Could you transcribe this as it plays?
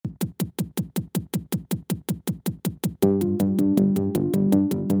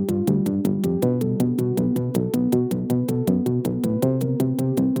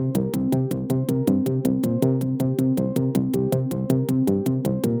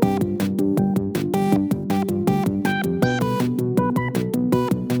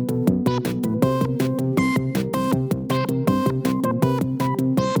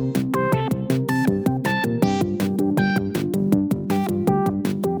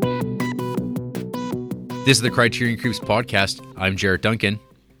This is the Criterion Creeps podcast. I'm Jarrett Duncan.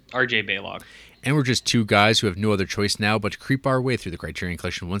 RJ Baylog. And we're just two guys who have no other choice now but to creep our way through the Criterion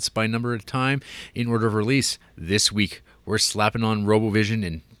Collection one spine number at a time in order of release. This week, we're slapping on RoboVision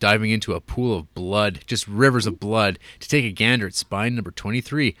and diving into a pool of blood, just rivers of blood, to take a gander at spine number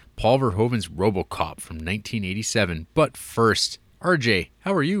 23, Paul Verhoeven's RoboCop from 1987. But first, RJ,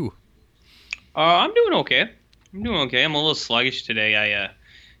 how are you? I'm doing okay. I'm a little sluggish today.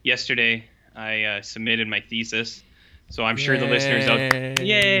 Yesterday I submitted my thesis, so I'm sure the listeners out.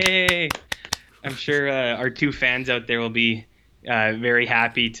 Yay! I'm sure our two fans out there will be very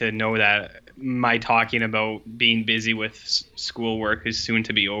happy to know that my talking about being busy with schoolwork is soon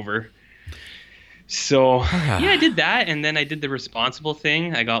to be over. So yeah, I did that, and then I did the responsible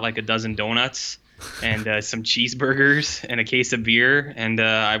thing. I got like a dozen donuts and some cheeseburgers and a case of beer, and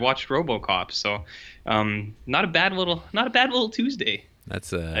I watched RoboCop. So not a bad little Tuesday.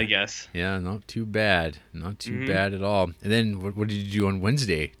 That's I guess. Yeah, not too bad. Not too bad at all. And then what did you do on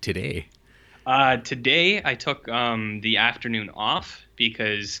Wednesday today? Today I took the afternoon off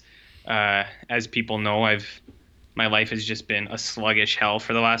because as people know, my life has just been a sluggish hell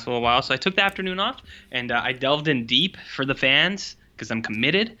for the last little while. So I took the afternoon off and I delved in deep for the fans because I'm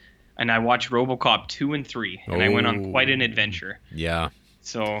committed, and I watched RoboCop 2 and 3, and I went on quite an adventure. Yeah.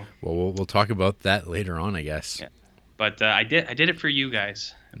 So well, we'll talk about that later on, I guess. Yeah. But I did it for you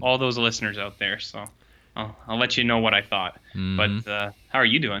guys, all those listeners out there. So I'll let you know what I thought. But how are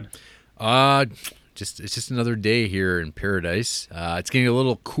you doing? It's just another day here in paradise. It's getting a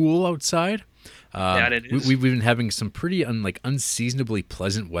little cool outside. Yeah, it is. We've been having some pretty unseasonably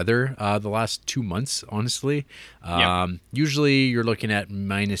pleasant weather the last 2 months, honestly. Usually you're looking at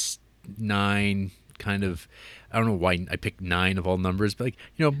 -9, kind of. I don't know why I picked 9 of all numbers, but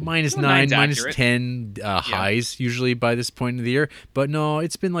 -9, -10 highs usually by this point of the year. But no,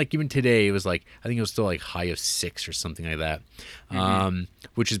 it's been like, even today, it was like, I think it was still like high of 6 or something like that,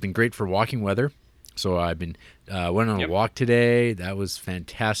 which has been great for walking weather. So I've been went on a walk today. That was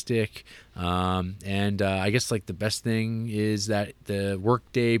fantastic. And I guess like the best thing is that the work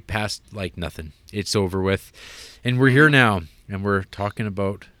day passed like nothing. It's over with, and we're here now, and we're talking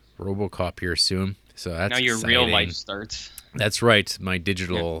about RoboCop here soon. So that's now your exciting. real life starts. That's right. My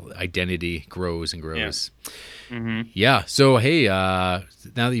digital identity grows and grows. Yeah. So, hey, now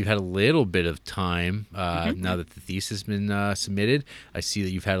that you've had a little bit of time, now that the thesis has been submitted, I see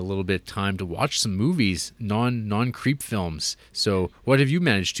that you've had a little bit of time to watch some movies, non-creep films. So what have you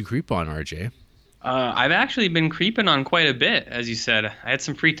managed to creep on, RJ? I've actually been creeping on quite a bit, as you said. I had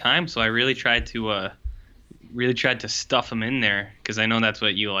some free time, so I really tried to stuff them in there, because I know that's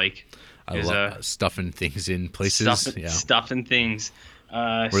what you like. I love stuffing things in places. Stuffing things.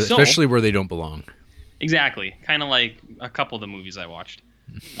 Especially where they don't belong. Exactly. Kind of like a couple of the movies I watched.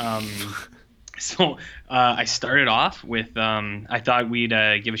 So I started off with, I thought we'd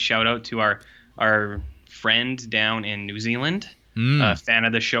give a shout out to our friend down in New Zealand, a fan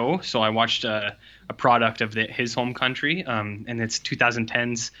of the show. So I watched a product of his home country, and it's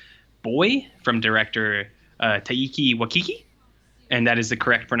 2010's Boy from director Taiki Waititi. And that is the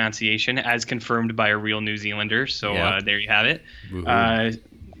correct pronunciation, as confirmed by a real New Zealander. So there you have it.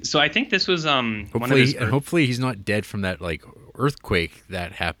 So I think this was hopefully he's not dead from that like earthquake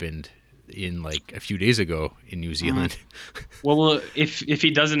that happened in like a few days ago in New Zealand. Well, if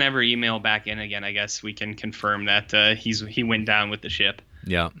he doesn't ever email back in again, I guess we can confirm that he went down with the ship.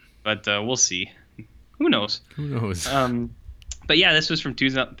 Yeah. But we'll see. Who knows? But yeah, this was from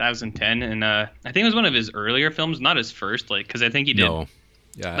 2010, and I think it was one of his earlier films, not his first, like, because I think he did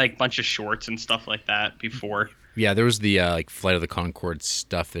like a bunch of shorts and stuff like that before. Yeah, there was the like Flight of the Conchords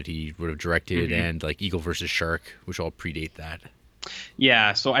stuff that he would have directed, and like Eagle versus Shark, which all predate that.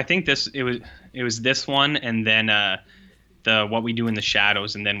 Yeah, so I think it was this one, and then the What We Do in the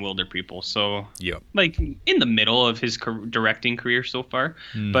Shadows, and then Wilder People. So like in the middle of his directing career so far.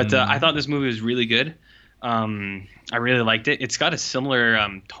 But I thought this movie was really good. I really liked it. It's got a similar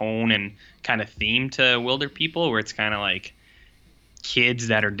tone and kind of theme to Wilder People, where it's kind of like kids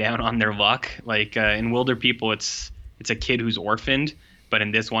that are down on their luck. Like in Wilder People, it's a kid who's orphaned, but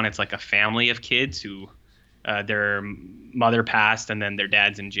in this one, it's like a family of kids who their mother passed and then their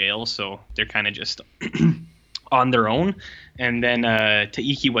dad's in jail, so they're kind of just on their own. And then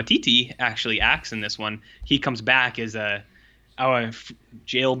Taiki Waititi actually acts in this one. He comes back as a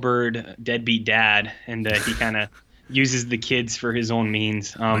jailbird deadbeat dad, and he kind of uses the kids for his own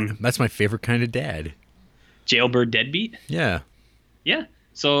means. That's my favorite kind of dad. Jailbird deadbeat? Yeah.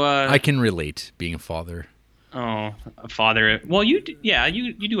 So I can relate, being a father. Oh, a father. Well, you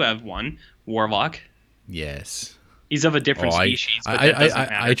do have one, Warlock. Yes. He's of a different species, but that doesn't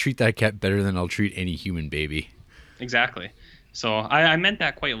matter. I treat that cat better than I'll treat any human baby. Exactly. So I meant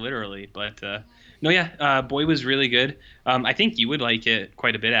that quite literally, but no, yeah, Boy was really good. I think you would like it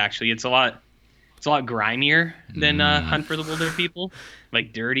quite a bit, actually. It's a lot grimier than Hunt for the Wilder People,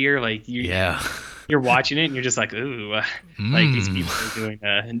 like dirtier. Like you're watching it and you're just like, ooh, like these people are doing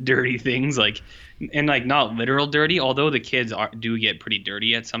dirty things, like, and like not literal dirty. Although the kids do get pretty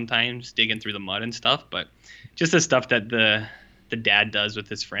dirty at sometimes, digging through the mud and stuff, but just the stuff that the dad does with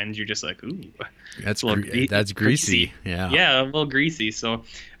his friends, you're just like, ooh, that's greasy. Yeah, a little greasy. So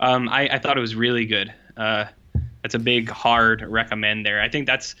I thought it was really good. That's a big hard recommend there. I think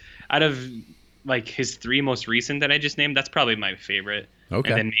that's out of like his 3 most recent that I just named, that's probably my favorite. Okay.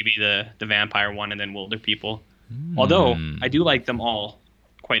 And then maybe the vampire one, and then Wilder People. Although I do like them all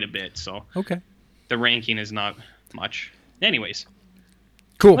quite a bit, so okay, the ranking is not much. Anyways,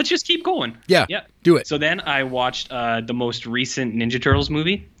 cool. Let's just keep going. Yeah. Do it. So then I watched the most recent Ninja Turtles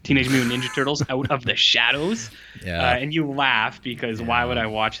movie, Teenage Mutant Ninja Turtles: Out of the Shadows. Yeah. And you laugh because why would I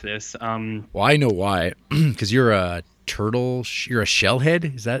watch this? Well, I know why. Because you're a turtle. You're a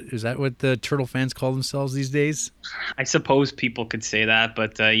shellhead. Is that what the turtle fans call themselves these days? I suppose people could say that,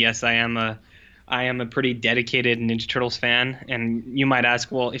 but yes, I am a pretty dedicated Ninja Turtles fan. And you might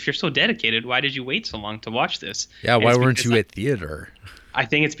ask, well, if you're so dedicated, why did you wait so long to watch this? Yeah, why weren't you at theater? I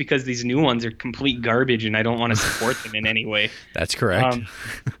think it's because these new ones are complete garbage, and I don't want to support them in any way. That's correct.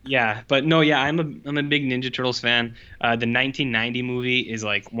 Yeah, but no, yeah, I'm a big Ninja Turtles fan. The 1990 movie is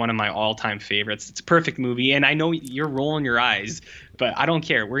like one of my all-time favorites. It's a perfect movie, and I know you're rolling your eyes, but I don't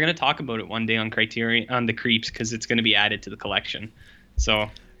care. We're gonna talk about it one day on Criterion, on the Creeps, because it's gonna be added to the collection. So,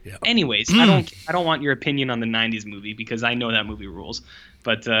 anyways, I don't want your opinion on the 90s movie because I know that movie rules.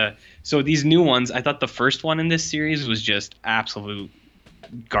 But so these new ones, I thought the first one in this series was just absolute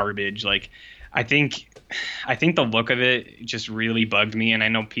garbage. Like I think the look of it just really bugged me, and I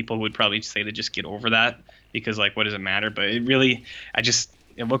know people would probably say to just get over that because like what does it matter, but it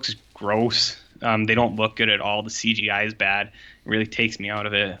looks gross. They don't look good at all. The CGI is bad. It really takes me out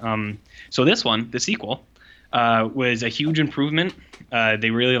of it. So this one, the sequel, was a huge improvement. They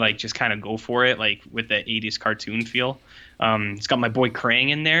really like just kind of go for it, like with the 80s cartoon feel. It's got my boy Krang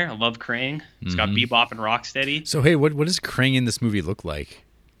in there. I love Krang. It's got Bebop and Rocksteady. So hey, what does Krang in this movie look like?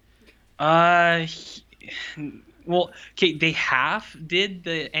 Well, okay, they half did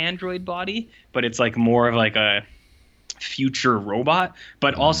the android body, but it's like more of like a future robot.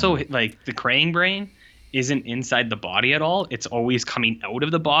 But also like the Krang brain isn't inside the body at all. It's always coming out of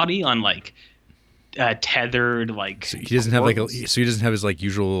the body on like tethered, like, so he doesn't have he doesn't have his like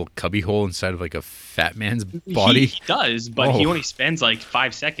usual cubby hole inside of like a fat man's body. He does, but he only spends like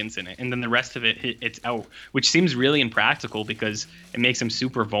 5 seconds in it, and then the rest of it's out, which seems really impractical because it makes him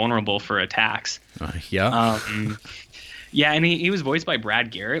super vulnerable for attacks. Yeah, and he was voiced by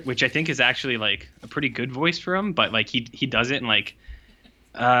Brad Garrett, which I think is actually like a pretty good voice for him, but like he does it in like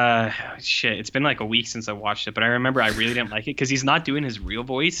it's been like a week since I watched it, but I remember I really didn't like it because he's not doing his real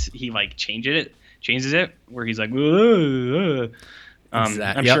voice. He like changes it where he's like, I'm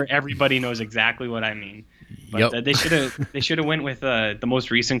sure everybody knows exactly what I mean, but they should have went with the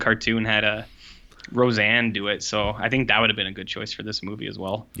most recent cartoon had Roseanne do it, so I think that would have been a good choice for this movie as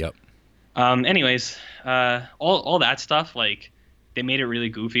well. Anyways, all that stuff, like they made it really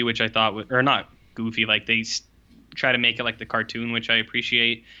goofy, which I thought or not goofy, like they try to make it like the cartoon, which I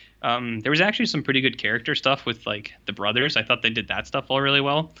appreciate. There was actually some pretty good character stuff with like the brothers. I thought they did that stuff all really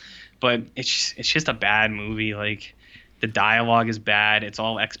well. But it's just a bad movie. Like the dialogue is bad. It's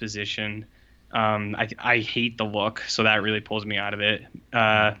all exposition. I hate the look, so that really pulls me out of it.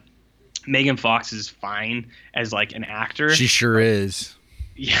 Megan Fox is fine as like an actor. She sure is.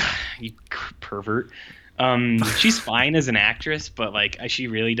 Yeah, you pervert. She's fine as an actress, but like she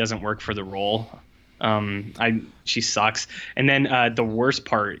really doesn't work for the role. She sucks. And then the worst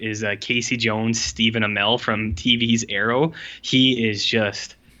part is Casey Jones, Stephen Amell from TV's Arrow. He is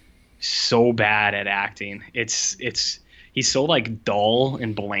just so bad at acting. He's so like dull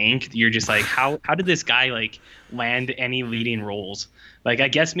and blank. You're just like, how did this guy like land any leading roles? Like I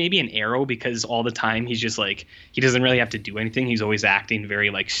guess maybe an Arrow because all the time he's just like he doesn't really have to do anything. He's always acting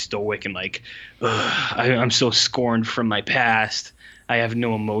very like stoic and like I'm so scorned from my past. I have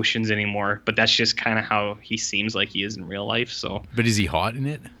no emotions anymore. But that's just kind of how he seems like he is in real life. So. But is he hot in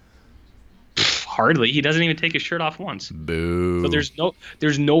it? Hardly. He doesn't even take his shirt off once. Boo. So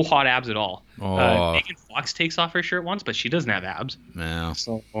there's no hot abs at all. Oh. Megan Fox takes off her shirt once, but she doesn't have abs. No.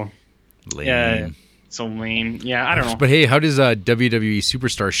 So lame. Yeah, so lame. Yeah, I don't know. But hey, how does WWE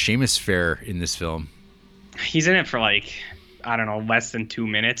superstar Sheamus fare in this film? He's in it for like, I don't know, less than 2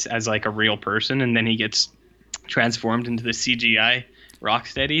 minutes as like a real person, and then he gets transformed into the CGI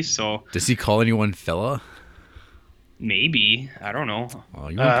Rocksteady. So does he call anyone fella? Maybe. I don't know. Oh,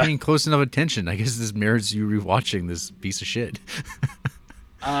 you weren't paying close enough attention. I guess this merits you rewatching this piece of shit.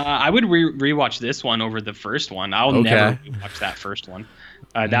 I would rewatch this one over the first one. I'll never rewatch that first one.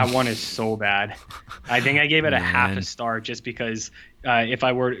 That one is so bad. I think I gave it a half a star just because if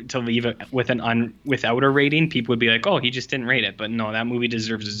I were to leave it with without a rating, people would be like, "Oh, he just didn't rate it." But no, that movie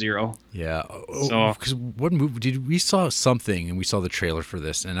deserves a 0. Yeah. So because what movie we saw something and we saw the trailer for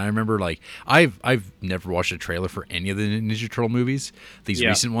this, and I remember like I've never watched a trailer for any of the Ninja Turtle movies, these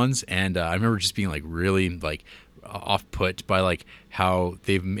recent ones, and I remember just being like really like off put by like how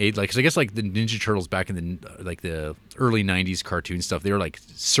they've made like, cause I guess like the Ninja Turtles back in the like the early 90s cartoon stuff, they were like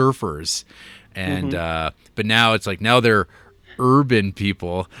surfers, and but now it's like now they're urban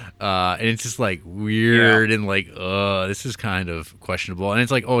people, and it's just like weird and like this is kind of questionable, and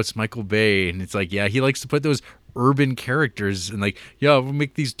it's like, oh, it's Michael Bay, and it's like, yeah, he likes to put those urban characters and like, yeah, we'll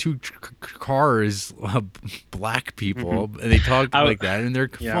make these two cars black people and they talk like that and they're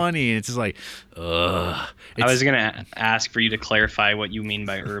funny, and it's just like I was gonna ask for you to clarify what you mean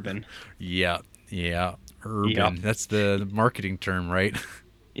by urban. Urban, that's the marketing term, right?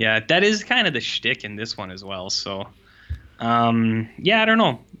 Yeah, that is kind of the shtick in this one as well. So I don't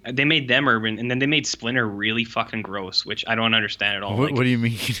know, they made them urban and then they made Splinter really fucking gross, which I don't understand at all. What do you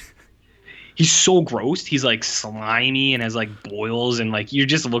mean? He's so gross. He's like slimy and has like boils, and like you're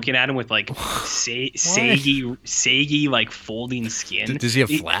just looking at him with like saggy like folding skin. Does he have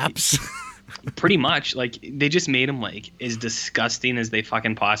flaps? Pretty much. Like they just made him like as disgusting as they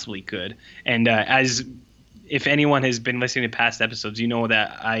fucking possibly could. And as if anyone has been listening to past episodes, you know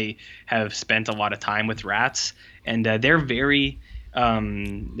that I have spent a lot of time with rats, and they're very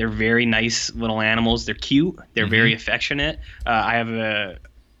nice little animals. They're cute. They're very affectionate. I have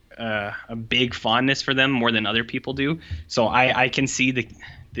a big fondness for them more than other people do, so I can see the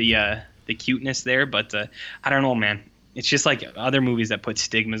cuteness there, but I don't know, man. It's just like other movies that put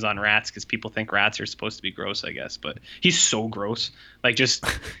stigmas on rats because people think rats are supposed to be gross, I guess. But he's so gross, like just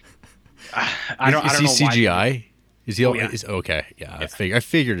I don't know CGI? Why. Is he? Okay, yeah. I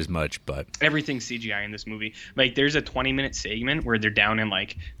figured as much, but everything's CGI in this movie. Like, there's a 20-minute segment where they're down in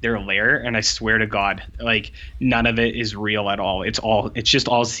like their lair, and I swear to God, like none of it is real at all. It's just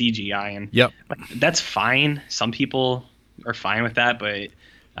all CGI, and like, that's fine. Some people are fine with that, but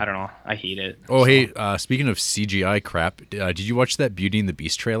I don't know. I hate it. Oh, so. Hey, speaking of CGI crap, did you watch that Beauty and the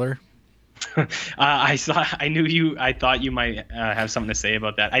Beast trailer? I saw. I knew you. I thought you might have something to say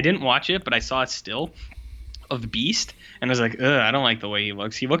about that. I didn't watch it, but I saw it still. Of Beast, and I was like, I don't like the way he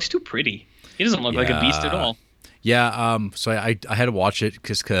looks. He looks too pretty. He doesn't look like a beast at all. Yeah, so I had to watch it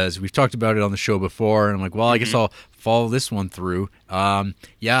because we've talked about it on the show before, and I'm like, well, I guess I'll follow this one through.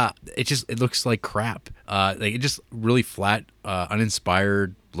 It looks like crap. Like it just really flat,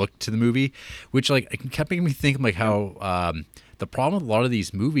 uninspired look to the movie, which like it kept making me think like how the problem with a lot of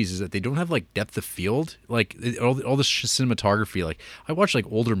these movies is that they don't have like depth of field, like all the cinematography. Like I watch like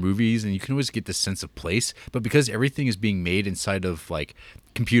older movies and you can always get this sense of place, but because everything is being made inside of like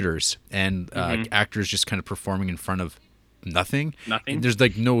computers and actors just kind of performing in front of nothing. There's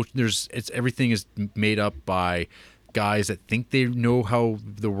like everything is made up by guys that think they know how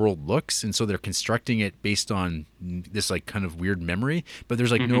the world looks, and so they're constructing it based on this like kind of weird memory, but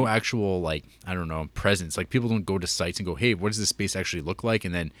there's like no actual like, I don't know, presence. Like people don't go to sites and go, hey, what does this space actually look like,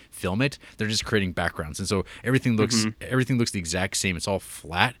 and then film it. They're just creating backgrounds, and so everything looks the exact same. It's all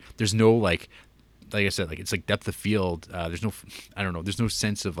flat. There's no like I said, like it's like depth of field. There's no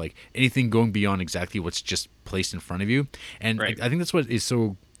sense of like anything going beyond exactly what's just placed in front of you, and I think that's what is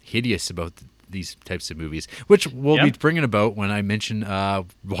so hideous about these types of movies, which we'll be bringing about when I mention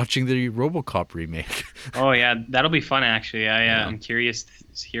watching the RoboCop remake. Oh yeah, that'll be fun actually. I'm curious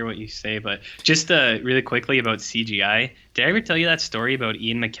to hear what you say, but just really quickly about CGI. Did I ever tell you that story about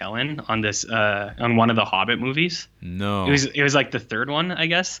Ian McKellen on this on one of the Hobbit movies? No. It was like the third one, I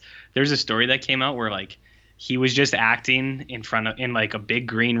guess. There's a story that came out where like he was just acting in like a big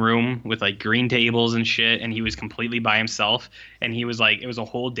green room with like green tables and shit, and he was completely by himself, and he was like, it was a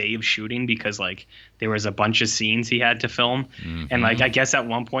whole day of shooting because like there was a bunch of scenes he had to film, and like I guess at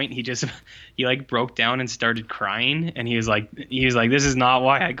one point he like broke down and started crying, and he was like this is not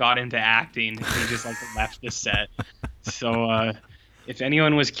why I got into acting, and he just like left the set. So if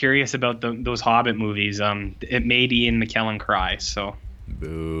anyone was curious about those Hobbit movies, it made Ian McKellen cry. So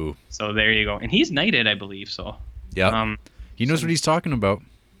boo. So there you go. And he's knighted, I believe. So yeah, he knows what he's talking about.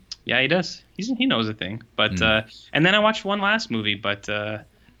 Yeah, he does. He knows a thing. But and then I watched one last movie, but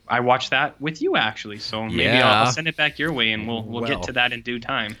I watched that with you actually. So maybe I'll send it back your way, and we'll get to that in due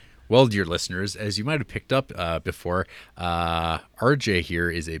time. Well, dear listeners, as you might have picked up before, RJ here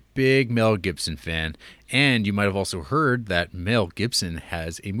is a big Mel Gibson fan, and you might have also heard that Mel Gibson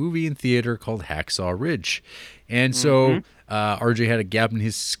has a movie in theater called Hacksaw Ridge. And so RJ had a gap in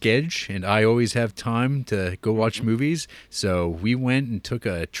his schedule, and I always have time to go watch movies. So we went and took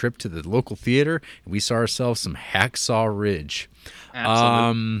a trip to the local theater, and we saw ourselves some Hacksaw Ridge.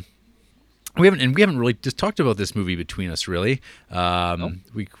 Absolutely. We haven't really just talked about this movie between us, really.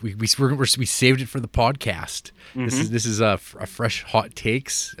 We saved it for the podcast. This is a fresh hot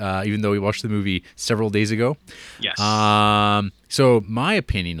takes, even though we watched the movie several days ago. Yes. So my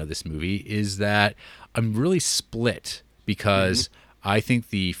opinion of this movie is that I'm really split because I think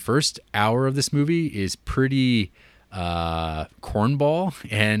the first hour of this movie is pretty cornball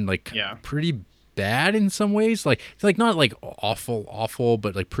and pretty bad in some ways, like not like awful,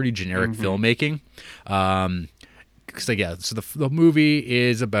 but like pretty generic filmmaking. So the movie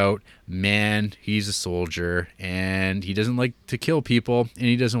is about man. He's a soldier and he doesn't like to kill people, and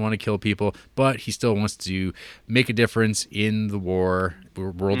he doesn't want to kill people, but he still wants to make a difference in the war,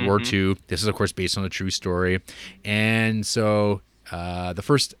 World War II. This is of course based on a true story, and so the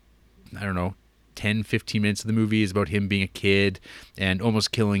first, I don't know, 10-15 minutes of the movie is about him being a kid and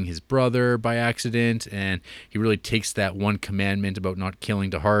almost killing his brother by accident, and he really takes that one commandment about not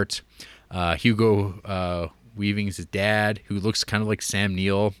killing to heart. Hugo Weaving is his dad, who looks kind of like Sam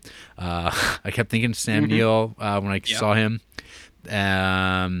Neill. I kept thinking of Sam Neill when I saw him.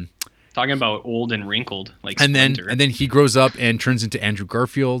 Talking about old and wrinkled, like Splinter. And then he grows up and turns into Andrew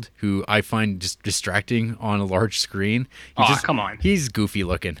Garfield, who I find just distracting on a large screen. Come on, he's goofy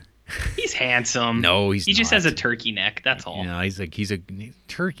looking. He's handsome. No, he just has a turkey neck. That's all. No, he's a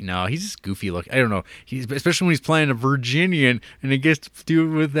turkey. No, he's just goofy look. I don't know. Especially when he's playing a Virginian and he gets to do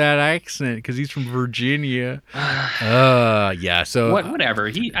it with that accent because he's from Virginia. Yeah. So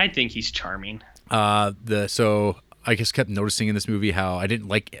whatever. I think he's charming. So I just kept noticing in this movie how I didn't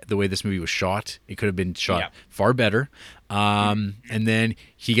like the way this movie was shot. It could have been shot far better. And then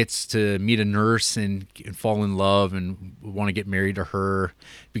he gets to meet a nurse and fall in love and want to get married to her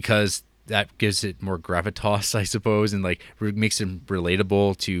because that gives it more gravitas, I suppose, and like makes him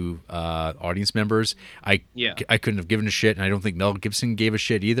relatable to audience members. I couldn't have given a shit, and I don't think Mel Gibson gave a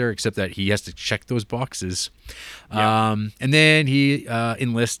shit either, except that he has to check those boxes. And then he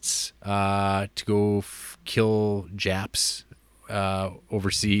enlists to go kill Japs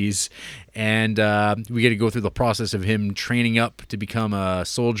overseas, and we get to go through the process of him training up to become a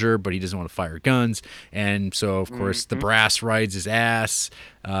soldier, but he doesn't want to fire guns, and so of course the brass rides his ass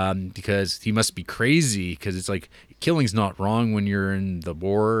because he must be crazy, because it's like killing's not wrong when you're in the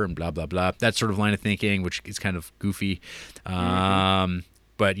war and blah blah blah, that sort of line of thinking, which is kind of goofy. But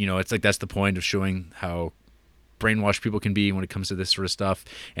it's like that's the point of showing how brainwashed people can be when it comes to this sort of stuff,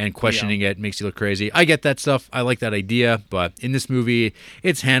 and questioning it makes you look crazy. I get that stuff. I like that idea, but in this movie,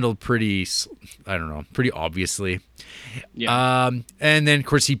 it's handled pretty obviously. And then of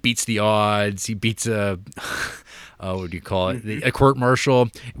course he beats the odds. He beats a what do you call it? A court martial.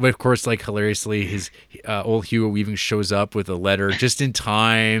 But of course, like hilariously, his old Hugo Weaving shows up with a letter just in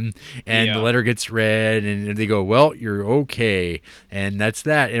time, and the letter gets read, and they go, "Well, you're okay," and that's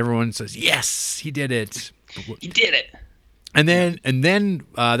that. Everyone says, "Yes, he did it." He did it. And then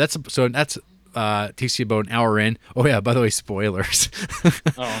that's takes you about an hour in. Oh yeah, by the way, spoilers.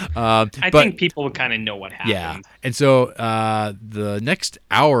 I think people kind of know what happened. Yeah, and so the next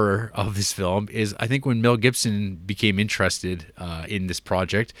hour of this film is, I think, when Mel Gibson became interested in this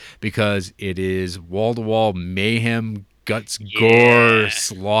project, because it is wall-to-wall mayhem, guts, gore,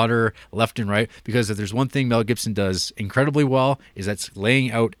 slaughter left and right. Because if there's one thing Mel Gibson does incredibly well, is that's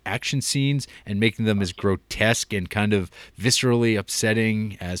laying out action scenes and making them as grotesque and kind of viscerally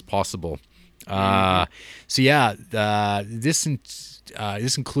upsetting as possible. This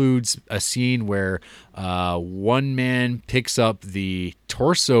includes a scene where one man picks up the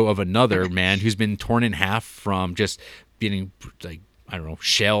torso of another man who's been torn in half from just being, like, I don't know,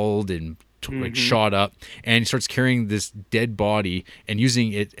 shelled and like shot up, and he starts carrying this dead body and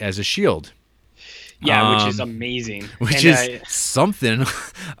using it as a shield. Which is amazing. Something. It's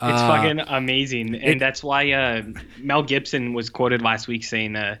fucking amazing. And that's why Mel Gibson was quoted last week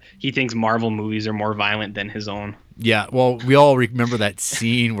saying he thinks Marvel movies are more violent than his own. Yeah, well, we all remember that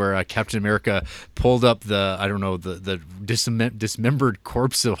scene where Captain America pulled up the dismembered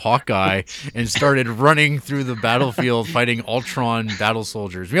corpse of Hawkeye and started running through the battlefield fighting Ultron battle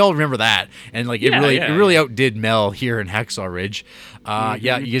soldiers. We all remember that, and like it really outdid Mel here in Hacksaw Ridge.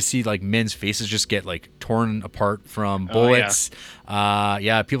 Yeah, you see like men's faces just get like torn apart from bullets.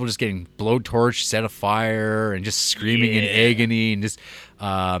 People just getting blowtorched, set afire, and just screaming in agony, and just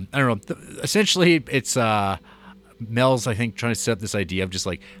I don't know. Essentially, it's Mel's, I think, trying to set up this idea of just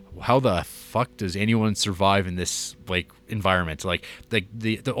like, how the fuck does anyone survive in this like environment? Like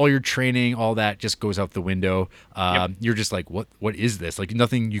the all your training, all that just goes out the window. You're just like, what is this? Like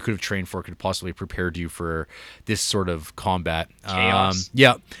nothing you could have trained for could have possibly prepared you for this sort of combat. Chaos.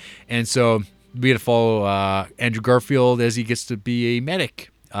 And so we had to follow Andrew Garfield as he gets to be a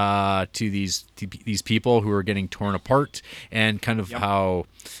medic to these people who are getting torn apart, and kind of how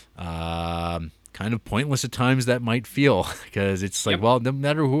kind of pointless at times that might feel, because it's like, well, no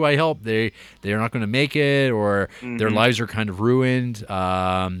matter who I help, they're not going to make it, or their lives are kind of ruined.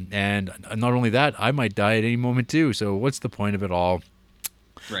 And not only that, I might die at any moment too. So what's the point of it all?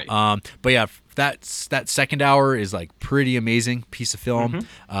 Right. But yeah, that second hour is like pretty amazing piece of film.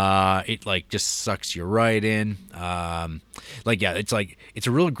 It like just sucks you right in. It's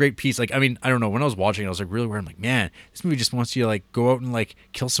a really great piece. Like, I mean, I don't know, when I was watching it, I was like really weird. I'm like, man, this movie just wants you to like go out and like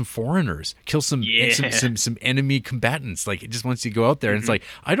kill some foreigners, kill some enemy combatants. Like, it just wants you to go out there. And it's like,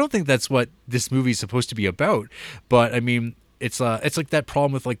 I don't think that's what this movie is supposed to be about. But I mean, it's like that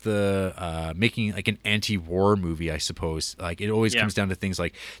problem with like the making like an anti-war movie, I suppose. Like, it always comes down to things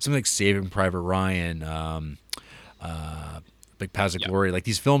like something like Saving Private Ryan, like Paths of Glory. Like,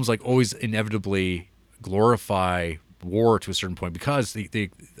 these films like always inevitably glorify war to a certain point, because the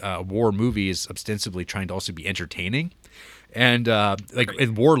war movie is ostensibly trying to also be entertaining, and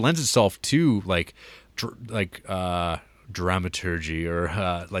and war lends itself to dramaturgy, or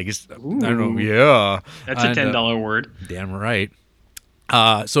I don't know. Yeah, that's a $10 word. Damn right.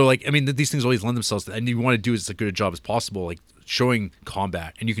 So like, I mean, these things always lend themselves to, and you want to do as good a job as possible, like showing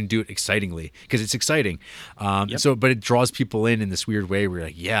combat, and you can do it excitingly because it's exciting. So, but it draws people in this weird way where you're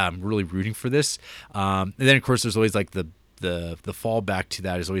like, yeah, I'm really rooting for this. And then of course there's always like the fallback to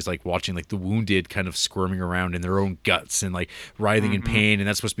that is always like watching like the wounded kind of squirming around in their own guts and like writhing in pain, and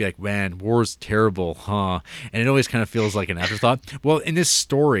that's supposed to be like, man, war's terrible, huh? And it always kind of feels like an afterthought. Well, in this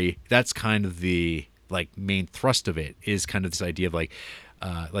story, that's kind of the like main thrust of it, is kind of this idea of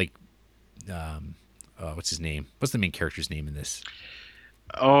what's his name? What's the main character's name in this?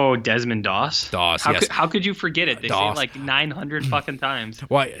 Oh, Desmond Doss. How could you forget it? They say it like 900 fucking times.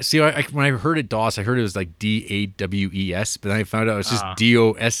 Well, when I heard it Doss, I heard it was like Dawes, but then I found out it was just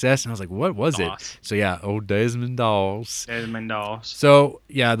Doss, and I was like, what was it? So yeah, Desmond Doss. Desmond Doss. So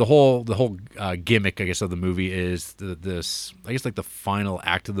yeah, the whole gimmick, I guess, of the movie is this. I guess like the final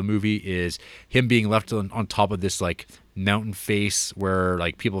act of the movie is him being left on top of this like mountain face where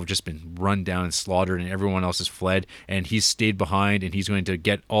like people have just been run down and slaughtered, and everyone else has fled, and he's stayed behind, and he's going to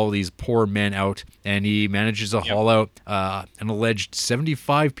get all these poor men out, and he manages to haul out an alleged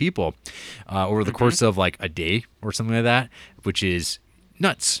 75 people over the course of like a day or something like that, which is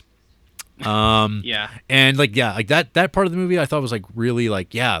nuts. And that part of the movie I thought was like really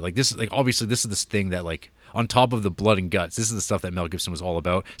like, yeah, like this, like obviously this is this thing that like, on top of the blood and guts, this is the stuff that Mel Gibson was all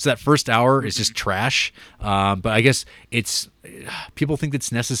about. So that first hour is just trash. But I guess people think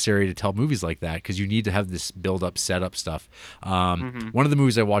it's necessary to tell movies like that because you need to have this build-up, set-up stuff. One of the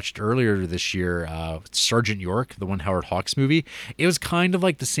movies I watched earlier this year, Sergeant York, the one Howard Hawks movie, it was kind of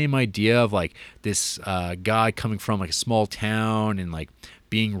like the same idea of like this guy coming from like a small town and like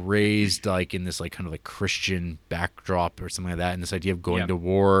being raised like in this like kind of like Christian backdrop or something like that, and this idea of going to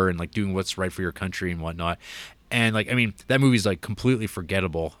war and like doing what's right for your country and whatnot. And like, I mean, that movie's like completely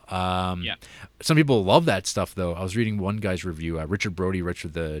forgettable. Some people love that stuff though. I was reading one guy's review, Richard Brody,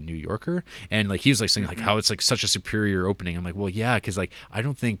 the New Yorker, and like he was like saying like how it's like such a superior opening. I'm like, well, yeah, because like I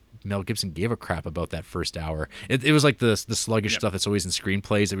don't think Mel Gibson gave a crap about that first hour. It was like the sluggish stuff that's always in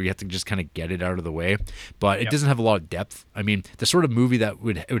screenplays that we have to just kind of get it out of the way. But it doesn't have a lot of depth. I mean, the sort of movie that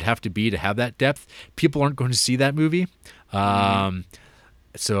it would have to be to have that depth, people aren't going to see that movie.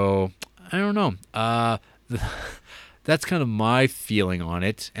 So I don't know. That's kind of my feeling on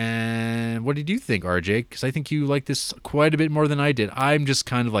it. And what did you think, RJ? Because I think you like this quite a bit more than I did. I'm just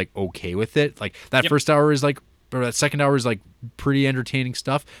kind of like okay with it. Like that first hour is like, or that second hour is like pretty entertaining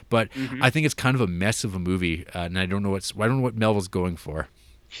stuff, but I think it's kind of a mess of a movie, and I don't know what Mel was going for.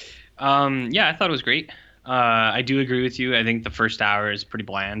 I thought it was great. I do agree with you. I think the first hour is pretty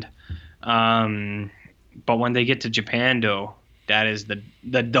bland, but when they get to Japan, though, that is the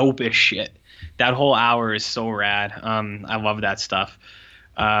dopest shit. that whole hour is so rad. I love that stuff.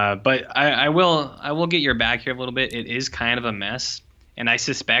 But I will get your back here a little bit. It is kind of a mess, and I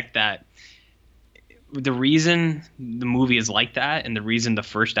suspect that the reason the movie is like that and the reason the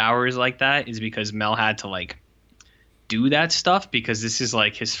first hour is like that is because Mel had to like do that stuff because this is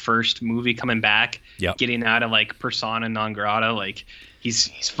like his first movie coming back, getting out of like persona non grata. Like he's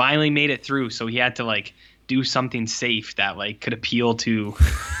finally made it through, so he had to like do something safe that like could appeal to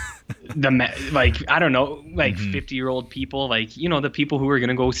like I don't know, like 50-year-old people, like, you know, the people who are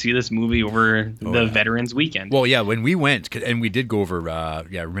gonna go see this movie over the Veterans Weekend. Well, yeah, when we went, and we did go over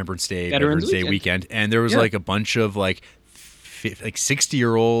Remembrance Day, Veterans Day weekend, and there was like a bunch of like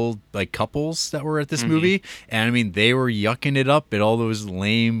 60-year-old like couples that were at this movie, and I mean they were yucking it up at all those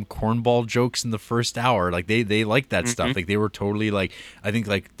lame cornball jokes in the first hour. Like they liked that stuff. Like they were totally like, I think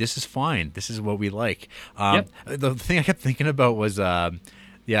like, this is fine, this is what we like. The thing I kept thinking about was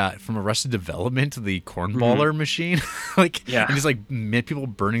from Arrested Development, the cornballer machine, and just like people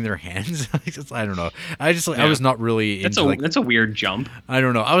burning their hands. I don't know. I was not really into that's a weird jump. I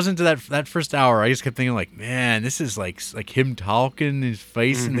don't know. I was into that first hour. I just kept thinking like, man, this is like him talking his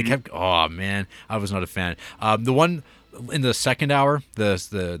face, and they kept. Oh man, I was not a fan. The one in the second hour,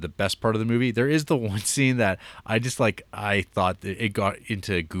 the best part of the movie, there is the one scene that I just like. I thought that it got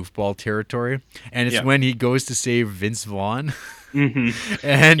into goofball territory, and it's when he goes to save Vince Vaughn.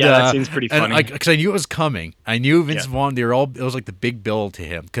 And that seems pretty funny because I knew it was coming. I knew Vince Vaughn. It was like the big bill to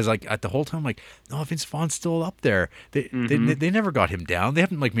him because like at the whole time, I'm like, no, Vince Vaughn's still up there. They never got him down. They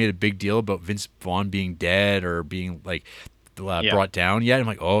haven't like made a big deal about Vince Vaughn being dead or being like brought down yet. I'm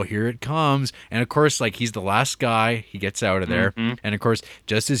like, oh, here it comes. And of course, like he's the last guy. He gets out of there, and of course,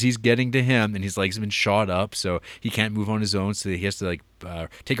 just as he's getting to him, and his legs have been shot up, so he can't move on his own. So he has to like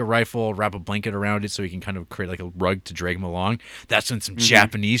take a rifle, wrap a blanket around it, so he can kind of create like a rug to drag him along. That's when some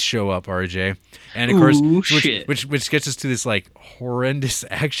Japanese show up, RJ, and of course, which gets us to this like horrendous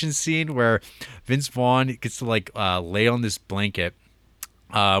action scene where Vince Vaughn gets to like lay on this blanket.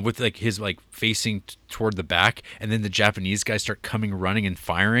 With like his like facing toward the back, and then the Japanese guys start coming running and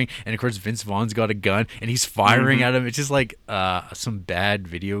firing, and of course Vince Vaughn's got a gun and he's firing at him. It's just like some bad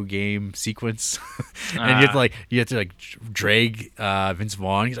video game sequence. And you have to like drag Vince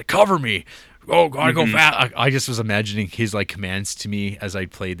Vaughn. He's like, cover me. Oh, gotta go fast. I just was imagining his like commands to me as I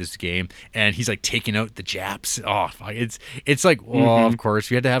played this game, and he's like taking out the Japs. Oh, fuck. It's like, well, of course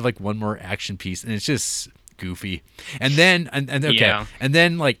we had to have like one more action piece, and it's just goofy. And then and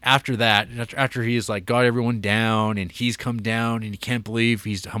then like after that, after he's like got everyone down and he's come down and he can't believe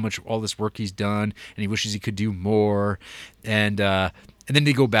how much all this work he's done, and he wishes he could do more, and then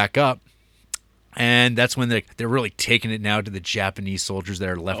they go back up. And that's when they're really taking it now to the Japanese soldiers that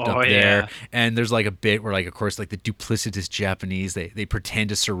are left up there. And there's like a bit where like, of course, like the duplicitous Japanese, they pretend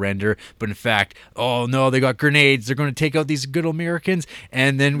to surrender. But in fact, oh no, they got grenades. They're going to take out these good Americans.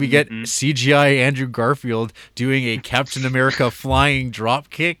 And then we get CGI Andrew Garfield doing a Captain America flying drop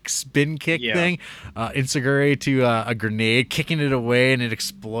kick, spin kick thing, instigure to a grenade, kicking it away, and it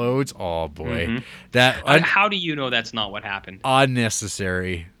explodes. Oh boy. How do you know that's not what happened?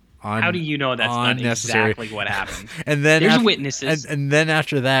 Unnecessary. How do you know that's not exactly what happened? And then there's witnesses. And then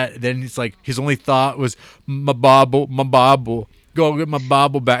after that, then it's like his only thought was my bobble. Go get my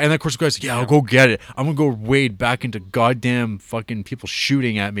bobble back. And then, of course, the guy's like, I'll go get it. I'm going to go wade back into goddamn fucking people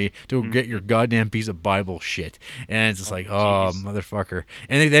shooting at me to go get your goddamn piece of Bible shit. And it's just motherfucker.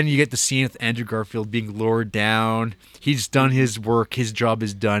 And then you get the scene with Andrew Garfield being lowered down. He's done his work. His job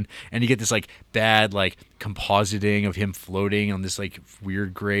is done. And you get this, like, bad, like, compositing of him floating on this, like,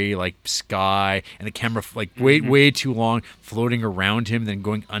 weird gray, like, sky. And the camera, like, way too long floating around him, then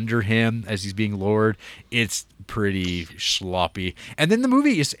going under him as he's being lowered. It's pretty sloppy, and then the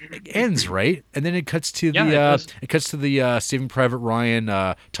movie just ends, right? And then it cuts to the Saving Private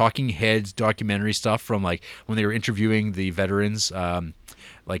Ryan Talking Heads documentary stuff from like when they were interviewing the veterans,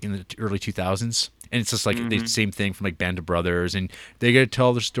 like in the early 2000s. And it's just like the same thing from like Band of Brothers, and they get to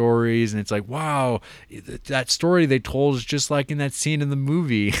tell their stories, and it's like, wow, that story they told is just like in that scene in the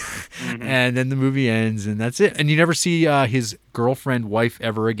movie. And then the movie ends, and that's it. And you never see his girlfriend, wife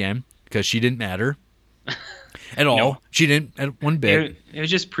ever again, because she didn't matter. At all. No. She didn't at one bit. It was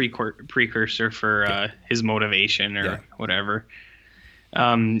just precursor for his motivation or whatever.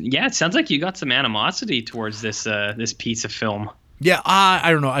 It sounds like you got some animosity towards this piece of film. Yeah, I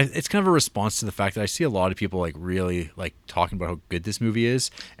don't know. It's kind of a response to the fact that I see a lot of people like really like talking about how good this movie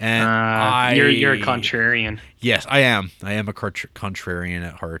is, and you're a contrarian. Yes, I am. I am a contrarian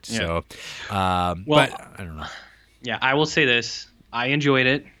at heart. Yeah. So, but I don't know. Yeah, I will say this: I enjoyed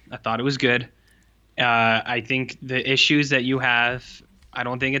it. I thought it was good. I think the issues that you have I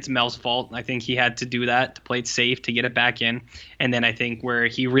don't think it's Mel's fault. I think he had to do that to play it safe to get it back in. And then I think where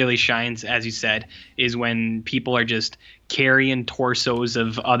he really shines, as you said, is when people are just carrying torsos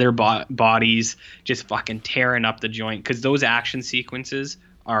of other bodies, just fucking tearing up the joint. Because those action sequences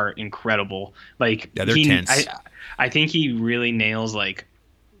are incredible. Like, yeah, they're tense. I think he really nails like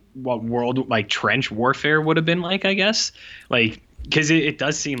what world like trench warfare would have been like, I guess. Like, because it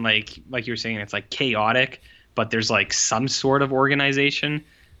does seem like you were saying, it's like chaotic, but there's like some sort of organization,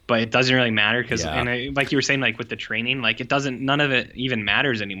 but it doesn't really matter because, like you were saying, like with the training, like none of it even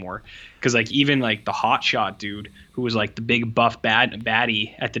matters anymore. Because like even like the hotshot dude who was like the big buff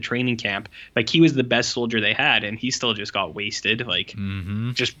baddie at the training camp, like he was the best soldier they had, and he still just got wasted, like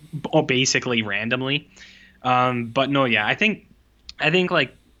just basically randomly. But no, yeah, I think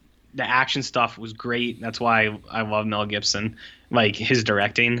like the action stuff was great. That's why I love Mel Gibson, like his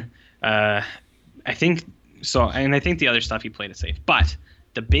directing. I think so, and I think the other stuff he played it safe. But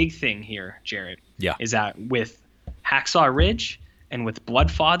the big thing here, Jared, is that with Hacksaw Ridge and with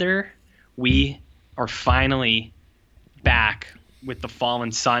Bloodfather, we are finally back with the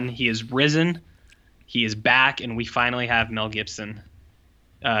fallen sun. He is risen, he is back, and we finally have Mel Gibson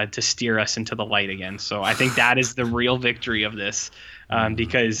to steer us into the light again. So I think that is the real victory of this,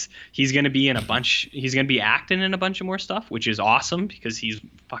 because he's going to be he's going to be acting in a bunch of more stuff, which is awesome because he's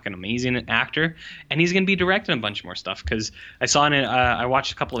fucking amazing actor, and he's going to be directing a bunch more stuff. Because I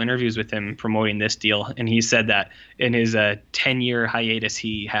watched a couple interviews with him promoting this deal, and he said that in his 10-year hiatus,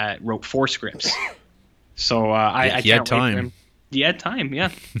 he wrote 4 scripts. So I can't wait for him. He had time, yeah.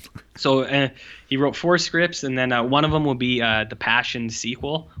 So he wrote 4 scripts, and then one of them will be the Passion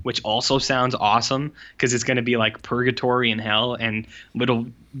sequel, which also sounds awesome because it's going to be like purgatory and hell and little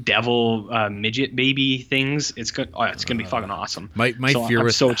devil midget baby things. It's going to be fucking awesome. My fear I'm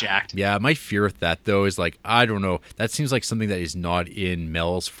with so jacked. Yeah, my fear with that though is like, I don't know. That seems like something that is not in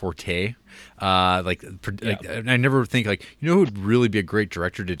Mel's forte. Like I never think like, you know who would really be a great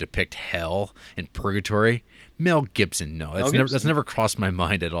director to depict hell and purgatory? Mel Gibson. No, that's never crossed my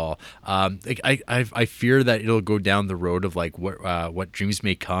mind at all. Like I fear that it'll go down the road of like what dreams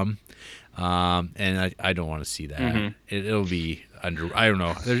may come, and I don't want to see that. Mm-hmm. It'll be under. I don't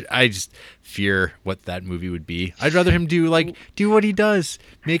know. I just fear what that movie would be. I'd rather him do what he does.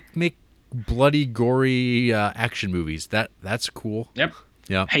 Make bloody, gory action movies. That's cool. Yep.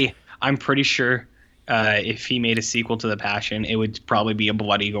 Yeah. Hey, I'm pretty sure. If he made a sequel to The Passion, it would probably be a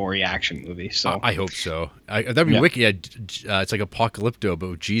bloody, gory action movie. So I hope so. That'd be wicked. It's like Apocalypto, but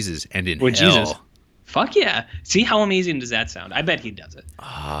with Jesus and in with hell. Jesus. Fuck yeah! See how amazing does that sound? I bet he does it.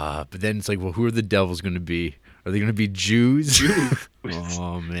 But then it's like, well, who are the devils going to be? Are they going to be Jews?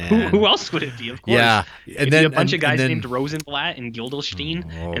 Oh man! Who else would it be? Of course. Yeah, and then a bunch of guys named Rosenblatt and Gildelstein,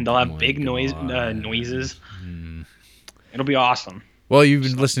 and they'll have big noises. It'll be awesome. Well, you've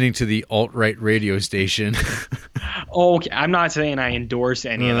been listening to the alt-right radio station. Oh, okay. I'm not saying I endorse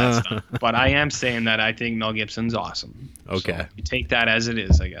any of that stuff, but I am saying that I think Mel Gibson's awesome. Okay. So you take that as it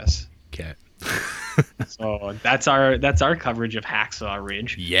is, I guess. Okay. So that's our coverage of Hacksaw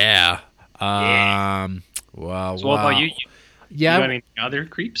Ridge. Yeah. Wow. So what about you? Yeah. You got any other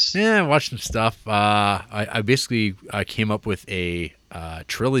creeps? Yeah, I watched some stuff. I basically came up with a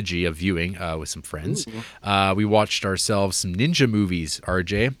trilogy of viewing with some friends. We watched ourselves some ninja movies,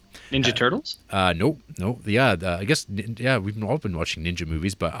 RJ. Ninja Turtles? Nope. Yeah, I guess, we've all been watching ninja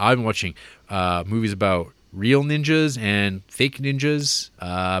movies, but I've been watching movies about real ninjas and fake ninjas,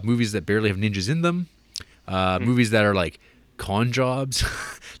 movies that barely have ninjas in them, movies that are like con jobs,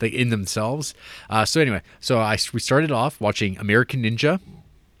 like in themselves. So anyway, we started off watching American Ninja,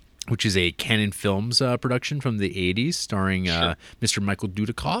 which is a Canon Films production from the 80s starring Mr. Michael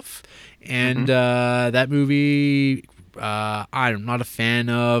Dudikoff. And that movie I'm not a fan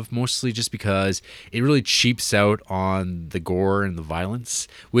of, mostly just because it really cheaps out on the gore and the violence,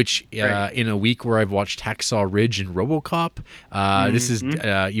 which in a week where I've watched Hacksaw Ridge and RoboCop, this is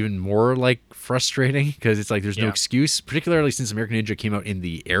even more like frustrating because it's like there's no excuse, particularly since American Ninja came out in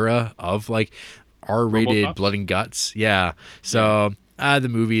the era of like R-rated RoboCop? blood and guts. Yeah. So the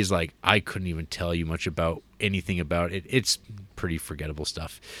movie is like, I couldn't even tell you much about anything about it. It's pretty forgettable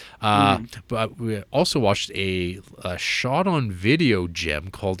stuff. But we also watched a shot on video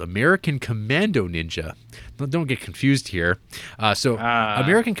gem called American Commando Ninja. Don't get confused here.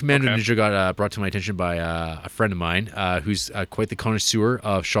 American Commando Ninja got brought to my attention by a friend of mine who's quite the connoisseur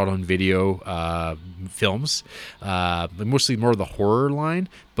of shot on video films, mostly more of the horror line.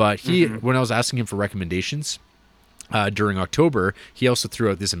 But when I was asking him for recommendations, during October, he also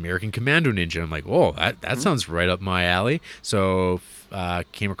threw out this American Commando Ninja. I'm like, oh, that sounds right up my alley. So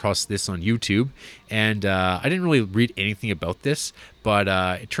came across this on YouTube, and I didn't really read anything about this, but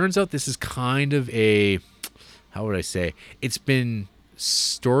it turns out this is kind of a, how would I say, it's been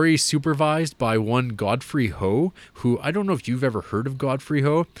story supervised by one Godfrey Ho, who I don't know if you've ever heard of Godfrey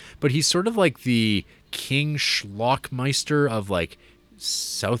Ho, but he's sort of like the King Schlockmeister of like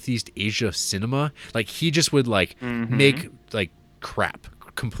Southeast Asia cinema. Like he just would like make like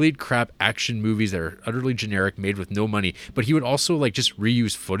complete crap action movies that are utterly generic, made with no money, but he would also like just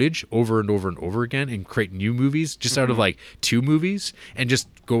reuse footage over and over and over again and create new movies just out of like 2 movies and just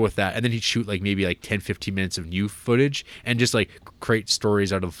go with that. And then he'd shoot like maybe like 10-15 minutes of new footage and just like create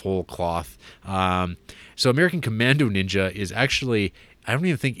stories out of whole cloth. So American Commando Ninja is actually, I don't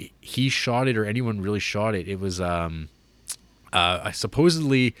even think he shot it or anyone really shot it. It was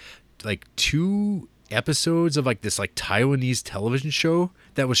supposedly like 2 episodes of like this like Taiwanese television show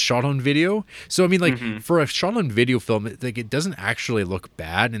that was shot on video. So I mean, like for a shot on video film, like it doesn't actually look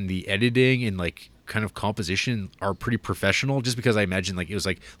bad, and the editing and like kind of composition are pretty professional, just because I imagine like it was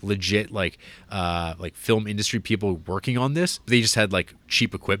like legit like film industry people working on this. They just had like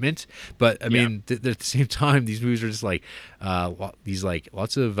cheap equipment, but I mean at the same time, these movies are just like these like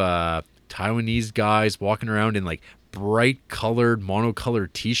lots of Taiwanese guys walking around in like bright colored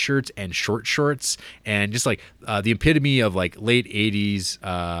monocolored t-shirts and short shorts, and just like the epitome of like late 80s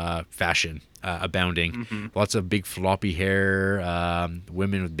fashion abounding. Lots of big floppy hair,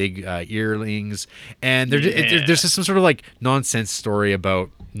 women with big earrings, and there's just some sort of like nonsense story about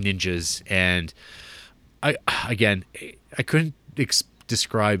ninjas. And I couldn't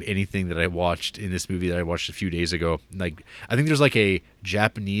describe anything that I watched in this movie that I watched a few days ago. Like I think there's like a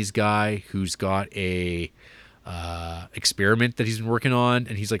Japanese guy who's got a experiment that he's been working on,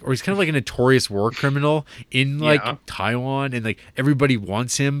 and he's kind of like a notorious war criminal in like Taiwan, and like everybody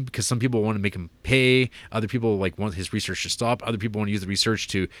wants him because some people want to make him pay, other people like want his research to stop, other people want to use the research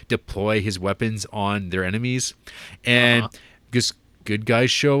to deploy his weapons on their enemies, and just good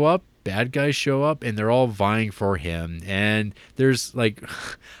guys show up, bad guys show up, and they're all vying for him, and there's like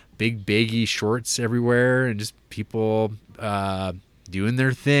big baggy shorts everywhere and just people doing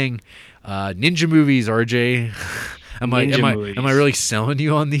their thing. Ninja movies, RJ. Am I really selling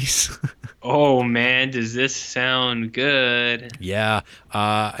you on these? Oh man, does this sound good? Yeah.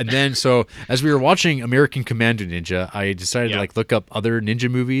 And then so as we were watching American Commando Ninja, I decided to like look up other ninja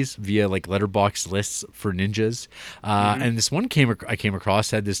movies via like letterbox lists for ninjas. And this one I came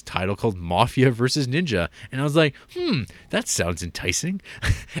across had this title called Mafia versus Ninja, and I was like, that sounds enticing.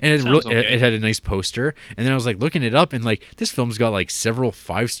 And it had a nice poster. And then I was like looking it up, and like this film's got like several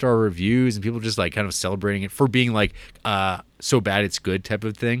 5-star reviews, and people just like kind of celebrating it for being like so bad it's good type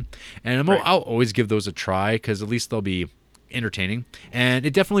of thing. And I'll always give those a try because at least they'll be entertaining. And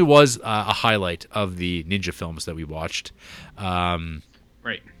it definitely was a highlight of the ninja films that we watched.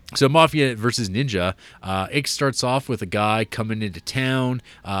 Right. So Mafia versus Ninja, it starts off with a guy coming into town.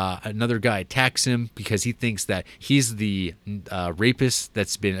 Another guy attacks him because he thinks that he's the rapist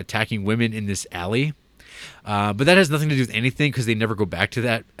that's been attacking women in this alley. But that has nothing to do with anything because they never go back to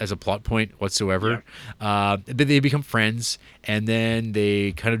that as a plot point whatsoever. Yeah. But they become friends, and then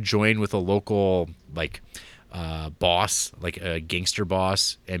they kind of join with a local like boss, like a gangster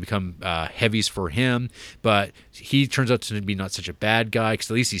boss, and become heavies for him. But he turns out to be not such a bad guy because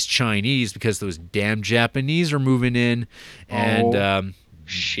at least he's Chinese, because those damn Japanese are moving in. And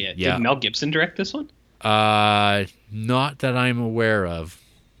shit, did Mel Gibson direct this one? Not that I'm aware of.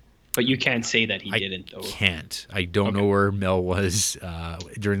 But you can't say that he didn't, though. I can't. I don't know where Mel was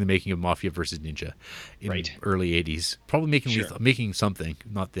during the making of Mafia vs. Ninja in early 80s. Probably making something,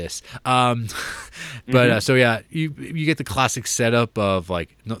 not this. But so yeah, you get the classic setup of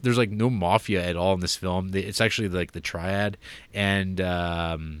like there's like no mafia at all in this film. It's actually like the triad, and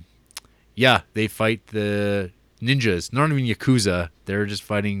they fight the ninjas, not even Yakuza. They're just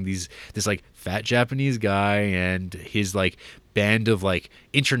fighting this like fat Japanese guy and his like band of like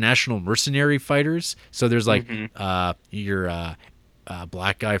international mercenary fighters. So there's like your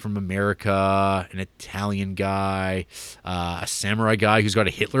black guy from America, an Italian guy, a samurai guy who's got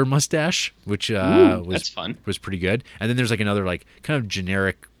a Hitler mustache, which that's fun. Was pretty good. And then there's like another like kind of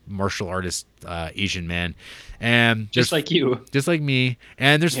generic martial artist Asian man, and just like me.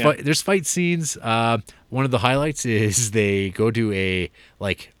 And there's fight scenes. One of the highlights is they go to a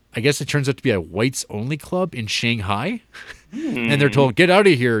like, I guess it turns out to be a whites only club in Shanghai. And they're told, get out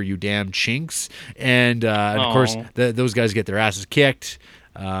of here, you damn chinks. And of course, those guys get their asses kicked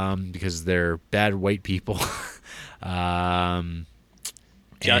because they're bad white people.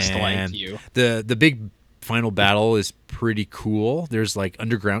 Just like you. The big final battle is pretty cool. There's like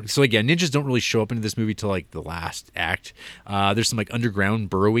underground. So again, ninjas don't really show up into this movie till like the last act. There's some like underground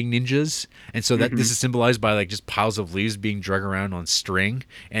burrowing ninjas, and so that this is symbolized by like just piles of leaves being drug around on string,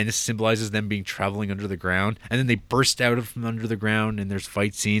 and this symbolizes them being traveling under the ground. And then they burst out from under the ground, and there's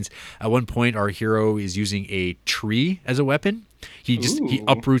fight scenes. At one point, our hero is using a tree as a weapon. He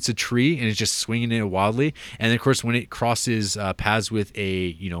uproots a tree and is just swinging it wildly. And then, of course, when it crosses paths with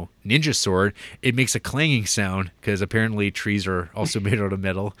a ninja sword, it makes a clanging sound because apparently trees are also made out of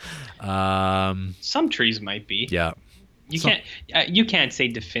metal. Some trees might be. Yeah. You can't say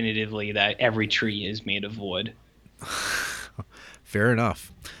definitively that every tree is made of wood. Fair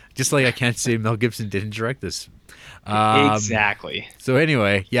enough. Just like I can't say Mel Gibson didn't direct this. Exactly. So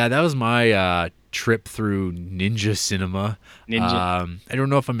anyway, yeah, that was my trip through ninja cinema. I don't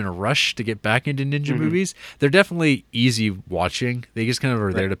know if I'm in a rush to get back into ninja movies. They're definitely easy watching. They just kind of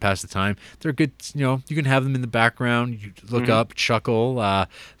are there to pass the time. They're good, you can have them in the background. You look up, chuckle,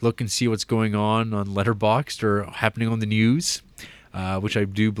 look and see what's going on Letterboxd or happening on the news, which I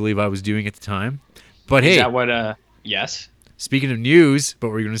do believe I was doing at the time. But hey, is that what? Yes. Speaking of news, what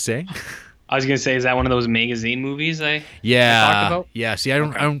were you going to say? I was gonna say, is that one of those magazine movies I talked about? Yeah. See, I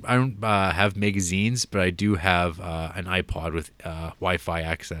don't have magazines, but I do have an iPod with Wi-Fi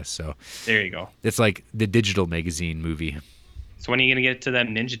access. So there you go. It's like the digital magazine movie. So when are you gonna get to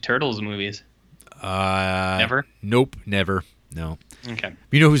them Ninja Turtles movies? Never. Nope, never. No. Okay.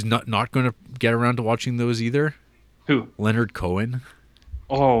 You know who's not going to get around to watching those either? Who? Leonard Cohen.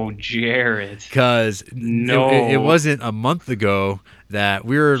 Oh, Jared. Because it wasn't a month ago that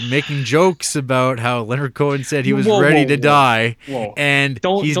we were making jokes about how Leonard Cohen said he was ready to die. Whoa. And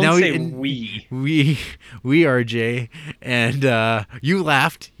don't now say we. We RJ. And you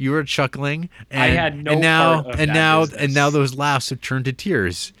laughed. You were chuckling. And, I had no part of that business. And now those laughs have turned to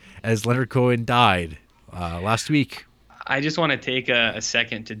tears as Leonard Cohen died last week. I just want to take a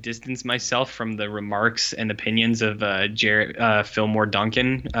second to distance myself from the remarks and opinions of Jared Fillmore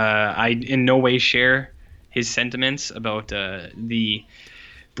Duncan. I in no way share his sentiments about the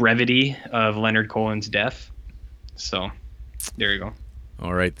brevity of Leonard Cohen's death. So there you go.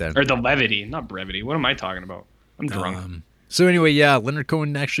 All right, then. Or the levity, not brevity. What am I talking about? I'm drunk. So anyway, yeah, Leonard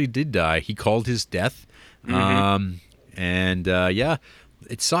Cohen actually did die. He called his death. Yeah,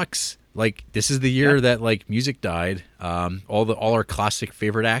 it sucks. Like, this is the year that like music died. All our classic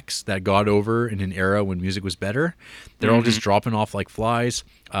favorite acts that got over in an era when music was better, they're all just dropping off like flies.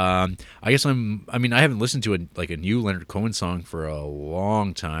 I guess I haven't listened to a new Leonard Cohen song for a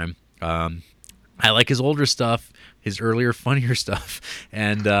long time. I like his older stuff, his earlier funnier stuff,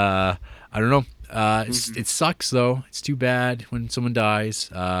 and I don't know. It sucks though. It's too bad when someone dies.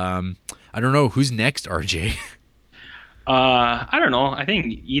 I don't know who's next, RJ. I don't know. I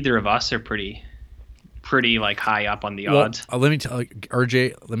think either of us are pretty like high up on the odds. Let me tell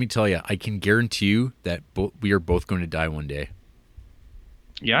RJ. Let me tell you, I can guarantee you that we are both going to die one day.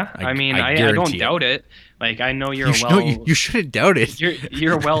 Yeah, I don't doubt it. Like, I know you shouldn't doubt it.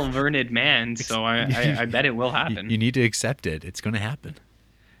 You're a well-learned man, so I bet it will happen. You need to accept it. It's going to happen.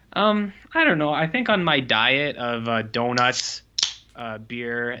 I don't know. I think on my diet of donuts,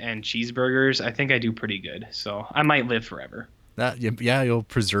 beer, and cheeseburgers, I think I do pretty good. So I might live forever. You'll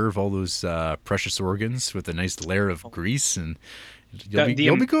preserve all those precious organs with a nice layer of grease, and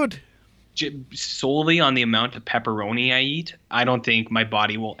you'll be good. Solely on the amount of pepperoni I eat, I don't think my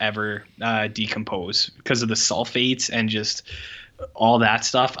body will ever decompose because of the sulfates and just all that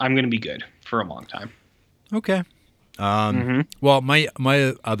stuff. I'm going to be good for a long time. Okay. Well,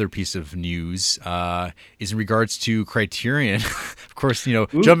 my other piece of news is in regards to Criterion. Of course,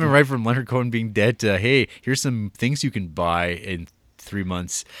 jumping right from Leonard Cohen being dead to, hey, here's some things you can buy in 3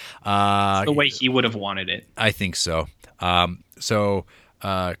 months. The way he would have wanted it. I think so.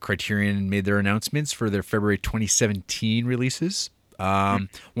 Criterion made their announcements for their February 2017 releases. One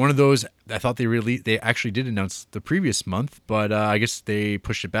of those, I thought they actually did announce the previous month, but I guess they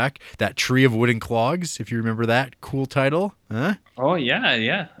pushed it back. That Tree of Wooden Clogs, if you remember that cool title. Huh? Oh,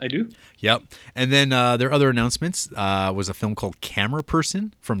 yeah, I do. Yep. And then their other announcements was a film called Camera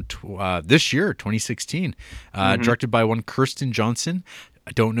Person from this year, 2016, directed by one Kirsten Johnson.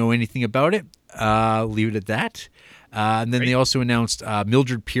 I don't know anything about it. Leave it at that. And then they also announced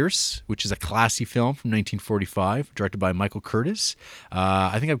Mildred Pierce, which is a classy film from 1945, directed by Michael Curtis.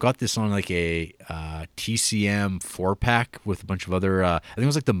 I think I've got this on like a TCM 4-pack with a bunch of other, I think it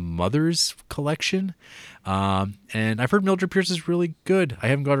was like the Mothers collection. And I've heard Mildred Pierce is really good. I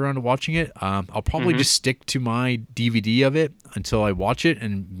haven't got around to watching it. I'll probably just stick to my DVD of it until I watch it,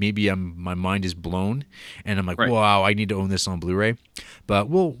 and maybe my mind is blown, and I'm like, wow, I need to own this on Blu-ray. But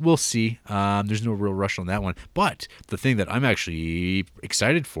we'll see. There's no real rush on that one. But the thing that I'm actually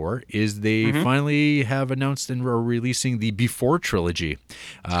excited for is they finally have announced and are releasing the Before trilogy,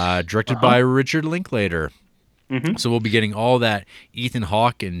 directed by Richard Linklater. So we'll be getting all that Ethan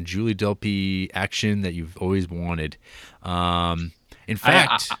Hawke and Julie Delpy action that you've always wanted. In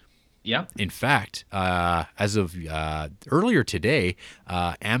fact, as of earlier today,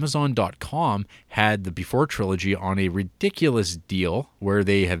 Amazon.com had the Before trilogy on a ridiculous deal where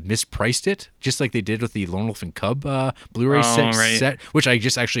they have mispriced it, just like they did with the Lone Wolf and Cub Blu-ray set, which I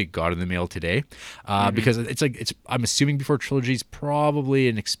just actually got in the mail today. Because I'm assuming Before trilogy is probably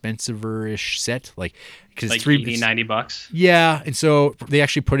an expensive-ish set, like it's $80-$90. Yeah, and so they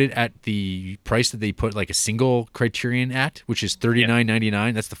actually put it at the price that they put like a single Criterion at, which is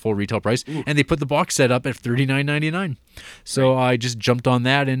 $39.99. That's the full retail price. And they put the box set up at $39.99. So I just jumped on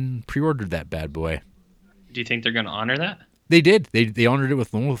that and pre-ordered that bad boy. Do you think they're going to honor that? They did. They honored it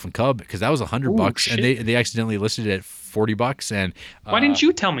with Lone Wolf and Cub because that was $100, and they accidentally listed it at $40. And why didn't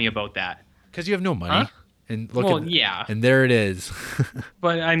you tell me about that? Because you have no money. Huh? And look and there it is.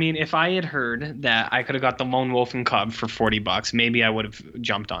 But I mean, if I had heard that I could have got the Lone Wolf and Cub for $40, maybe I would have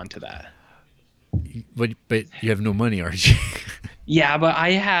jumped onto that. But you have no money, RJ. Yeah, but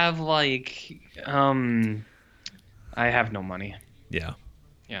I have I have no money. Yeah.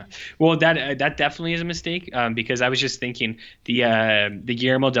 Yeah. Well, that definitely is a mistake because I was just thinking the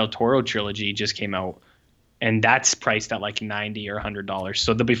Guillermo del Toro trilogy just came out. And that's priced at like $90 or $100.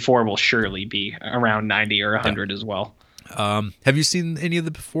 So the Before will surely be around $90 or $100 as well. Have you seen any of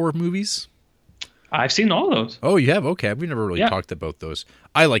the Before movies? I've seen all those. Oh, you have? Okay. We never really talked about those.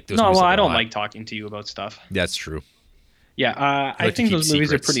 I like those movies. No, I don't like talking to you about stuff. That's true. Yeah. I think those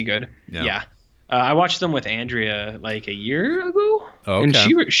movies are pretty good. Yeah. I watched them with Andrea like a year ago. Oh, okay.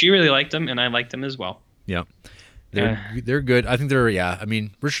 And she really liked them, and I liked them as well. Yeah. They're good. I think I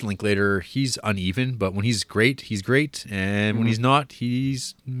mean, Richard Linklater, he's uneven, but when he's great, he's great. And when he's not,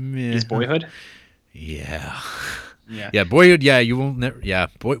 he's meh. He's Boyhood? Yeah. Yeah, Boyhood, you won't never,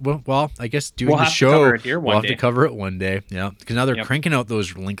 well, I guess doing the show, we'll have to cover it one day. Yeah, because now they're cranking out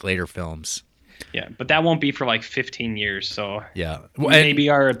those Linklater films. Yeah, but that won't be for like 15 years, so well, maybe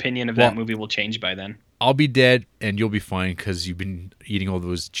our opinion of that movie will change by then. I'll be dead and you'll be fine because you've been eating all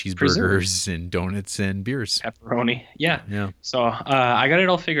those cheeseburgers and donuts and beers. Pepperoni. Yeah. So I got it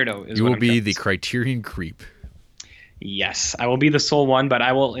all figured out. You will be the Criterion creep. Yes, I will be the sole one, but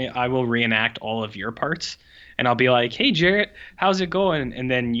I will reenact all of your parts. And I'll be like, "Hey, Jarrett, how's it going?"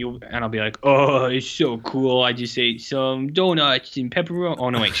 And then I'll be like, "Oh, it's so cool. I just ate some donuts and pepperoni." Oh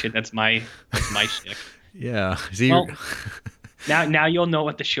no, wait, shit, that's my shit. Yeah. See, now you'll know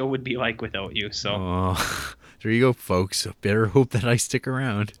what the show would be like without you. So there you go, folks. Better hope that I stick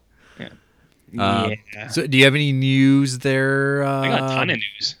around. Yeah. So, do you have any news there? I got a ton of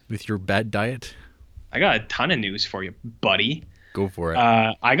news with your bad diet. I got a ton of news for you, buddy. Go for it.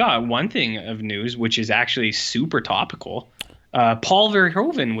 I got one thing of news, which is actually super topical. Paul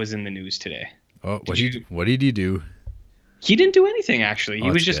Verhoeven was in the news today. Oh, what did he do? He didn't do anything, actually.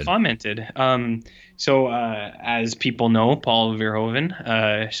 He was just commented. So as people know, Paul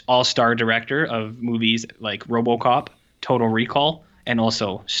Verhoeven, all-star director of movies like RoboCop, Total Recall, and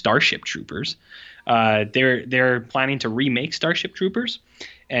also Starship Troopers. They're planning to remake Starship Troopers,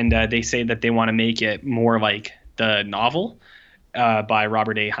 and they say that they want to make it more like the novel by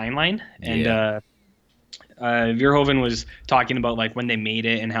Robert A. Heinlein. And Verhoeven was talking about like when they made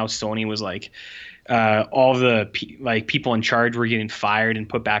it and how Sony was like all the people in charge were getting fired and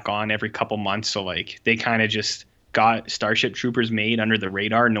put back on every couple months. So like they kind of just got Starship Troopers made under the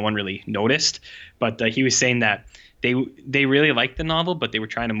radar. No one really noticed. But he was saying that they really liked the novel, but they were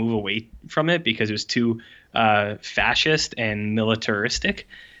trying to move away from it because it was too fascist and militaristic.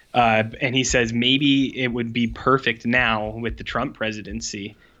 And he says maybe it would be perfect now with the Trump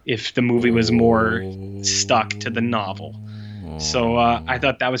presidency if the movie was more stuck to the novel. So I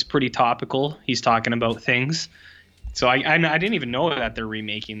thought that was pretty topical. He's talking about things. So I didn't even know that they're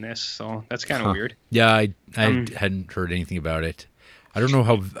remaking this. So that's kind of weird. Yeah, I hadn't heard anything about it. I don't know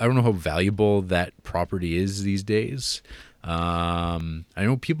how valuable that property is these days. I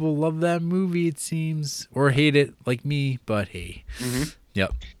know people love that movie, it seems, or hate it like me. But hey,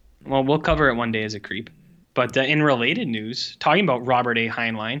 Yep. Well, we'll cover it one day as a creep. But in related news, talking about Robert A.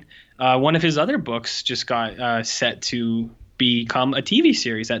 Heinlein, one of his other books just got set to become a TV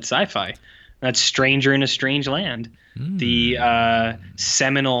series at Sci-Fi. That's Stranger in a Strange Land, the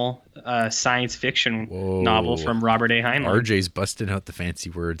seminal science fiction novel from Robert A. Heinlein. RJ's busting out the fancy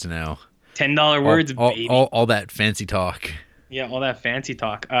words now. $10 words, baby. All that fancy talk. Yeah, all that fancy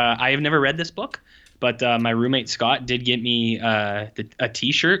talk. I have never read this book, but my roommate Scott did get me a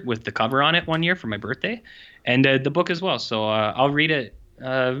T-shirt with the cover on it one year for my birthday, and the book as well. So I'll read it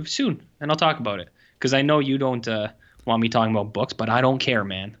soon, and I'll talk about it. Because I know you don't want me talking about books, but I don't care,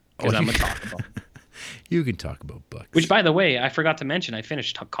 man. Because I'm going to talk about it. You can talk about books. Which, by the way, I forgot to mention, I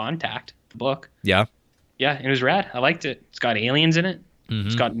finished Contact, the book. Yeah? Yeah, it was rad. I liked it. It's got aliens in it. Mm-hmm.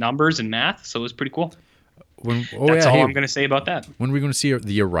 It's got numbers and math, so it was pretty cool. That's all I'm going to say about that. When are we going to see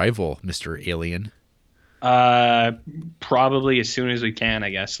The Arrival, Mr. Alien? Probably as soon as we can,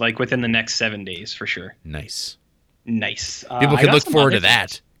 I guess. Like within the next 7 days, for sure. Nice. People can look forward to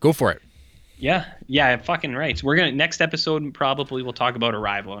that. Go for it. Yeah, fucking right. We're gonna next episode probably we'll talk about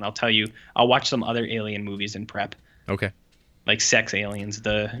Arrival, and I'll watch some other alien movies in prep. Okay. Like Sex Aliens,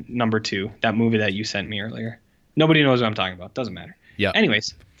 the number 2, that movie that you sent me earlier. Nobody knows what I'm talking about. Doesn't matter. Yeah.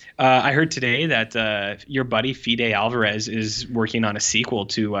 Anyways, I heard today that your buddy Fede Alvarez is working on a sequel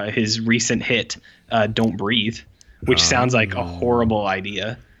to his recent hit, Don't Breathe, which sounds like a horrible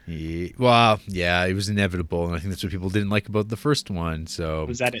idea. Well, yeah, it was inevitable, and I think that's what people didn't like about the first one. So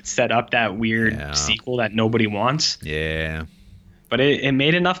was that it set up that weird sequel that nobody wants? Yeah. But it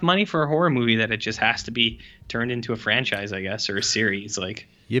made enough money for a horror movie that it just has to be turned into a franchise, I guess, or a series. Like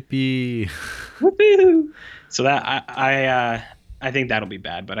yippee! Whoopee! So that I think that'll be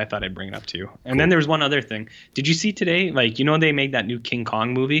bad, but I thought I'd bring it up too. And then there was one other thing. Did you see today? Like, they made that new King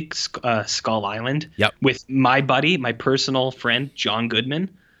Kong movie, Skull Island. Yep. With my buddy, my personal friend, John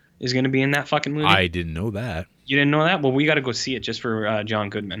Goodman, is going to be in that fucking movie. I didn't know that. You didn't know that? Well, we got to go see it just for John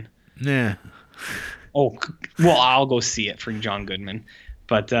Goodman. Nah. Oh, well, I'll go see it for John Goodman.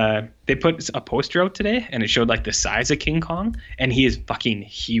 But they put a poster out today, and it showed like the size of King Kong, and he is fucking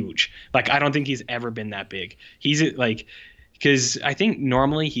huge. Like, I don't think he's ever been that big. He's like, because I think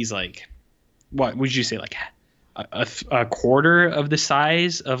normally he's like, what would you say, like a quarter of the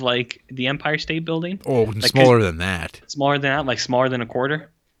size of like the Empire State Building? Oh, like, smaller than that. Smaller than that, like smaller than a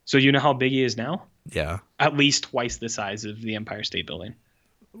quarter. So you know how big he is now? Yeah. At least twice the size of the Empire State Building.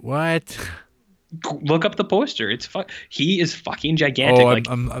 What? Look up the poster. He is fucking gigantic.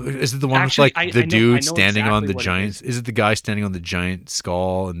 Is it the one with like the dude standing on the giant? Is it the guy standing on the giant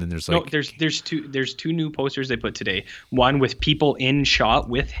skull? And then there's like there's two new posters they put today. One with people in shot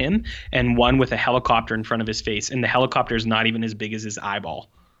with him, and one with a helicopter in front of his face. And the helicopter is not even as big as his eyeball.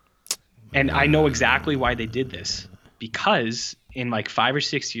 And I know exactly why they did this, because in like 5 or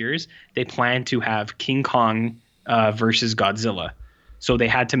 6 years they plan to have King Kong versus Godzilla. So they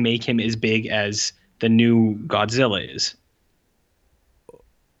had to make him as big as the new Godzilla is.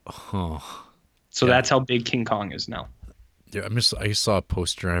 Huh. So that's how big King Kong is now. Yeah, I saw a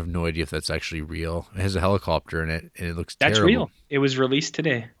poster. I have no idea if that's actually real. It has a helicopter in it, and it looks terrible. That's real. It was released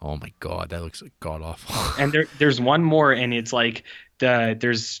today. Oh my god, that looks like god awful. And there's one more, and it's like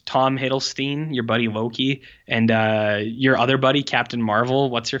there's Tom Hiddleston, your buddy Loki, and your other buddy Captain Marvel.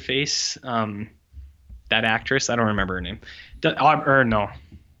 What's her face? That actress. I don't remember her name. No.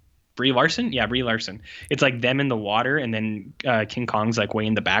 Brie Larson? Yeah, Brie Larson. It's like them in the water, and then King Kong's like way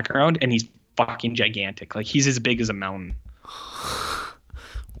in the background, and he's fucking gigantic. Like he's as big as a mountain.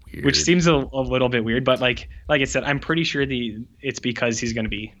 Weird. Which seems a little bit weird, but like I said, I'm pretty sure it's because he's going to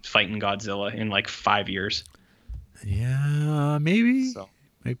be fighting Godzilla in like 5 years. Yeah, maybe. So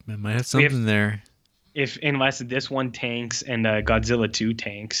maybe I might have something there. Unless this one tanks and Godzilla 2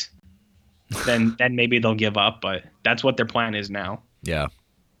 tanks. Then maybe they'll give up, but that's what their plan is now. Yeah.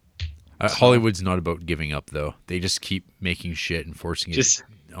 Hollywood's not about giving up, though. They just keep making shit and forcing it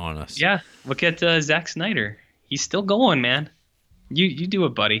on us. Yeah. Look at Zack Snyder. He's still going, man. You do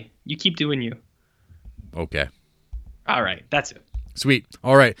it, buddy. You keep doing you. Okay. All right. That's it. Sweet.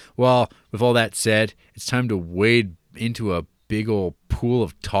 All right. Well, with all that said, it's time to wade into a big old pool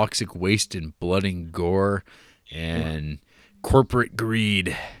of toxic waste and blood and gore and corporate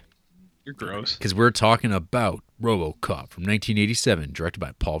greed. You're gross. Because we're talking about RoboCop from 1987, directed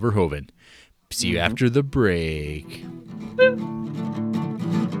by Paul Verhoeven. See you after the break.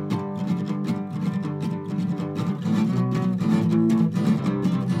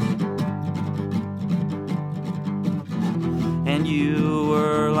 And you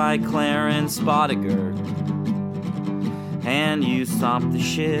were like Clarence Bodiger, and you stomped the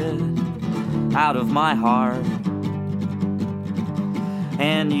shit out of my heart.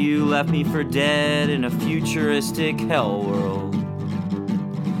 and you left me for dead in a futuristic hell world.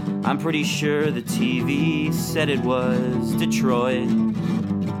 I'm pretty sure the TV said it was Detroit.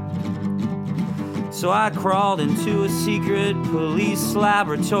 So I crawled into a secret police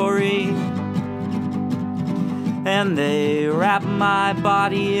laboratory, and they wrapped my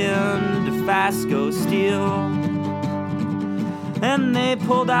body in Dofasco steel, and they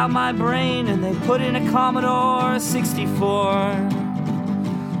pulled out my brain and they put in a Commodore 64,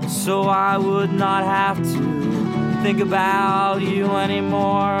 so I would not have to think about you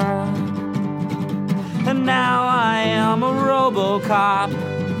anymore. And now I am a RoboCop.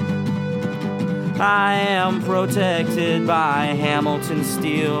 I am protected by Hamilton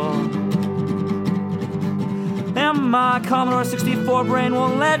steel, and my Commodore 64 brain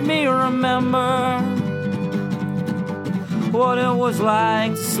won't let me remember what it was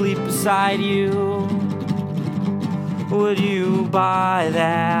like to sleep beside you. Would you buy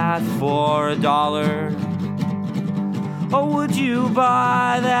that for $1? Or would you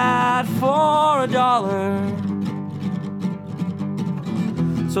buy that for $1?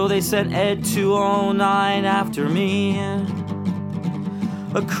 So they sent Ed 209 after me,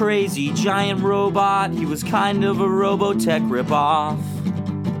 a crazy giant robot. He was kind of a Robotech ripoff.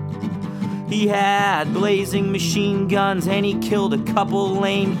 He had blazing machine guns and he killed a couple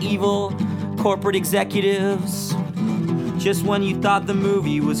lame evil corporate executives just when you thought the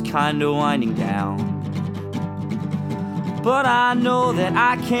movie was kinda winding down. But I know that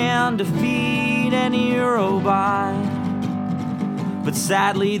I can defeat any robot. But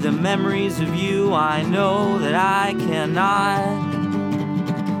sadly, the memories of you, I know that I cannot.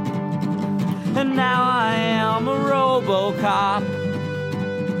 And now I am a RoboCop.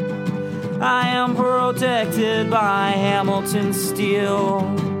 I am protected by Hamilton steel,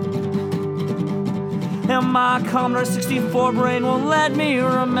 and my Commodore 64 brain won't let me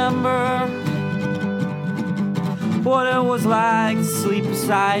remember what it was like to sleep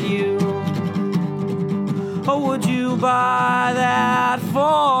beside you. Oh, would you buy that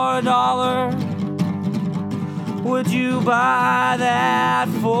for $1? Would you buy that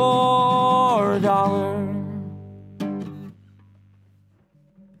for $1?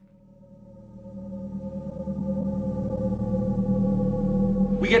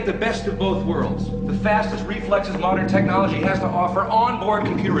 We get the best of both worlds. The fastest reflexes modern technology has to offer, onboard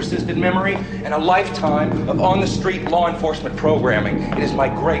computer-assisted memory, and a lifetime of on-the-street law enforcement programming. It is my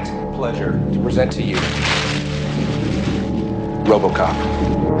great pleasure to present to you RoboCop.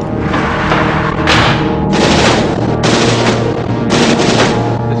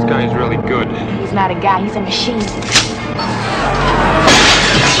 This guy's really good. He's not a guy, he's a machine.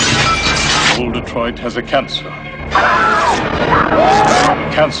 Old Detroit has a cancer.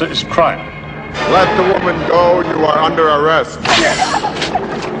 Cancer is crime. Let the woman go. You are under arrest.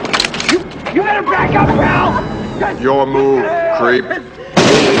 You better back up, pal! Your move, creep.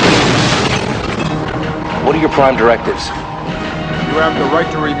 What are your prime directives? You have the right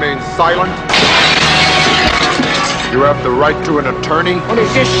to remain silent. You have the right to an attorney. What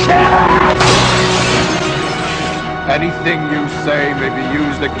is this shit? Anything you say may be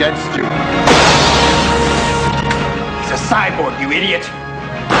used against you. He's a cyborg, you idiot!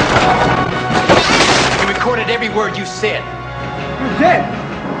 He recorded every word you said. You're dead.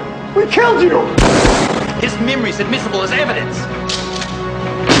 We killed you. His memory's admissible as evidence.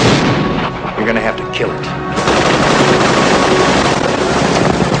 You're gonna have to kill it.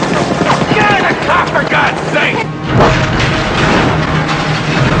 Get out of the car, for God's sake!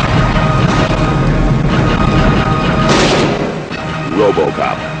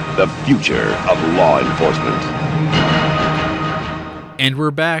 RoboCop, the future of law enforcement. And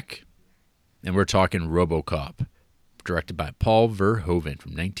we're back, and we're talking RoboCop, directed by Paul Verhoeven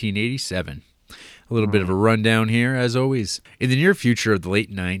from 1987. A little bit of a rundown here, as always. In the near future of the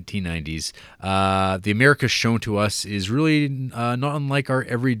late 1990s, the America shown to us is really not unlike our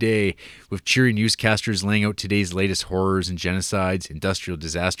everyday, with cheery newscasters laying out today's latest horrors and genocides, industrial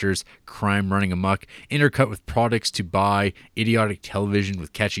disasters, crime running amok, intercut with products to buy, idiotic television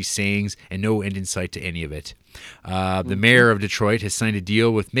with catchy sayings, and no end in sight to any of it. The mayor of Detroit has signed a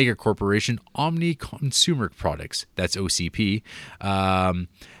deal with mega corporation Omni Consumer Products, that's OCP,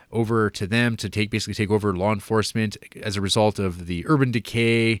 over to them to basically take over law enforcement as a result of the urban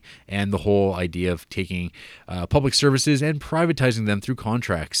decay and the whole idea of taking public services and privatizing them through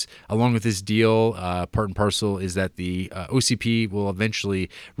contracts. Along with this deal, part and parcel is that the OCP will eventually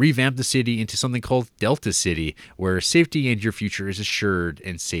revamp the city into something called Delta City, where safety and your future is assured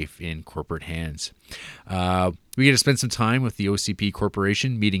and safe in corporate hands. We get to spend some time with the OCP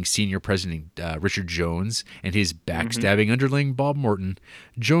Corporation, meeting Senior President Richard Jones and his backstabbing underling, Bob Morton.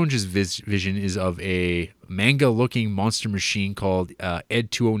 Jones's vision is of a manga-looking monster machine called Ed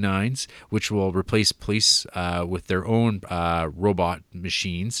 209s, which will replace police with their own robot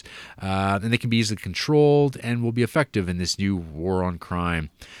machines. And they can be easily controlled and will be effective in this new war on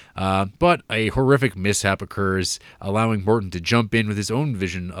crime. But a horrific mishap occurs, allowing Morton to jump in with his own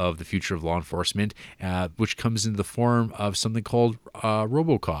vision of the future of law enforcement, which comes in the form of something called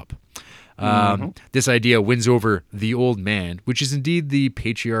RoboCop. This idea wins over the old man, which is indeed the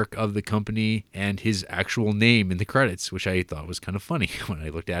patriarch of the company and his actual name in the credits, which I thought was kind of funny when I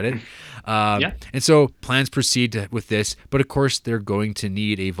looked at it. And so plans proceed with this, but of course they're going to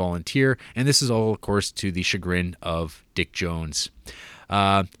need a volunteer, and this is all, of course, to the chagrin of Dick Jones.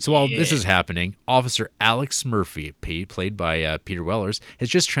 So while this is happening, Officer Alex Murphy, played by Peter Wellers, has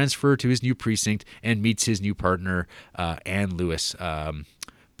just transferred to his new precinct and meets his new partner, Ann Lewis,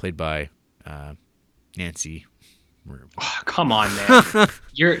 played by Nancy. Oh, come on, man!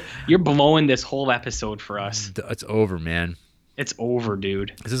 You're blowing this whole episode for us. It's over, man. It's over,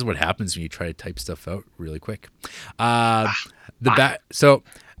 dude. This is what happens when you try to type stuff out really quick. We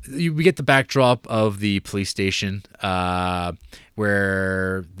get the backdrop of the police station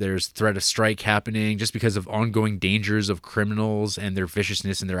where there's threat of strike happening just because of ongoing dangers of criminals and their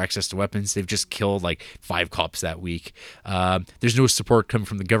viciousness and their access to weapons. They've just killed like 5 cops that week. There's no support coming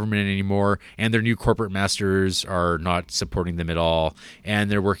from the government anymore, and their new corporate masters are not supporting them at all, and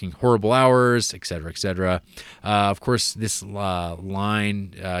they're working horrible hours, etc., etc. Of course, this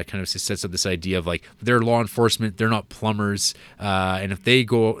line kind of sets up this idea of like they're law enforcement, they're not plumbers, and if they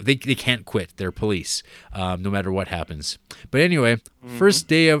go, they can't quit. They're police, no matter what happens. But anyway, first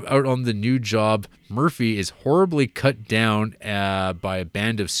day out on the new job, Murphy is horribly cut down by a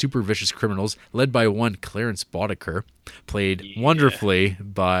band of super vicious criminals led by one Clarence Boddicker, played wonderfully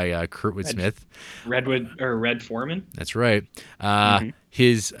by Kurtwood Smith. Red Foreman. That's right.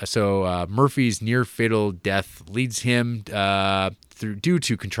 Murphy's near fatal death leads him due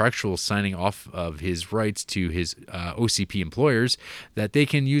to contractual signing off of his rights to his OCP employers that they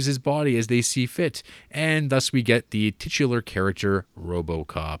can use his body as they see fit, and thus we get the titular character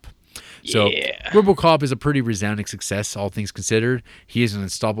RoboCop. So RoboCop is a pretty resounding success, all things considered. He is an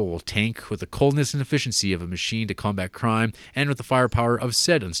unstoppable tank with the coldness and efficiency of a machine to combat crime, and with the firepower of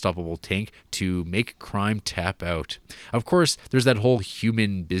said unstoppable tank to make crime tap out. Of course, there's that whole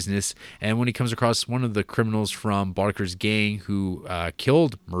human business, and when he comes across one of the criminals from Boddicker's gang who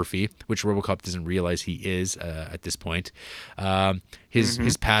killed Murphy, which RoboCop doesn't realize he is at this point,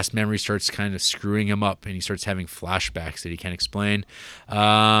 his past memory starts kind of screwing him up, and he starts having flashbacks that he can't explain.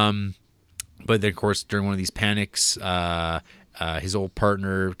 But then, of course, during one of these panics, his old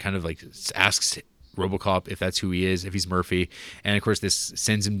partner kind of like asks RoboCop if that's who he is, if he's Murphy. And, of course, this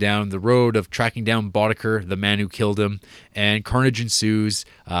sends him down the road of tracking down Boddicker, the man who killed him. And carnage ensues.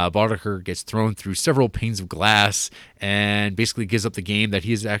 Boddicker gets thrown through several panes of glass and basically gives up the game that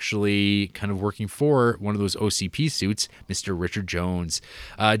he is actually kind of working for one of those OCP suits, Mr. Richard Jones.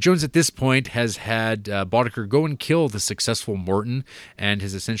 Jones, at this point, has had Boddicker go and kill the successful Morton and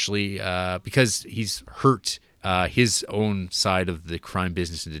has essentially, because he's hurt his own side of the crime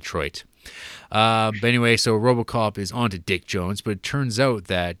business in Detroit. But anyway, so RoboCop is on to Dick Jones, but it turns out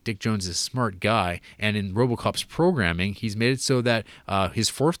that Dick Jones is a smart guy, and in RoboCop's programming, he's made it so that his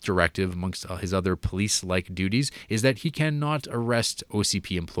fourth directive, amongst his other police-like duties, is that he cannot arrest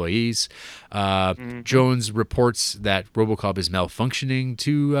OCP employees. Jones reports that RoboCop is malfunctioning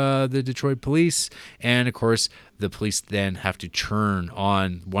to the Detroit police, and of course, the police then have to turn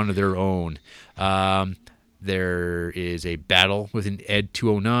on one of their own. There is a battle with an Ed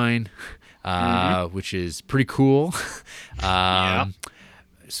 209, which is pretty cool.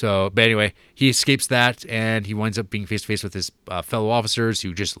 So, but anyway, he escapes that, and he winds up being face-to-face with his fellow officers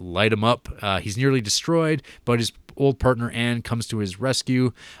who just light him up. He's nearly destroyed, but his old partner Ann comes to his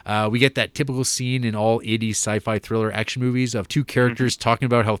rescue. We get that typical scene in all 80s sci-fi thriller action movies of two characters talking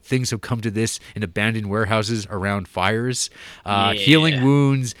about how things have come to this in abandoned warehouses around fires, healing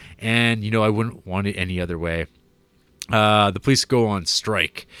wounds, and, I wouldn't want it any other way. The police go on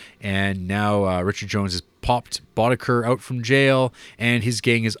strike, and now Richard Jones has popped Boddicker out from jail, and his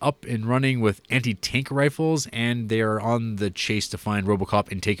gang is up and running with anti-tank rifles, and they are on the chase to find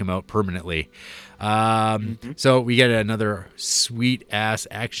RoboCop and take him out permanently. So we get another sweet-ass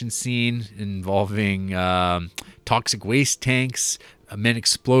action scene involving toxic waste tanks, men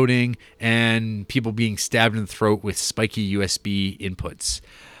exploding, and people being stabbed in the throat with spiky USB inputs.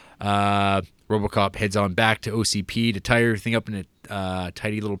 RoboCop heads on back to OCP to tie everything up in a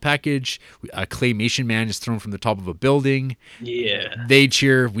tidy little package. A claymation man is thrown from the top of a building. Yeah. They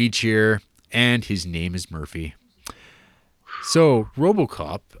cheer, we cheer, and his name is Murphy. So,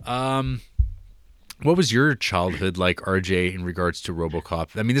 RoboCop, what was your childhood like, RJ, in regards to RoboCop?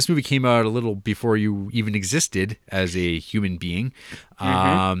 I mean, this movie came out a little before you even existed as a human being.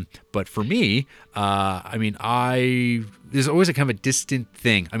 But for me, I mean, there's always a kind of a distant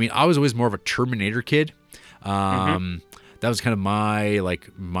thing. I mean, I was always more of a Terminator kid. That was kind of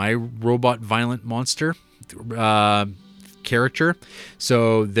my robot violent monster character.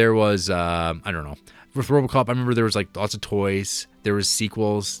 So there was, I don't know. With RoboCop, I remember there was like lots of toys. There was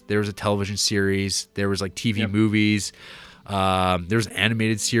sequels. There was a television series. There was like TV movies. There was an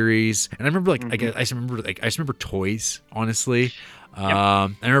animated series. And I remember I just remember toys, honestly. I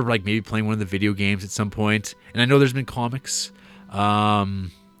remember like maybe playing one of the video games at some point. And I know there's been comics.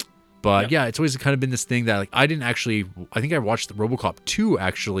 But yeah, it's always kind of been this thing that like I think I watched the RoboCop 2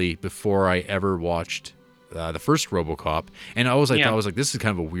 actually before I ever watched the first RoboCop, and I was like, this is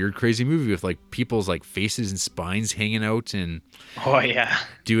kind of a weird, crazy movie with like people's like faces and spines hanging out and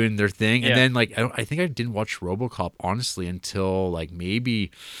doing their thing. And then like I think I didn't watch RoboCop honestly until like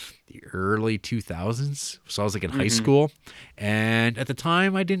maybe the early 2000s. So I was like in high school, and at the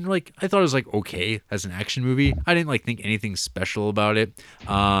time I thought it was like okay as an action movie. I didn't like think anything special about it.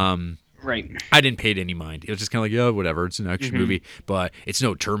 Right. I didn't pay it any mind. It was just kind of like, yeah, whatever. It's an action movie, but it's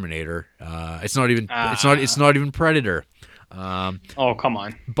no Terminator. It's not even. It's not even Predator. Oh, come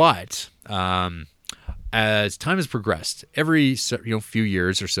on. But as time has progressed, every few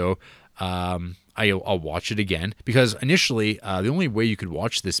years or so, I'll watch it again, because initially the only way you could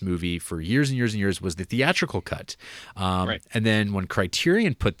watch this movie for years and years and years was the theatrical cut. And then when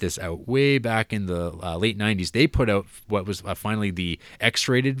Criterion put this out way back in the late 90s, they put out what was finally the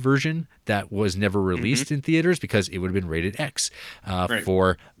X-rated version that was never released in theaters because it would have been rated X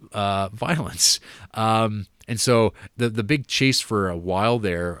for violence. And so the big chase for a while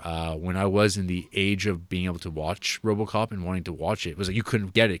there, when I was in the age of being able to watch RoboCop and wanting to watch it, was like you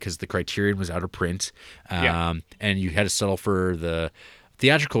couldn't get it because the Criterion was out of print, and you had to settle for the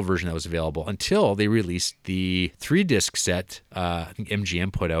theatrical version that was available until they released the 3-disc set. I think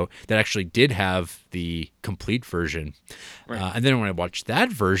MGM put out that actually did have the complete version, and then when I watched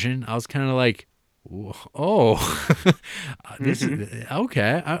that version, I was kind of like, this is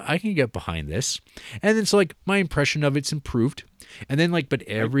okay. I can get behind this. And then so like my impression of it's improved. And then like, but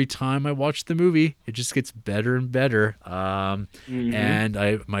every time I watch the movie, it just gets better and better. And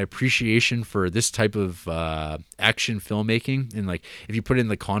my appreciation for this type of action filmmaking, and like if you put it in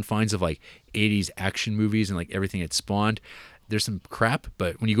the confines of like 80s action movies and like everything it spawned, there's some crap.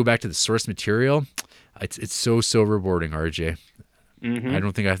 But when you go back to the source material, it's so rewarding, RJ. I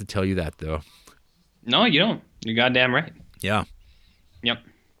don't think I have to tell you that though. No, you don't. You're goddamn right. Yeah. Yep.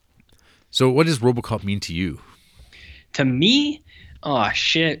 So what does RoboCop mean to you? To me? Oh,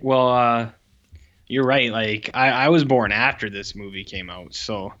 shit. Well, you're right. Like, I was born after this movie came out,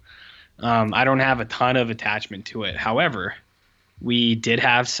 so I don't have a ton of attachment to it. However, we did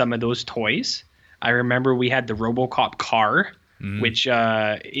have some of those toys. I remember we had the RoboCop car, which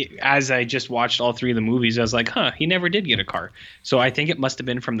as I just watched all 3 of the movies, I was like, he never did get a car. So I think it must have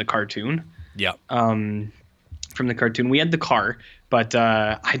been from the cartoon. Yeah. From the cartoon, we had the car, but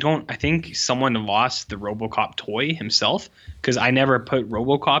I think someone lost the RoboCop toy himself, because I never put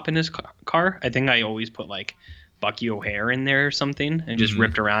RoboCop in his car. I think I always put like Bucky O'Hare in there or something and just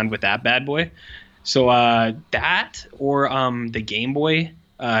ripped around with that bad boy. So that or the Game Boy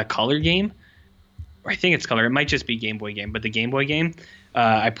Color game. I think it's Color. It might just be Game Boy game, but the Game Boy game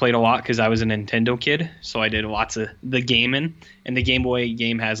I played a lot because I was a Nintendo kid, so I did lots of the gaming. And the Game Boy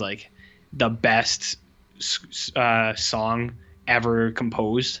game has like the best song ever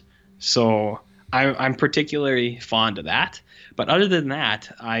composed, so I'm particularly fond of that. But other than that,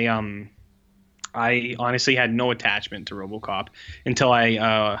 I honestly had no attachment to RoboCop until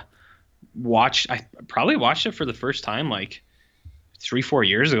I probably watched it for the first time like 3-4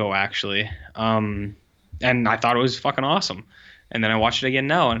 years ago actually, and I thought it was fucking awesome. And then I watched it again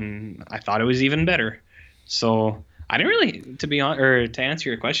now, and I thought it was even better. So I didn't really, to answer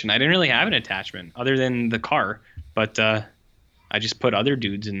your question, I didn't really have an attachment other than the car, but I just put other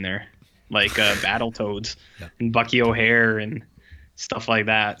dudes in there, like Battletoads and Bucky O'Hare and stuff like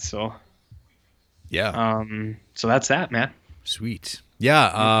that. So yeah, so that's that, man. Sweet.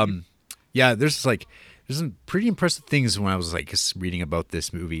 Yeah. Yeah. There's some pretty impressive things when I was like just reading about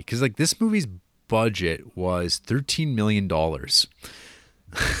this movie, because like this movie's budget was $13 million.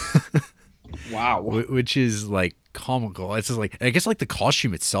 Wow. Which is like comical. It's just like, I guess like the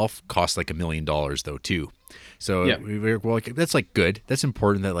costume itself cost like $1 million though too. So that's like good. That's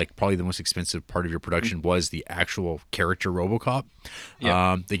important that like probably the most expensive part of your production was the actual character RoboCop.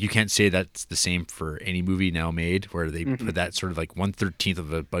 Like you can't say that's the same for any movie now made where they put that sort of like 1/13 of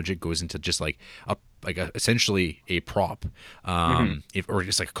the budget goes into just like essentially a prop, or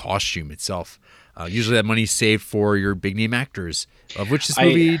just like a costume itself. Usually that money's saved for your big name actors, of which this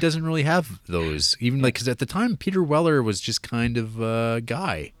movie doesn't really have those. Even like because at the time Peter Weller was just kind of a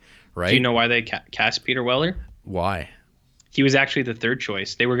guy, right? Do you know why they cast Peter Weller? Why? He was actually the third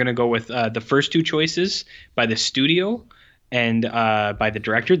choice. They were going to go with the first two choices by the studio and by the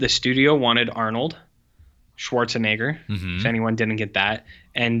director. The studio wanted Arnold Schwarzenegger, if anyone didn't get that.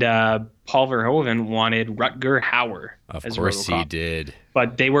 And Paul Verhoeven wanted Rutger Hauer. Of course he did.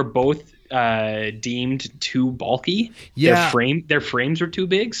 But they were both deemed too bulky. Yeah. Their frames were too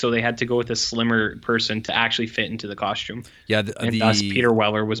big, so they had to go with a slimmer person to actually fit into the costume. Yeah, and thus Peter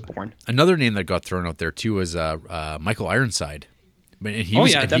Weller was born. Another name that got thrown out there too was Michael Ironside.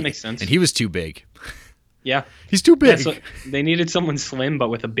 That makes sense. And he was too big. Yeah, he's too big. So they needed someone slim but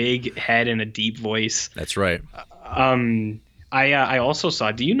with a big head and a deep voice. That's right. I also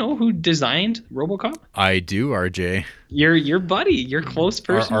saw. Do you know who designed RoboCop? I do, RJ. Your buddy, your close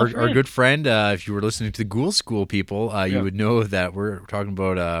person, our good friend. If you were listening to the Ghoul School people, you would know that we're talking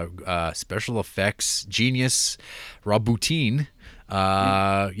about special effects genius Rob Bottin.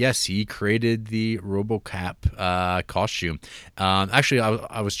 Yes, he created the RoboCop costume. Actually,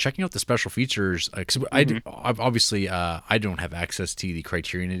 I was checking out the special features because I don't have access to the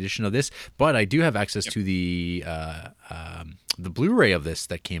Criterion edition of this, but I do have access to the Blu-ray of this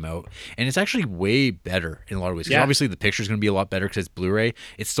that came out, and it's actually way better in a lot of ways. Because obviously the picture is going to be a lot better because it's Blu-ray.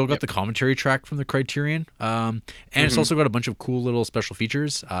 It's still got the commentary track from the Criterion, and it's also got a bunch of cool little special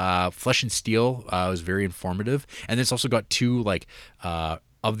features. Flesh and Steel was very informative, and it's also got two like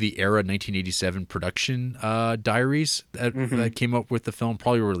of the era 1987 production diaries that came up with the film,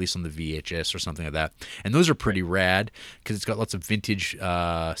 probably were released on the VHS or something like that. And those are pretty rad because it's got lots of vintage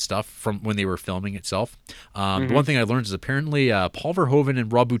stuff from when they were filming itself. The one thing I learned is apparently Paul Verhoeven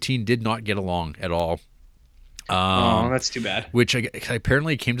and Rob Bottin did not get along at all. That's too bad. Which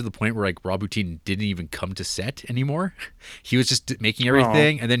apparently came to the point where like Rob Bottin didn't even come to set anymore. He was just making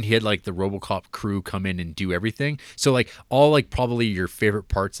everything, and then he had like the RoboCop crew come in and do everything. So like all like probably your favorite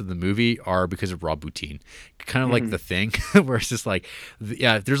parts of the movie are because of Rob Bottin. Kind of like The Thing, where it's just like,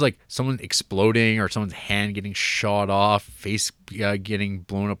 there's like someone exploding or someone's hand getting shot off, face getting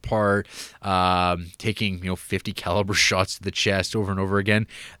blown apart, taking 50 caliber shots to the chest over and over again.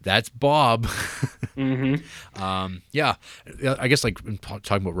 That's Bob. I guess like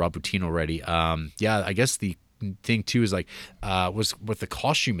talking about Rob Bottin already. I guess the thing too is like was with the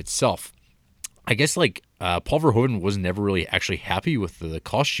costume itself. I guess like Paul Verhoeven was never really actually happy with the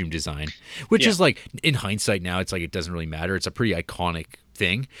costume design, which is like in hindsight now it's like it doesn't really matter. It's a pretty iconic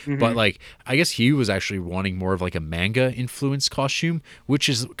thing, but like I guess he was actually wanting more of like a manga influenced costume, which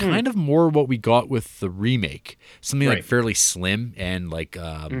is kind of more what we got with the remake. Something like fairly slim and like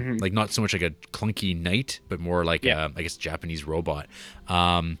like not so much like a clunky knight, but more like I guess Japanese robot.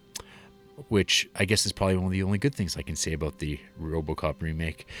 Which I guess is probably one of the only good things I can say about the RoboCop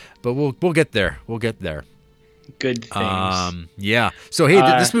remake. But we'll get there. We'll get there. Good things. So hey,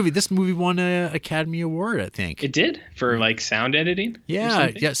 this movie won an Academy Award, I think. It did for like sound editing.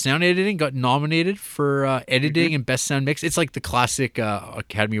 Yeah, sound editing got nominated for editing and best sound mix. It's like the classic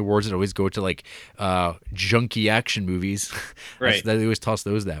Academy Awards that always go to like junky action movies. Right. They always toss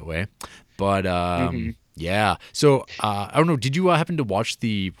those that way. But yeah. So I don't know. Did you happen to watch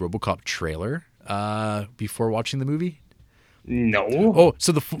the RoboCop trailer before watching the movie? No. Oh,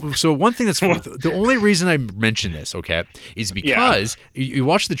 so one thing that's the only reason I mention this, okay, is because you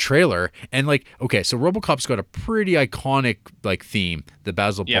watch the trailer and like, okay, so RoboCop's got a pretty iconic like theme. The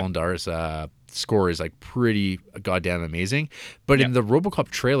Basil Polondar's score is like pretty goddamn amazing. But in the RoboCop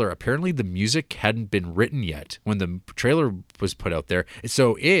trailer, apparently the music hadn't been written yet when the trailer was put out there,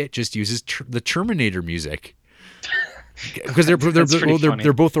 so it just uses the Terminator music. Because they're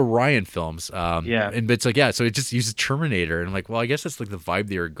both Orion films, and it's like so it just uses Terminator, and like, well, I guess that's like the vibe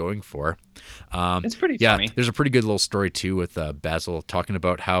they were going for. It's pretty funny. There's a pretty good little story too with Basil talking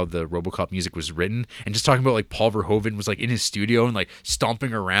about how the RoboCop music was written, and just talking about like Paul Verhoeven was like in his studio and like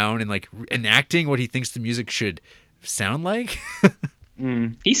stomping around and like enacting what he thinks the music should sound like.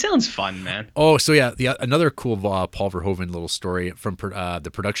 He sounds fun, man. Oh, so another cool Paul Verhoeven little story from the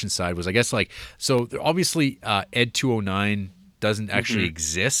production side was, I guess, like, so obviously Ed 209 doesn't actually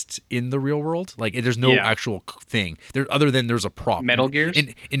exist in the real world. Like there's no actual thing there other than there's a prop. Metal Gears.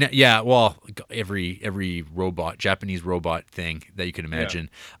 Well, every robot, Japanese robot thing that you can imagine.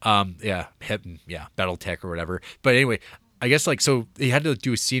 BattleTech or whatever. But anyway, I guess like so they had to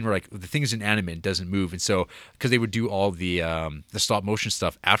do a scene where like the thing's inanimate and doesn't move, and so because they would do all the stop motion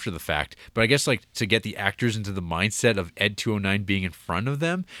stuff after the fact. But I guess like to get the actors into the mindset of Ed 209 being in front of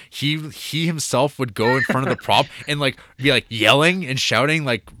them, he himself would go in front of the prop and like be like yelling and shouting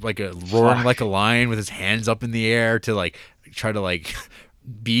like a roaring like a lion with his hands up in the air to like try to like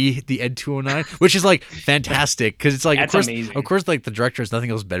be the Ed 209, which is like fantastic because it's like of course like the director has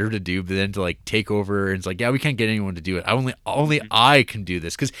nothing else better to do but then to like take over, and it's like we can't get anyone to do it. Only I can do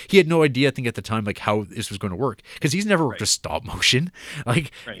this, because he had no idea I think at the time like how this was going to work, because he's never worked a stop motion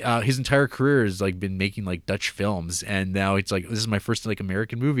like his entire career has like been making like Dutch films, and now it's like this is my first like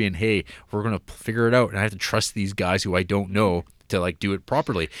American movie, and hey, we're gonna figure it out, and I have to trust these guys who I don't know to like do it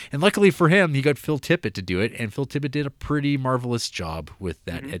properly. And luckily for him, he got Phil Tippett to do it, and Phil Tippett did a pretty marvelous job with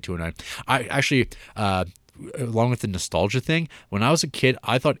that Ed 209. I actually along with the nostalgia thing, when I was a kid,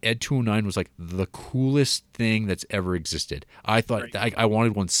 I thought Ed 209 was like the coolest thing that's ever existed. I thought I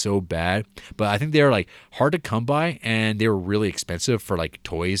wanted one so bad, but I think they were like hard to come by, and they were really expensive for like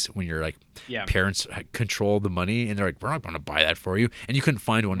toys when you're like parents control the money, and they're like, we're not going to buy that for you, and you couldn't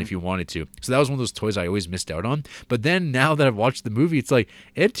find one if you wanted to. So that was one of those toys I always missed out on. But then now that I've watched the movie, it's like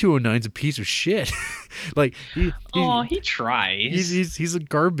Ed 209's a piece of shit. Like he tries. He's a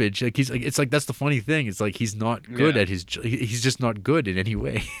garbage. Like it's like that's the funny thing. It's like he's not good at his. He's just not good in any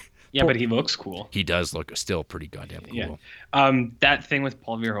way. Yeah, but he looks cool. He does look still pretty goddamn cool. Yeah. That thing with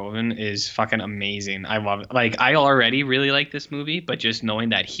Paul Verhoeven is fucking amazing. I love it. Like, I already really like this movie, but just knowing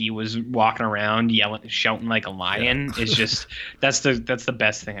that he was walking around yelling, shouting like a lion is just that's the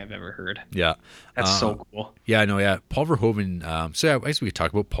best thing I've ever heard. Yeah. That's so cool. Yeah, I know. Yeah, Paul Verhoeven. So I guess we could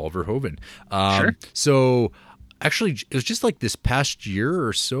talk about Paul Verhoeven. Sure. So. Actually, it was just like this past year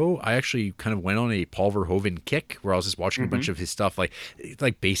or so, I actually kind of went on a Paul Verhoeven kick where I was just watching a bunch of his stuff, like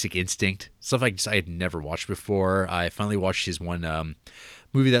Basic Instinct, stuff I had never watched before. I finally watched his one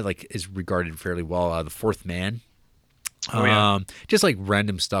movie that like is regarded fairly well, The Fourth Man. Just like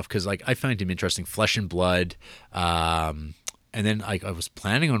random stuff because like I find him interesting. Flesh and Blood. And then I was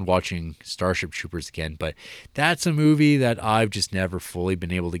planning on watching Starship Troopers again, but that's a movie that I've just never fully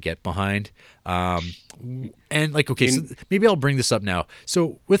been able to get behind. And like, okay, so maybe I'll bring this up now.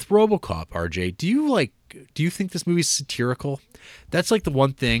 So with RoboCop, RJ, do you think this movie's satirical? That's like the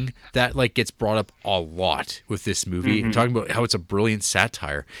one thing that like gets brought up a lot with this movie, talking about how it's a brilliant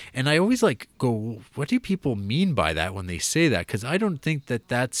satire. And I always like go, what do people mean by that when they say that? Because I don't think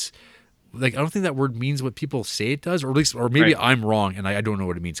that's like, I don't think that word means what people say it does, or at least, or maybe I'm wrong and I don't know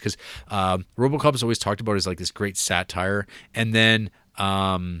what it means. Because RoboCop is always talked about as like this great satire, and then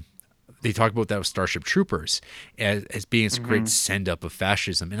they talk about that with Starship Troopers as being this great send up of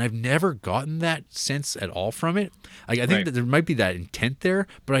fascism, and I've never gotten that sense at all from it. Like, I think that there might be that intent there,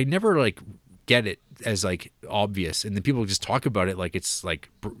 but I never like get it as like obvious, and then people just talk about it like it's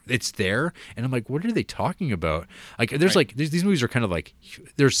there, and I'm like, what are they talking about? Like there's like these movies are kind of like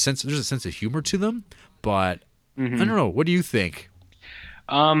there's a sense of humor to them, but I don't know. What do you think?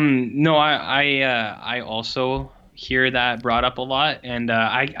 No, I also hear that brought up a lot, and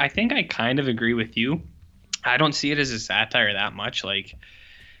I think I kind of agree with you. I don't see it as a satire that much. Like,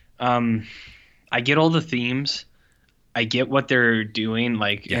 I get all the themes. I get what they're doing,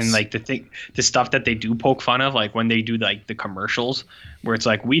 like, and like the stuff that they do poke fun of, like when they do like the commercials where it's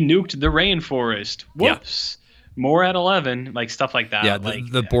like, we nuked the rainforest. Whoops. More at 11, like stuff like that. Yeah, like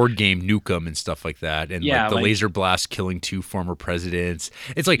the board game Nukem and stuff like that, and like the laser blast killing 2 former presidents.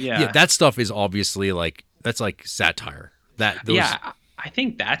 It's like that stuff is obviously like that's like satire. I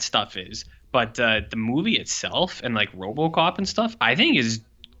think that stuff is, but the movie itself and like RoboCop and stuff, I think is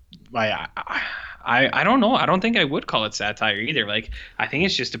like. I don't know. I don't think I would call it satire either. Like, I think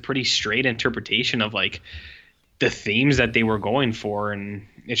it's just a pretty straight interpretation of like the themes that they were going for, and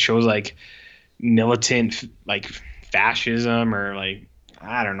it shows like militant like fascism or like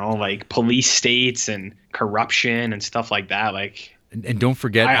I don't know, like police states and corruption and stuff like that. Like, and don't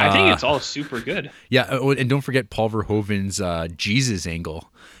forget, I think it's all super good. Yeah, and don't forget Paul Verhoeven's Jesus angle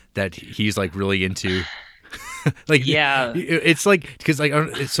that he's like really into. Like, yeah, it's like, because like,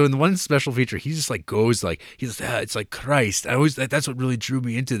 so in the one special feature, he just like goes like, he's it's like Christ. That's what really drew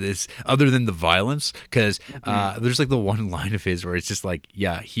me into this, other than the violence, because there's like the one line of his where it's just like,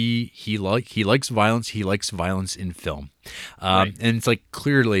 yeah, he likes violence. He likes violence in film. Right. And it's like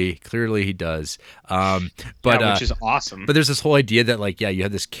clearly he does. But which is awesome. But there's this whole idea that like, yeah, you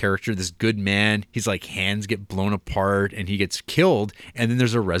have this character, this good man. He's like hands get blown apart and he gets killed, and then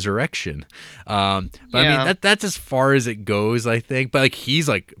there's a resurrection. But I mean that's as far as it goes, I think. But like he's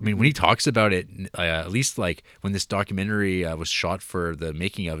like, I mean, when he talks about it, at least like when this documentary was shot for the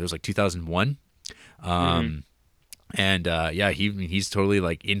making of it, was like 2001. And he's totally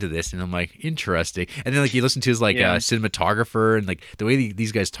like into this, and I'm like, interesting. And then like you listen to his like cinematographer, and like the way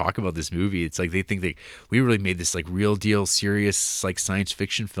these guys talk about this movie, it's like they think that we really made this like real deal serious like science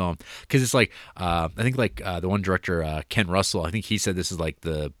fiction film, because it's like I think like the one director Ken Russell, I think he said this is like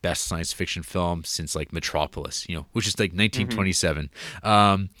the best science fiction film since like Metropolis, which is like 1927.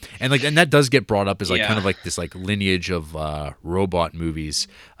 And that does get brought up as like kind of like this like lineage of robot movies,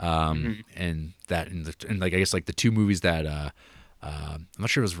 and that and like I guess like the two movies that I'm not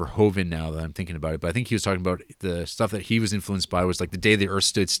sure if it was Verhoeven now that I'm thinking about it, but I think he was talking about the stuff that he was influenced by was like The Day the Earth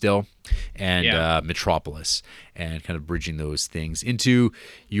Stood Still and Metropolis, and kind of bridging those things into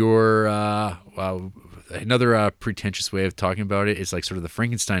your another pretentious way of talking about it is like sort of the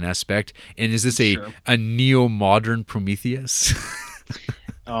Frankenstein aspect. And is this a neo-modern Prometheus?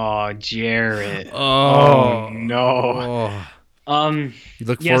 Oh, Jared. Oh no. You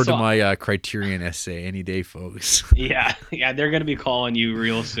look forward to my Criterion essay any day, folks. Yeah, they're gonna be calling you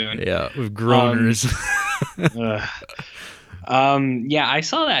real soon. Yeah, with groaners. I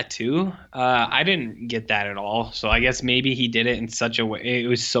saw that too. I didn't get that at all. So I guess maybe he did it in such a way. It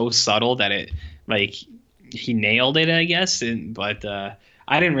was so subtle that it like he nailed it, I guess. But I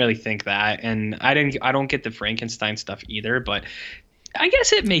didn't really think that, and I don't get the Frankenstein stuff either. But I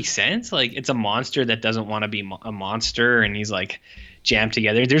guess it makes sense. Like, it's a monster that doesn't want to be a monster, and he's like jammed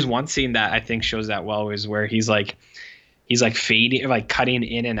together. There's one scene that I think shows that well, is where he's like fading, like cutting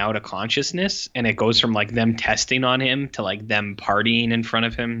in and out of consciousness, and it goes from like them testing on him to like them partying in front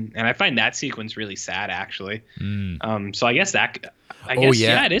of him. And I find that sequence really sad, actually. So I guess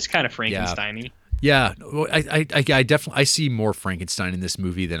it is kind of Frankenstein-y. Yeah, well, I definitely see more Frankenstein in this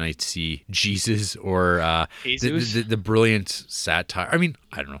movie than I see Jesus or the brilliant satire. I mean,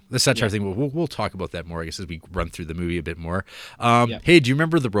 I don't know, the satire thing. We'll talk about that more, I guess, as we run through the movie a bit more. Hey, do you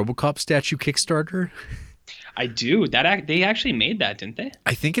remember the RoboCop statue Kickstarter? I do. They actually made that, didn't they?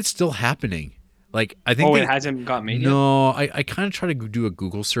 I think it's still happening. Like, I think it hasn't got made yet? No, I kind of tried to do a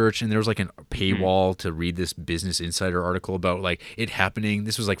Google search, and there was like a paywall to read this Business Insider article about like it happening.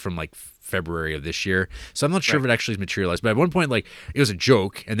 This was like from like February of this year, so I'm not sure if it actually materialized. But at one point, like, it was a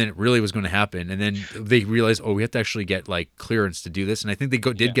joke, and then it really was going to happen, and then they realized, we have to actually get like clearance to do this, and I think they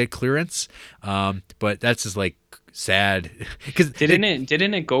did get clearance, but that's just like sad, because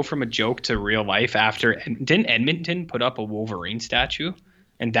didn't it go from a joke to real life after? Didn't Edmonton put up a Wolverine statue?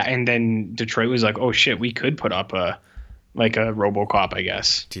 And then Detroit was like, oh shit, we could put up a RoboCop, I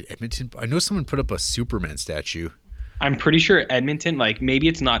guess. Did Edmonton? I know someone put up a Superman statue. I'm pretty sure Edmonton, like, maybe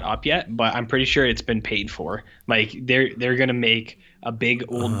it's not up yet, but I'm pretty sure it's been paid for. Like, they're gonna make a big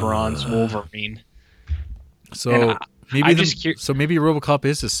old bronze Wolverine. So maybe maybe RoboCop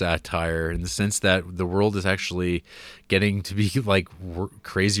is a satire in the sense that the world is actually getting to be like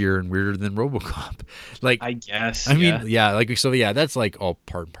crazier and weirder than RoboCop. Like, I guess. I mean, that's like all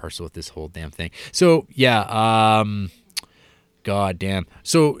part and parcel with this whole damn thing. So God damn.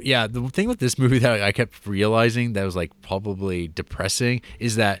 So yeah, the thing with this movie that I kept realizing that was like probably depressing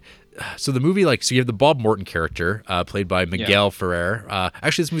is that. So the movie, like, so you have the Bob Morton character, played by Miguel Ferrer.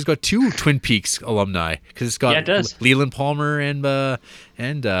 Actually, this movie's got two Twin Peaks alumni, because it's got Leland Palmer and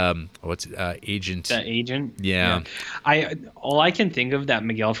Agent. That Agent. Yeah. All I can think of that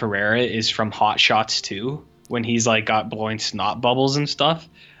Miguel Ferrer is from Hot Shots 2, when he's like got blowing snot bubbles and stuff.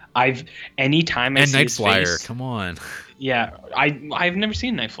 Anytime I see Night his Flyer. face, Come on. Yeah, I've never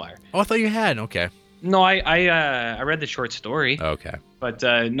seen Night Flyer. Oh, I thought you had. Okay. No, I read the short story. Okay. But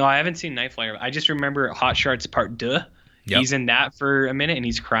no, I haven't seen Night Flyer. I just remember Hot Shots Part 2. Yep. He's in that for a minute, and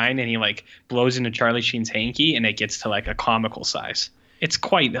he's crying, and he like blows into Charlie Sheen's hanky, and it gets to like a comical size. It's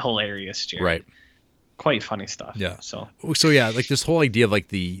quite hilarious, Jared. Right. Quite funny stuff. Yeah. So yeah, like this whole idea of like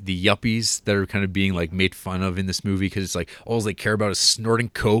the yuppies that are kind of being like made fun of in this movie, because it's like all they care about is snorting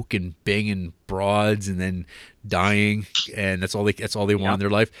coke and banging broads and then dying, and that's all they want in their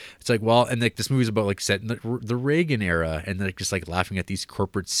life. It's like, well, and like this movie's about like set in the Reagan era, and like just like laughing at these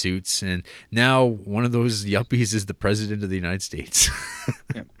corporate suits, and now one of those yuppies is the president of the United States.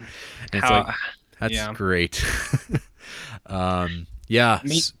 Yep. That's great. Yeah.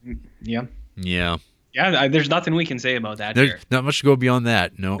 Yeah. Yeah. Yeah, there's nothing we can say about that. There's not much to go beyond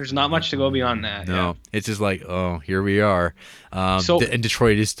that. No. There's not much to go beyond that. No. Yeah. It's just like, oh, here we are. And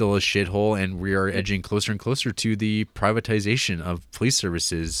Detroit is still a shithole, and we are edging closer and closer to the privatization of police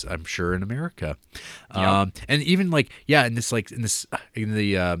services, I'm sure, in America. And even like, in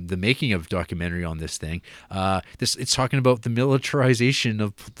the making of documentary on this thing, it's talking about the militarization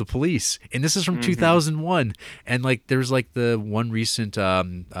of the police, and this is from 2001. And like, there's like the one recent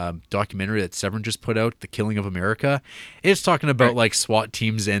documentary that Severin just put out, The Killing of America. It's talking about like SWAT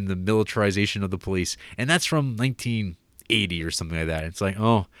teams and the militarization of the police, and that's from 1980 or something like that. It's like,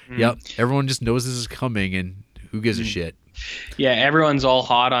 yep, everyone just knows this is coming, and who gives a shit? Yeah, everyone's all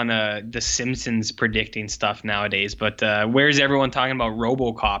hot on the Simpsons predicting stuff nowadays, but where's everyone talking about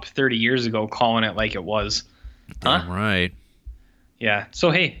RoboCop 30 years ago, calling it like it was? Damn right. Yeah.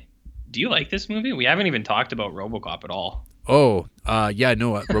 So hey, do you like this movie? We haven't even talked about RoboCop at all. Oh, yeah,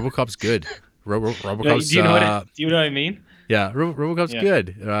 no, RoboCop's good. RoboCop's. Do you know what I mean? Yeah, RoboCop's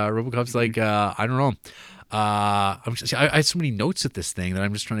good. RoboCop's like, I don't know. I have so many notes at this thing that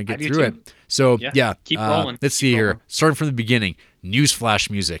I'm just trying to get through it. So keep rolling. Let's see here. Starting from the beginning, newsflash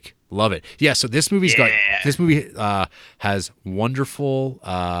music, love it. Yeah, so this movie has wonderful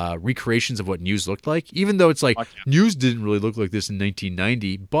recreations of what News looked like. Even though it's like News didn't really look like this in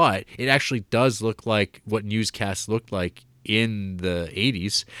 1990, but it actually does look like what newscasts looked like in the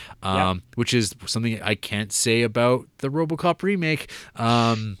 80s, which is something I can't say about the RoboCop remake.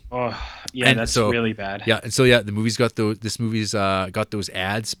 That's really bad. Yeah, and so the movie's got those. This movie's got those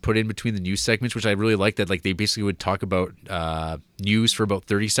ads put in between the news segments, which I really like. That like they basically would talk about news for about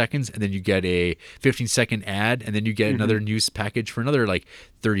 30 seconds, and then you get a 15-second ad, and then you get another news package for another like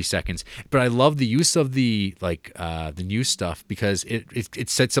 30 seconds. But I love the use of the the news stuff because it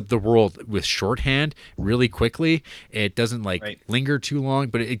sets up the world with shorthand really quickly. It doesn't linger too long,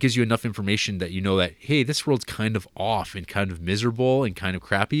 but it gives you enough information that you know that, hey, this world's kind of off and kind of miserable and kind of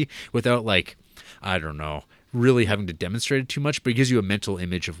crappy without I don't know, really having to demonstrate it too much, but it gives you a mental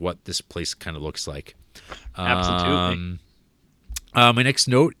image of what this place kind of looks like. Absolutely. My next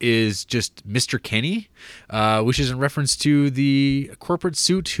note is just Mr. Kenny, which is in reference to the corporate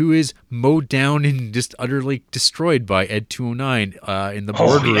suit who is mowed down and just utterly destroyed by Ed 209 in the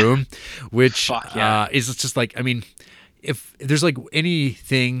boardroom, which is just like, I mean, if there's like any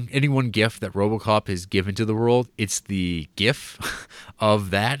one GIF that RoboCop has given to the world, it's the GIF of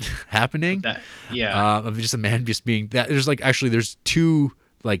that happening. Of just a man just being that. There's two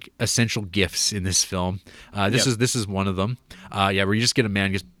like essential gifts in this film. This is one of them. Where you just get a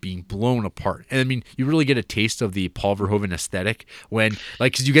man just being blown apart. And I mean, you really get a taste of the Paul Verhoeven aesthetic when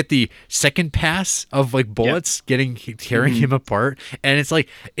because you get the second pass of like bullets tearing him apart, and it's like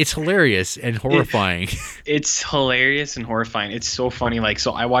it's hilarious and horrifying. It's hilarious and horrifying. It's so funny. Like,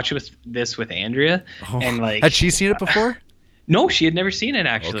 so I watched this with Andrea, and like, had she seen it before? No, she had never seen it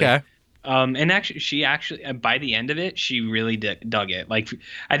actually. Okay. And actually, she by the end of it, she really dug it. Like,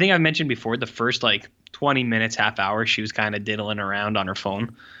 I think I've mentioned before, the first like 20 minutes, half hour, she was kind of diddling around on her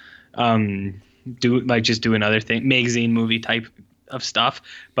phone, just doing other thing, magazine movie type of stuff.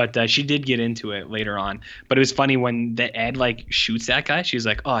 But she did get into it later on. But it was funny when the Ed like shoots that guy, she was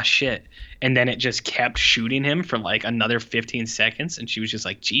like, oh shit, and then it just kept shooting him for like another 15 seconds, and she was just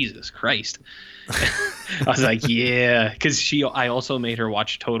like, Jesus Christ. I was like, yeah, because I also made her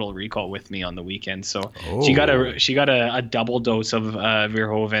watch Total Recall with me on the weekend, so she got a double dose of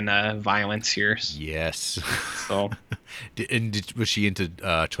Verhoeven violence here. Yes. So, was she into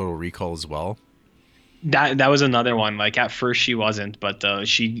Total Recall as well? That was another one. Like at first she wasn't, but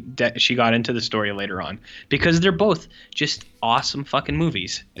she got into the story later on because they're both just awesome fucking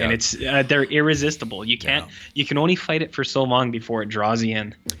movies, and it's they're irresistible. You can only fight it for so long before it draws you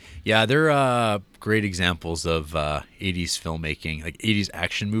in. Yeah, they're great examples of 80s filmmaking, like 80s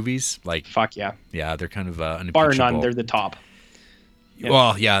action movies. Like fuck yeah, they're kind of unimpeachable. Bar none, they're the top. Yep.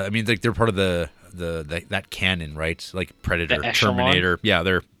 Well, yeah, I mean, like they're part of that canon, right? Like Predator, Terminator. Yeah,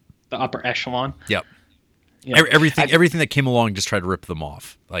 they're the upper echelon. Yep. Yeah. Everything that came along just tried to rip them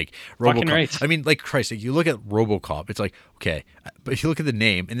off. Like RoboCop. Right. I mean, like Christ, like, you look at RoboCop, it's like, okay, but if you look at the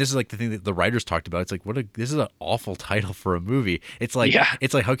name, and this is like the thing that the writers talked about, it's like, this is an awful title for a movie. It's like,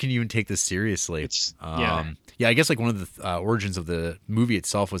 how can you even take this seriously? I guess like one of the origins of the movie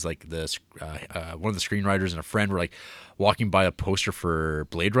itself was like one of the screenwriters and a friend were like walking by a poster for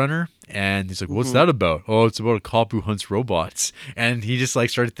Blade Runner, and he's like, what's that about? Oh, it's about a cop who hunts robots. And he just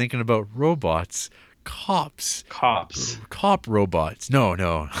like started thinking about robots. cops. Cop robots.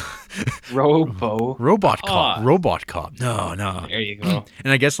 No. Robot cop. Robot cop. No. There you go.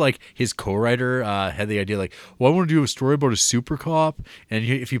 And I guess like his co-writer had the idea like, well, I want to do a story about a super cop, and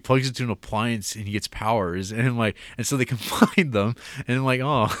if he plugs it to an appliance and he gets powers, and like, and so they combine them, and I'm like,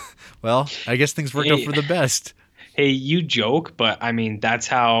 oh, well, I guess things worked out for the best. Hey, you joke, but I mean, that's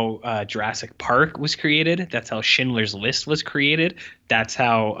how Jurassic Park was created. That's how Schindler's List was created. That's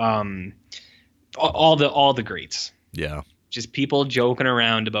how all the greats. Yeah. Just people joking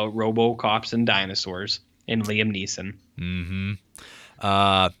around about RoboCops and dinosaurs and Liam Neeson. Mm-hmm.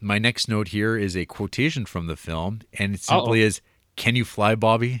 My next note here is a quotation from the film, and it simply is, "Can you fly,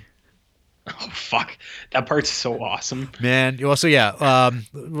 Bobby?" Oh, fuck. That part's so awesome. Man. Well, so yeah,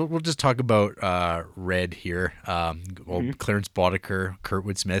 we'll just talk about Red here. Clarence Boddicker,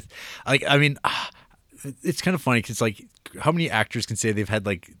 Kurtwood Smith. Like, I mean, it's kind of funny because, like, how many actors can say they've had,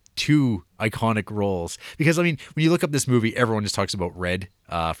 like, 2 iconic roles? Because, I mean, when you look up this movie, everyone just talks about Red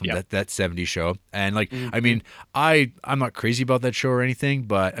from that 70s show. And, like, I mean, I'm not crazy about that show or anything,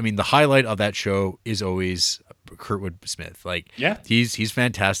 but, I mean, the highlight of that show is always Kurtwood Smith. Like, he's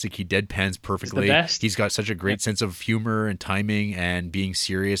fantastic. He deadpans perfectly. He's got such a great sense of humor and timing and being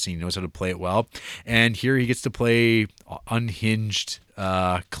serious, and he knows how to play it well. And here he gets to play unhinged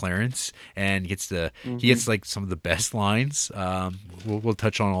Clarence, and he gets like some of the best lines. We'll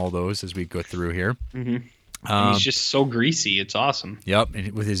touch on all those as we go through here. He's just so greasy. It's awesome. Yep,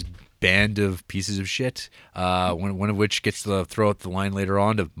 and with his band of pieces of shit, one of which gets to throw out the line later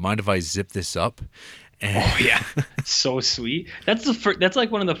on to "Mind if I zip this up?" Oh yeah, so sweet. That's that's like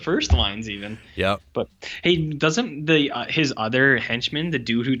one of the first lines even. Yeah. But hey, doesn't his other henchman, the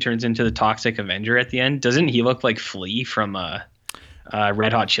dude who turns into the Toxic Avenger at the end, doesn't he look like Flea from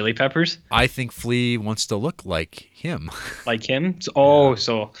Red Hot Chili Peppers? I think Flea wants to look like him. Like him? So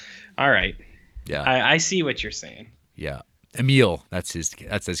all right. Yeah. I see what you're saying. Yeah. Emil, that's his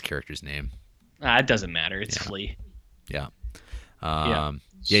character's name. It doesn't matter. It's Flea. Yeah.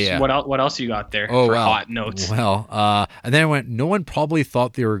 Yeah. What else you got there for hot notes? Well, and then I went, no one probably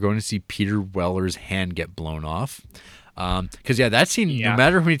thought they were going to see Peter Weller's hand get blown off. Because that scene, no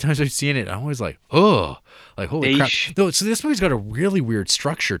matter how many times I've seen it, I'm always like, oh, like, holy crap. No, so this movie's got a really weird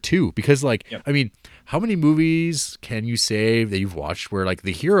structure too, because like, I mean, how many movies can you say that you've watched where like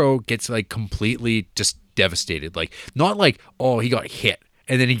the hero gets like completely just devastated? Like, not like, oh, he got hit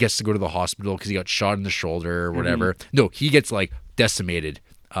and then he gets to go to the hospital because he got shot in the shoulder or whatever. No, he gets like decimated.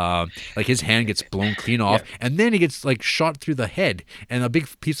 Like his hand gets blown clean off, and then he gets like shot through the head, and a big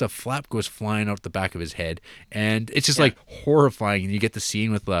piece of flap goes flying out the back of his head, and it's just like horrifying. And you get the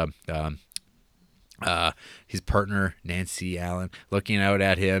scene with his partner Nancy Allen looking out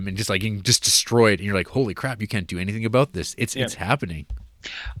at him and just like getting just destroyed, and you're like, holy crap, you can't do anything about this. It's happening.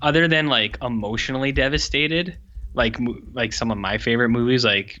 Other than like emotionally devastated, like some of my favorite movies,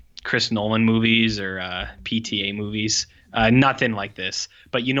 like Chris Nolan movies or PTA movies. Nothing like this.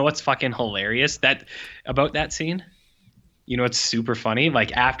 But you know what's fucking hilarious about that scene? You know what's super funny?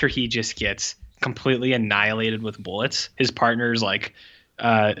 Like after he just gets completely annihilated with bullets, his partner's like,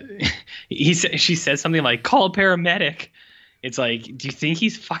 she says something like, "Call a paramedic." It's like, do you think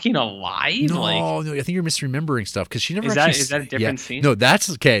he's fucking alive? No, I think you're misremembering stuff because she never. Is that a different scene? No, that's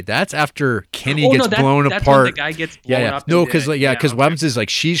okay. That's after Kenny gets blown apart. When the guy gets blown up. No, because what happens is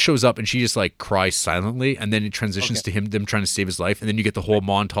like she shows up and she just like cries silently, and then it transitions to them trying to save his life, and then you get the whole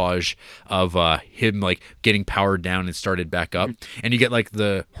montage of him like getting powered down and started back up, and you get like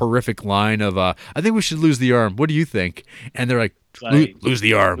the horrific line of "I think we should lose the arm. What do you think?" And they're like, "Lose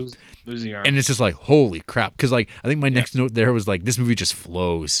the arm." Lose the arm. And it's just like, holy crap. Because like I think my next note there was like, this movie just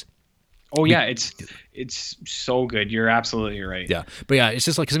flows. Oh yeah, it's so good. You're absolutely right. Yeah, but yeah, it's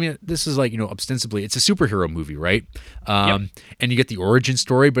just like, 'cause I mean, this is like, ostensibly it's a superhero movie, right? And you get the origin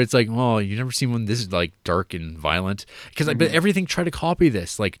story, but it's like, oh, you never seen one this is like dark and violent. Because but everything tried to copy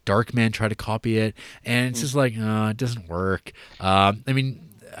this. Like Darkman tried to copy it, and it's just like, it doesn't work. I mean,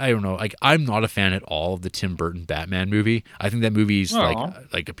 I don't know. Like, I'm not a fan at all of the Tim Burton Batman movie. I think that movie's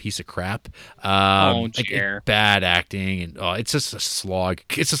like a piece of crap. Bad acting, and it's just a slog.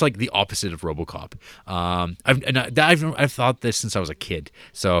 It's just like the opposite of RoboCop. I've thought this since I was a kid,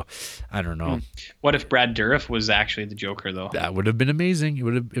 so I don't know. What if Brad Dourif was actually the Joker, though? That would have been amazing. It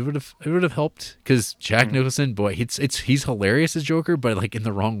would have helped because Jack Nicholson, boy, he's hilarious as Joker, but like in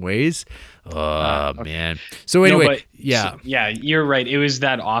the wrong ways. Man. So anyway, yeah, you're right. It was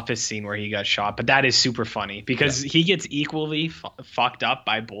that office scene where he got shot, but that is super funny because he gets equally fucked up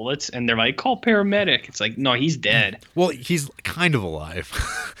by bullets, and they're like, "Call paramedic." It's like, no, he's dead. Well, he's kind of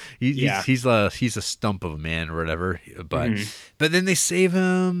alive. He's a stump of a man or whatever, but then they save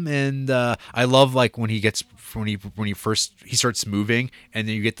him, and I love like when he starts moving, and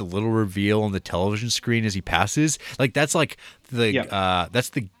then you get the little reveal on the television screen as he passes. Like that's like that's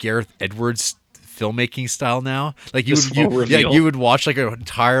the Gareth Edwards filmmaking style now. Like you would watch like an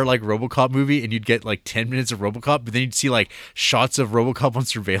entire like RoboCop movie, and you'd get like 10 minutes of RoboCop, but then you'd see like shots of RoboCop on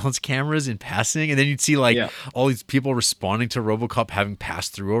surveillance cameras in passing, and then you'd see like all these people responding to RoboCop having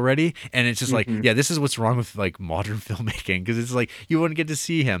passed through already, and it's just like, this is what's wrong with like modern filmmaking, because it's like you wouldn't get to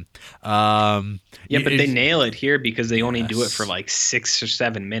see him. But they nail it here because they only do it for like 6 or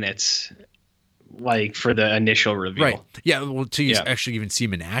 7 minutes. Like for the initial reveal, right? Yeah, well, you actually even see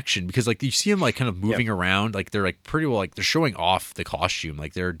him in action, because like you see him like kind of moving around, like they're like pretty well, like they're showing off the costume,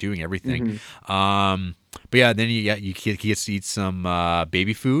 like they're doing everything. But yeah, then he gets to eat some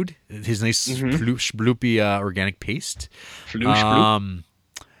baby food, his nice bloopy organic paste.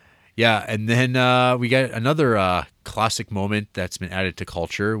 Yeah, and then we get another classic moment that's been added to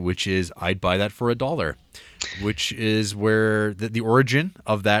culture, which is "I'd buy that for $1," which is where the origin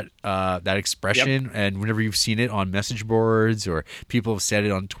of that expression. And whenever you've seen it on message boards or people have said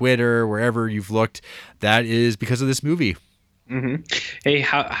it on Twitter, wherever you've looked, that is because of this movie. Hey,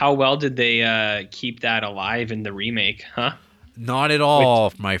 how well did they keep that alive in the remake, huh? Not at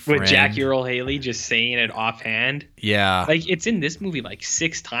all, my friend. With Jackie Earle Haley just saying it offhand. Yeah. Like, it's in this movie like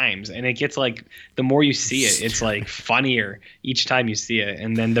 6 times, and it gets like, the more you see it, it's like funnier each time you see it.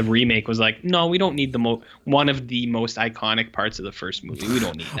 And then the remake was like, no, we don't need one of the most iconic parts of the first movie. We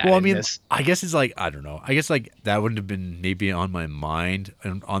don't need that. Well, I mean, I guess it's like, I don't know. I guess like that wouldn't have been maybe on my mind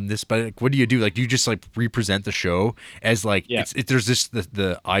on this, but like, what do you do? Like, do you just like represent the show as like, there's this,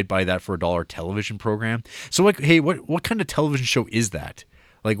 the I'd buy that for $1 television program. So like, hey, what kind of television show is that?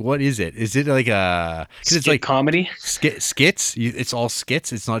 Like, what is it? Is it like a? Because it's like comedy skits. It's all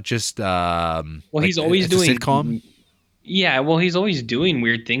skits. It's not just. Well, he's always doing a sitcom. Yeah, well, he's always doing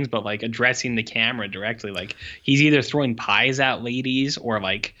weird things, but like addressing the camera directly. Like he's either throwing pies at ladies or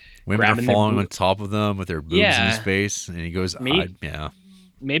like women are falling on top of them with their boobs in his face, and he goes,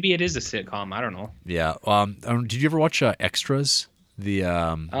 Maybe it is a sitcom. I don't know. Yeah. Did you ever watch Extras? The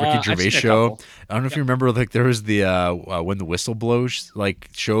Ricky Gervais show. I don't know if you remember, like there was the When the Whistle Blows like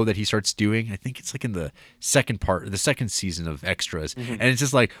show that he starts doing. I think it's like in the second season of Extras, and it's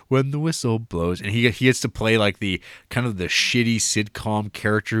just like when the whistle blows, and he gets to play like the kind of the shitty sitcom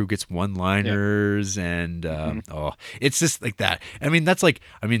character who gets one-liners, and it's just like that. I mean, that's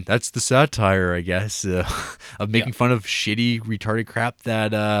the satire, I guess, of making fun of shitty retarded crap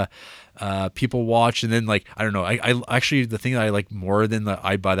that people watch. And then like, I don't know, I actually, the thing that I like more than the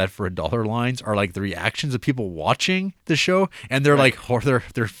 "I buy that for $1" lines are like the reactions of people watching the show, and they're like, or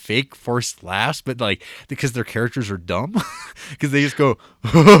they're fake forced laughs, but like because their characters are dumb, because they just go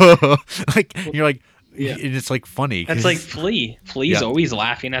like, and you're like, and it's like funny. That's like Flea. Flea's always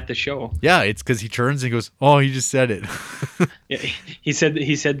laughing at the show. Yeah, it's because he turns and goes, "Oh, he just said it." He said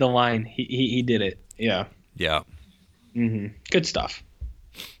the line. He did it. Yeah. Good stuff.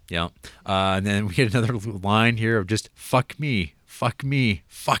 Yeah. And then we get another line here of just "fuck me, fuck me,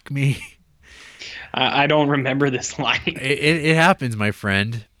 fuck me." I don't remember this line. It happens, my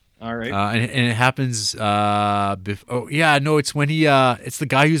friend. All right. And it happens. It's when it's the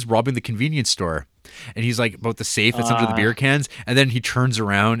guy who's robbing the convenience store, and he's like about the safe that's under the beer cans, and then he turns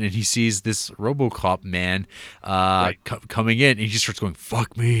around and he sees this RoboCop man coming in, and he just starts going,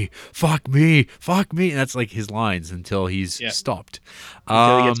 "Fuck me, fuck me, fuck me," and that's like his lines until he's stopped.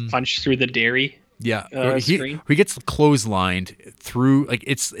 Until he gets punched through the dairy. Yeah, he gets clotheslined through, like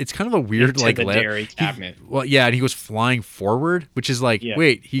it's kind of a weird into like the dairy cabinet. And he goes flying forward, which is like,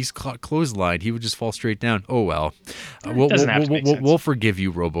 wait, he's clotheslined. He would just fall straight down. Oh well, we'll forgive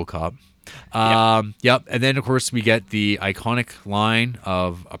you, RoboCop. And then of course we get the iconic line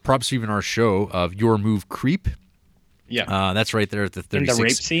of props to even our show of "Your move, creep." Yeah, that's right there at the 36. In the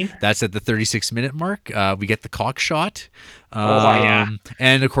rape scene. That's at the 36-minute mark. We get the cock shot.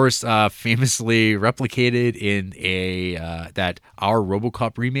 And of course, famously replicated in that Our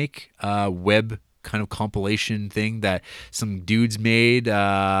RoboCop remake web kind of compilation thing that some dudes made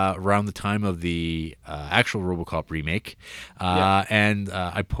around the time of the actual RoboCop remake. And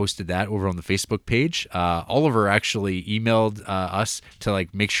I posted that over on the Facebook page. Oliver actually emailed us to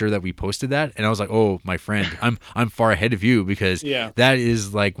like make sure that we posted that, and I was like, "Oh, my friend, I'm far ahead of you, because that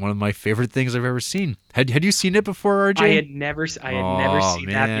is like one of my favorite things I've ever seen." Had you seen it before, RJ? I had never seen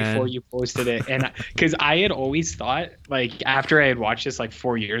that before you posted it, and because I had always thought, like, after I had watched this like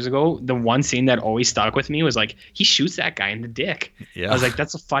 4 years ago, the one scene that always stuck with me was like he shoots that guy in the dick. Yeah, I was like,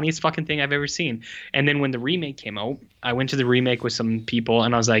 that's the funniest fucking thing I've ever seen. And then when the remake came out, I went to the remake with some people,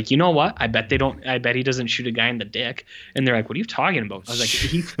 and I was like, you know what? I bet he doesn't shoot a guy in the dick. And they're like, what are you talking about? I was like,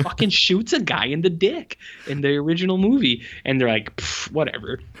 he fucking shoots a guy in the dick in the original movie. And they're like,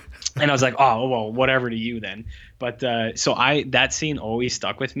 whatever. And I was like, oh, well, whatever to you then. But that scene always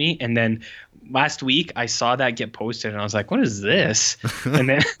stuck with me. And then last week I saw that get posted and I was like, what is this? And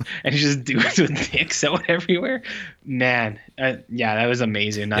then and just dudes with dicks out everywhere. Man, yeah, that was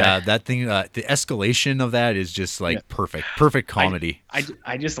amazing. Yeah, that thing, the escalation of that is just like perfect comedy.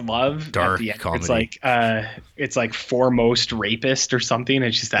 I just love dark at the end, comedy. It's like foremost rapist or something.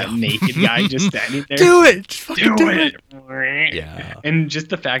 It's just that naked guy just standing there. Do it, do it. Yeah, and just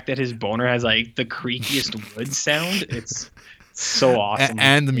the fact that his boner has like the creakiest wood sound. It's so awesome.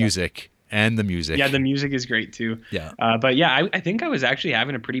 And the music. And the music. Yeah, the music is great too. Yeah. But yeah, I think I was actually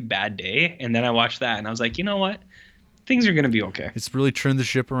having a pretty bad day, and then I watched that, and I was like, you know what, things are gonna be okay. It's really turned the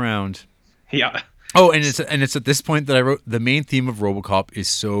ship around. Yeah. Oh, and it's at this point that I wrote the main theme of RoboCop is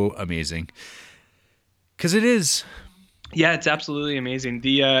so amazing, because it is. Yeah, it's absolutely amazing.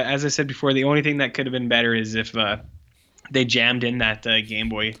 The as I said before, the only thing that could have been better is if they jammed in that Game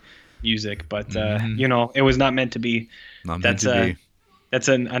Boy music, but you know, it was not meant to be. That's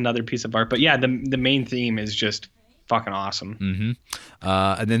another piece of art. But yeah, the main theme is just fucking awesome. Mm-hmm.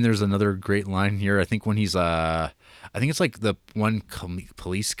 And then there's another great line here. I think when he's I think it's like the one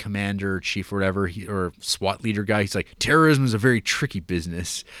police commander, chief or whatever, or SWAT leader guy. He's like, terrorism is a very tricky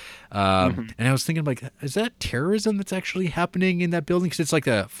business. And I was thinking, like, is that terrorism that's actually happening in that building? Because it's like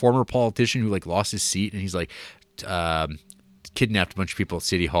a former politician who like lost his seat, and he's like kidnapped a bunch of people at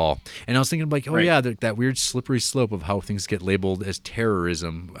City Hall. And I was thinking, like, yeah, that weird slippery slope of how things get labeled as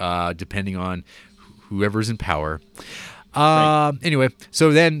terrorism, depending on whoever's in power. Anyway,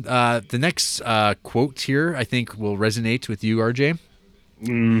 so then the next quote here, I think, will resonate with you, RJ.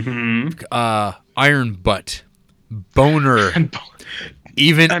 Mm-hmm. Iron butt, boner,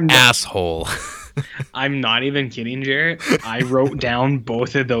 even asshole. I'm not even kidding, Jarrett. I wrote down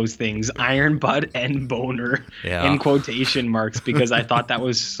both of those things, iron butt and boner, in quotation marks, because I thought that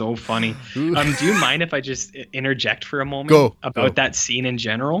was so funny. Do you mind if I just interject for a moment about that scene in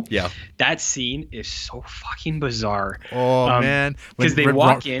general? Yeah. That scene is so fucking bizarre. Oh, man. Because they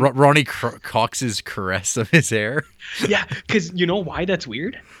walk in. Ronnie Cox's caress of his hair. Yeah, because you know why that's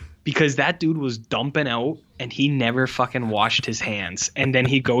weird? Because that dude was dumping out and he never fucking washed his hands. And then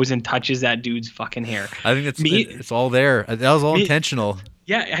he goes and touches that dude's fucking hair. I think it's all there. That was all intentional.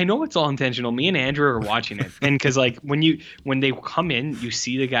 Yeah, I know it's all intentional. Me and Andrew are watching it. And because like when they come in, you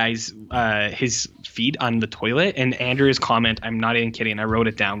see the guy's his feet on the toilet, and Andrew's comment, I'm not even kidding, I wrote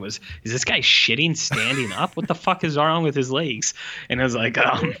it down, was, is this guy shitting standing up? What the fuck is wrong with his legs? And I was like,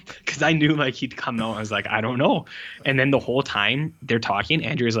 because I knew like he'd come out. I was like, I don't know. And then the whole time they're talking,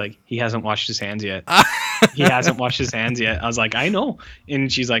 Andrew's like, he hasn't washed his hands yet. He hasn't washed his hands yet. I was like, I know. And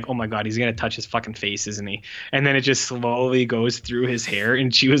she's like, oh my God, he's going to touch his fucking face, isn't he? And then it just slowly goes through his hair.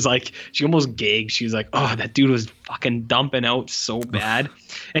 And she was like, she almost gagged. She was like, oh, that dude was fucking dumping out so bad.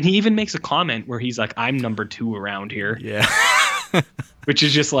 And he even makes a comment where he's like, I'm number 2 around here. Yeah. Which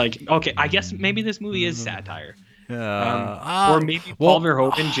is just like, okay, I guess maybe this movie is satire. Or maybe Paul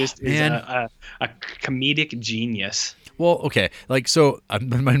Verhoeven just is a comedic genius. Well, okay, like, so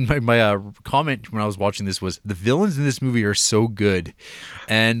my comment when I was watching this was, the villains in this movie are so good,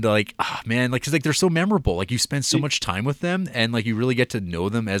 and like, man, like, cause like they're so memorable. Like, you spend so much time with them, and like you really get to know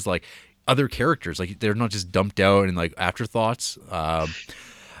them as like other characters. Like, they're not just dumped out and like afterthoughts. I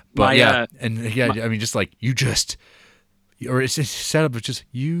mean, just like or it's just set up as just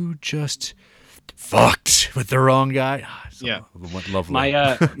you just fucked with the wrong guy. Yeah, lovely.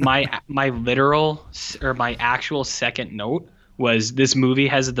 My literal or my actual second note was, this movie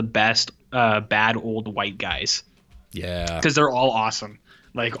has the best bad old white guys. Yeah, because they're all awesome.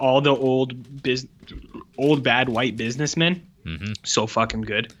 Like all the old bad white businessmen, so fucking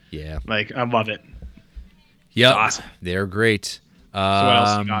good. Yeah, like I love it. Yeah, awesome. They're great. So what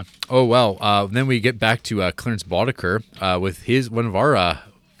else you got? Oh well, then we get back to Clarence Boddicker with one of our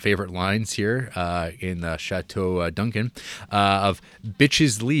favorite lines here in Chateau Duncan of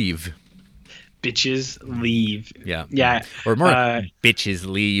 "Bitches leave." Bitches leave. Yeah. Or more, bitches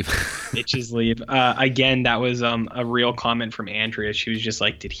leave. Bitches leave. Again, that was a real comment from Andrea. She was just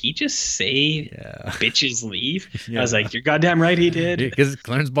like, "Did he just say bitches leave?" Yeah. I was like, "You're goddamn right, he did." Because it's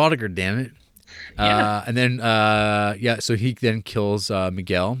Clarence Boddicker, damn it. And then, so he then kills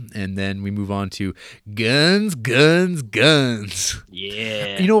Miguel, and then we move on to guns.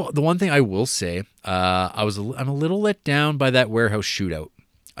 Yeah. You know, the one thing I will say, I'm a little let down by that warehouse shootout.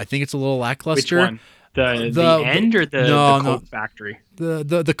 I think it's a little lackluster. Which one? The end or the Coke factory?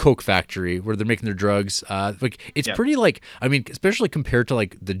 The Coke factory where they're making their drugs. It's pretty especially compared to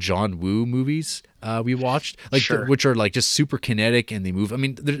like the John Woo movies we watched, which are like just super kinetic and they move. I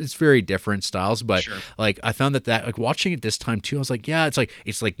mean, it's very different styles, but like I found that like watching it this time too, I was like, yeah,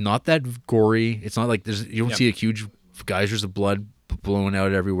 it's like not that gory. It's not like you don't see a huge geysers of blood blowing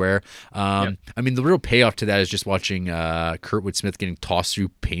out everywhere. I mean, the real payoff to that is just watching Kurtwood Smith getting tossed through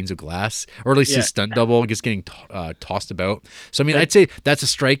panes of glass, or at least his stunt double just getting tossed about. So I mean, I'd say that's a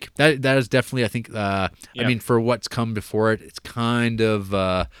strike. That is definitely, I think. I mean, for what's come before it, it's kind of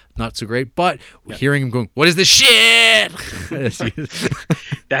not so great. But hearing him going, "What is this shit?"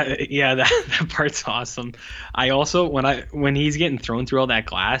 that part's awesome. I also when he's getting thrown through all that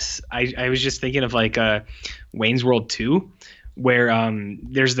glass, I was just thinking of like Wayne's World 2. Where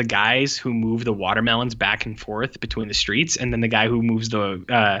there's the guys who move the watermelons back and forth between the streets, and then the guy who moves they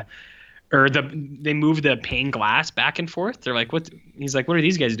move the pane glass back and forth. They're like, what? He's like, what are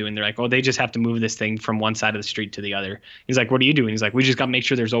these guys doing? They're like, oh, they just have to move this thing from one side of the street to the other. He's like, what are you doing? He's like, we just got to make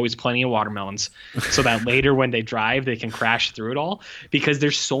sure there's always plenty of watermelons so that later when they drive, they can crash through it all, because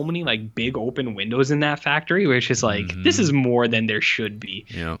there's so many like big open windows in that factory, which is like, this is more than there should be.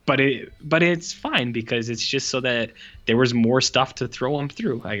 Yeah. But it's fine because it's just so that there was more stuff to throw them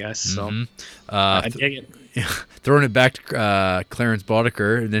through, I guess. So I dig it. Throwing it back to Clarence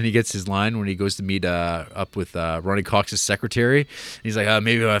Boddicker, and then he gets his line when he goes to meet up with Ronnie Cox's secretary. He's like,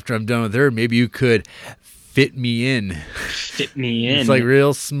 maybe after I'm done with her, maybe you could fit me in. Fit me in. It's like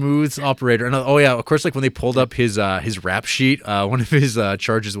real smooth operator. And of course, like when they pulled up his rap sheet, one of his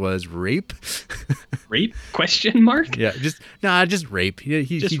charges was rape. Rape? Question mark? Yeah, just rape.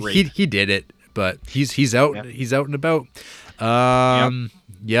 He did it, but he's out. Yep. He's out and about.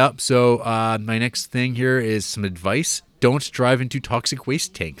 Yep. So my next thing here is some advice. Don't drive into toxic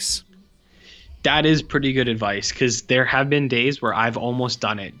waste tanks. That is pretty good advice, because there have been days where I've almost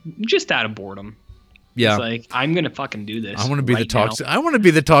done it just out of boredom. Yeah. It's like, I'm going to fucking do this. I want to be the toxic. I want to be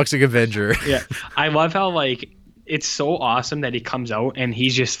the toxic Avenger. Yeah. I love how like it's so awesome that he comes out and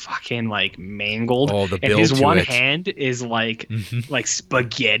he's just fucking like mangled. Oh, the and his one hand is like like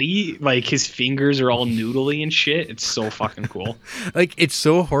spaghetti. Like his fingers are all noodly and shit. It's so fucking cool. Like it's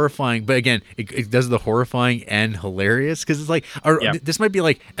so horrifying, but again, it does the horrifying and hilarious, because it's like this might be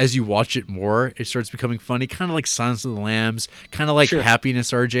like, as you watch it more, it starts becoming funny, kind of like Silence of the Lambs, kind of like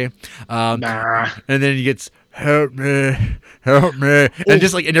Happiness, RJ. And then he gets help me, and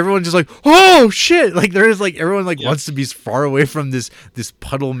just like, and everyone's just like, oh shit, like there's like everyone like wants to be as far away from this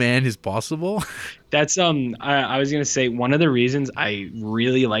puddle man as possible. That's I was gonna say, one of the reasons I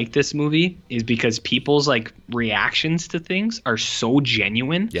really like this movie is because people's like reactions to things are so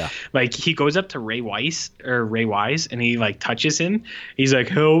genuine. Yeah. Like he goes up to Ray Wise, and he like touches him. He's like,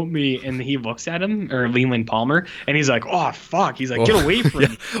 help me, and he looks at him, or Leland Palmer, and he's like, oh fuck. He's like, get away from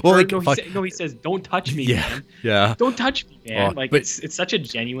me. Well, he says, don't touch me, man. Yeah. Don't touch me, man. It's such a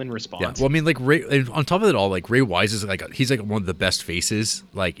genuine response. Yeah. Well, I mean, like Ray, on top of it all, like Ray Wise is like he's like one of the best faces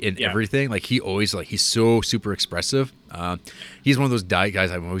like in everything. Like he always like he's so super expressive. He's one of those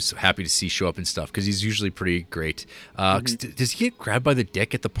guys I'm always happy to see show up and stuff, because he's usually pretty great. Does he get grabbed by the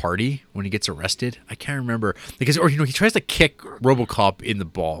dick at the party when he gets arrested? I can't remember, because he tries to kick RoboCop in the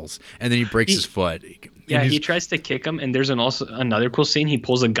balls and then he breaks his foot. Yeah, he tries to kick him, and there's also another cool scene. He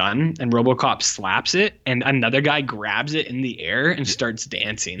pulls a gun, and RoboCop slaps it, and another guy grabs it in the air and starts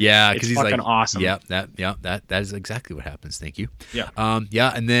dancing. Yeah, because he's fucking like, awesome. Yeah, that is exactly what happens. Thank you. Yeah.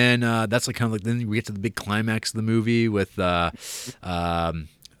 And then that's like kind of like, then we get to the big climax of the movie with RoboCop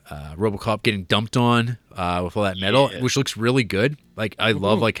getting dumped on with all that metal, which looks really good. Like I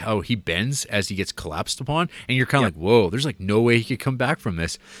love like how he bends as he gets collapsed upon, and you're kind of like, whoa, there's like no way he could come back from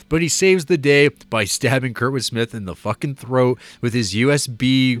this. But he saves the day by stabbing Kurtwood Smith in the fucking throat with his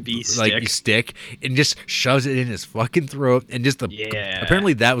USB stick, and just shoves it in his fucking throat. And just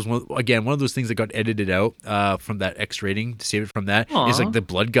apparently that was one of those things that got edited out from that X rating to save it from that. Is like the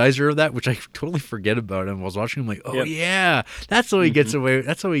blood geyser of that, which I totally forget about. And I was watching him like, yeah, that's how he gets away.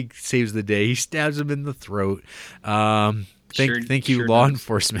 That's how he saves the day. He stabs him in the throat. Thank you, law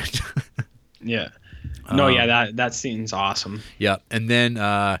enforcement. Yeah. No, that scene's awesome. Yeah, and then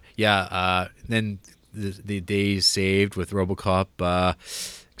then the day is saved with RoboCop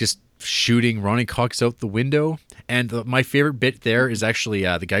just shooting Ronnie Cox out the window. And my favorite bit there is actually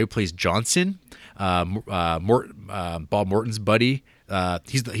the guy who plays Johnson, Bob Morton's buddy.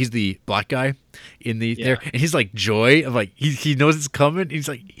 he's the black guy in the there, and he's like joy of like he knows it's coming. He's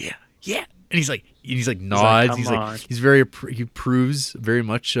like yeah, and he's like nods. He's very he approves very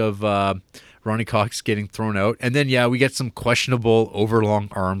much of Ronny Cox getting thrown out. And then, we get some questionable overlong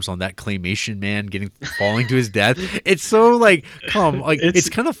arms on that claymation man falling to his death. It's so like, it's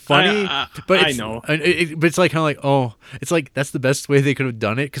kind of funny, but I know. But it's like, kind of like, oh, it's like, that's the best way they could have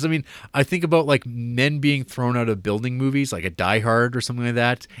done it. Because, I mean, I think about like men being thrown out of building movies, like a Die Hard or something like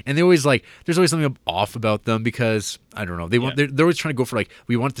that. And they always like, there's always something off about them because, I don't know, they're always trying to go for like,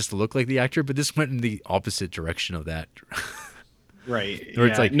 we want this to look like the actor, but this went in the opposite direction of that. Right. Where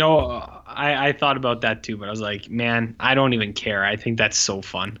it's like, no, I thought about that too, but I was like, man, I don't even care. I think that's so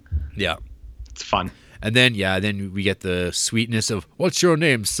fun. Yeah. It's fun. And then, then we get the sweetness of, what's your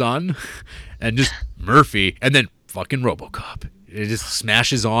name, son? And just Murphy. And then fucking RoboCop. It just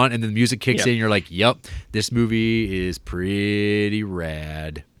smashes on and then the music kicks in. And you're like, yep, this movie is pretty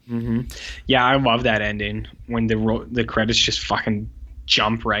rad. Mm-hmm. Yeah, I love that ending when the credits just fucking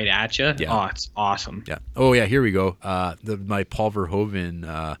jump right at you. Yeah. Oh, it's awesome. Yeah. Oh, yeah. Here we go. My Paul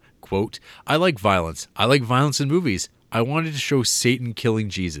Verhoeven quote: "I like violence. I like violence in movies. I wanted to show Satan killing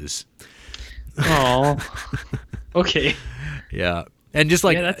Jesus." Oh. Okay. Yeah. And just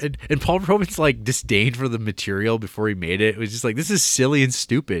like, and Paul Verhoeven's like disdain for the material before he made it. It was just like, this is silly and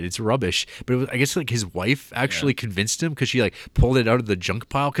stupid. It's rubbish. But I guess like his wife actually convinced him because she like pulled it out of the junk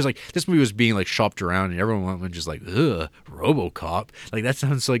pile. Because like this movie was being like shopped around and everyone was just like, ugh, RoboCop. Like that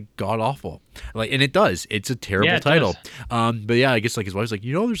sounds like god awful. Like, and it does. It's a terrible title. But I guess like his wife's like,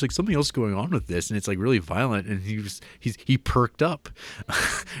 there's like something else going on with this, and it's like really violent. And he perked up.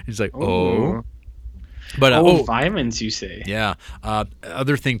 He's like, oh. But violence, you say? Yeah.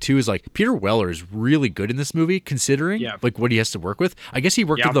 Other thing too is like Peter Weller is really good in this movie, considering like what he has to work with. I guess he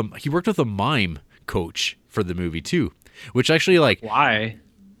worked with a mime coach for the movie too, which actually like why?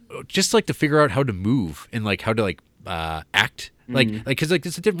 Just like to figure out how to move and like how to like act. Like because like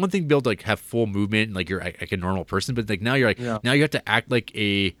it's a different one thing to be able to like have full movement and like you're like a normal person, but like now you're like now you have to act like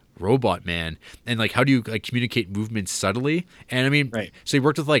a robot man, and like how do you like communicate movements subtly? And I mean, so he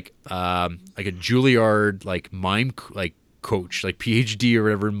worked with like a Juilliard like mime like coach, like PhD or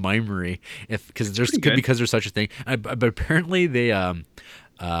whatever in mimery, because there's such a thing. But apparently they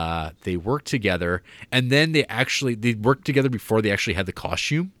worked together, and then they worked together before they actually had the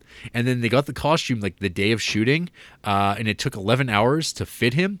costume. And then they got the costume like the day of shooting, and it took 11 hours to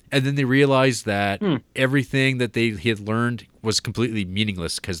fit him. And then they realized that everything that he had learned was completely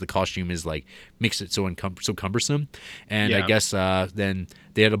meaningless because the costume is like makes it so cumbersome. And I guess then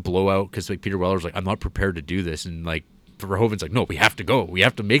they had a blowout because like Peter Weller's like, I'm not prepared to do this, and like Verhoeven's like, no, we have to go. We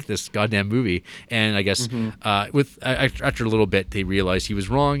have to make this goddamn movie. And I guess after a little bit, they realized he was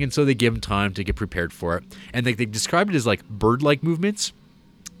wrong, and so they gave him time to get prepared for it. And they described it as like bird-like movements.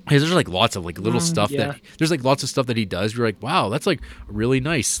 Because there's like lots of like little stuff there's like lots of stuff that he does. You're like, wow, that's like really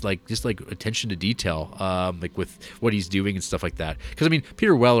nice. Like just like attention to detail, like with what he's doing and stuff like that. Because I mean,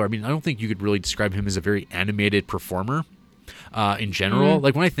 Peter Weller, I mean, I don't think you could really describe him as a very animated performer in general.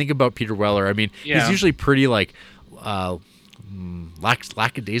 Like when I think about Peter Weller, I mean, he's usually pretty like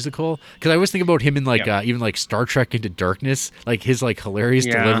lackadaisical, because I always think about him in like even like Star Trek Into Darkness, like his like hilarious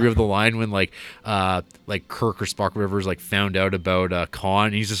delivery of the line when like Kirk or Spock or whatever is like found out about Khan,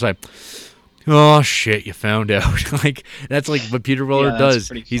 and he's just like, oh shit, you found out. Like that's like what Peter Weller does.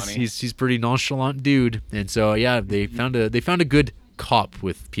 He's pretty nonchalant dude, and so they found a good cop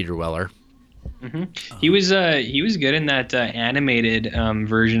with Peter Weller. Mm-hmm. He was good in that animated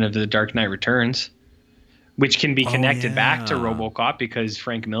version of The Dark Knight Returns, which can be connected back to RoboCop because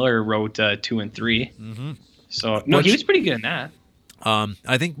Frank Miller wrote 2 and 3. Mm-hmm. So he was pretty good in that.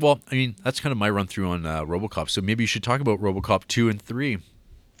 I think. Well, I mean, that's kind of my run through on RoboCop. So maybe you should talk about RoboCop 2 and 3.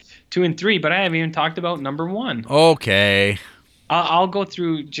 2 and 3, but I haven't even talked about number 1. Okay. I'll go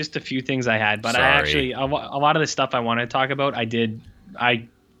through just a few things I had, but Sorry. a lot of the stuff I wanted to talk about, I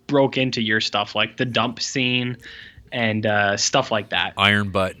broke into your stuff, like the dump scene and stuff like that. Iron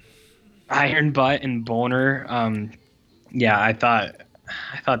Butt and Boner. I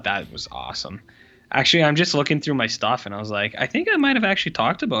thought that was awesome. Actually, I'm just looking through my stuff and I was like, I think I might have actually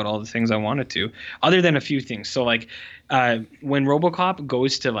talked about all the things I wanted to, other than a few things. So like when RoboCop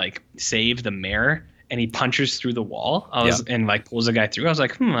goes to like save the mayor and he punches through the wall, and like pulls a guy through, I was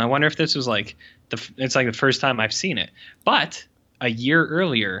like, I wonder if this was like it's like the first time I've seen it. But a year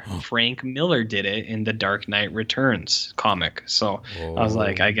earlier, Frank Miller did it in the Dark Knight Returns comic. So I was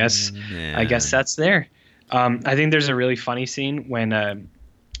like, I guess that's there. I think there's a really funny scene when a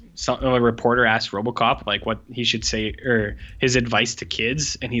reporter asked RoboCop like what he should say or his advice to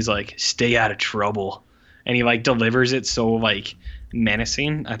kids, and he's like, "Stay out of trouble." and he like delivers it so like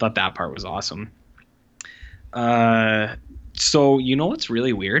menacing. I thought that part was awesome. So you know what's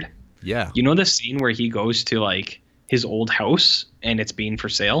really weird? Yeah. You know the scene where he goes to like his old house and it's being for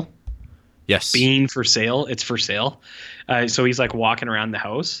sale? Yes. Being for sale. It's for sale. So he's like walking around the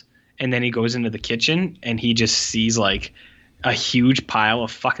house, and then he goes into the kitchen and he just sees like a huge pile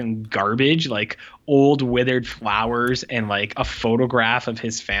of fucking garbage, like old withered flowers and like a photograph of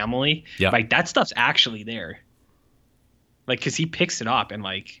his family. Yeah. Like that stuff's actually there. Like, cause he picks it up and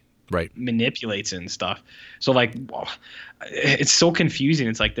like manipulates it and stuff. So like, it's so confusing.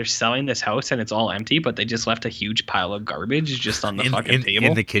 It's like they're selling this house and it's all empty, but they just left a huge pile of garbage just on the fucking table.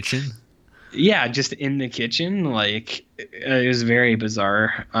 In the kitchen? Yeah, just in the kitchen. Like, it was very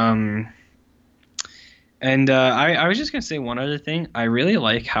bizarre. I was just gonna say one other thing. I really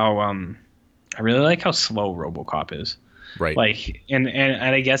like how slow RoboCop is. Right. Like, and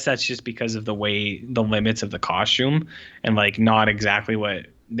I guess that's just because of the limits of the costume and like not exactly what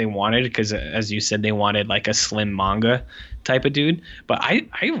they wanted, because as you said, they wanted like a slim manga type of dude. But I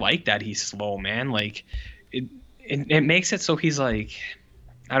like that he's slow, man. Like it makes it so he's like,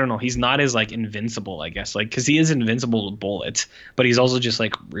 I don't know, he's not as like invincible, I guess, like, because he is invincible to bullets, but he's also just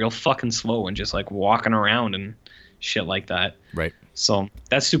like real fucking slow and just like walking around and shit like that. Right. So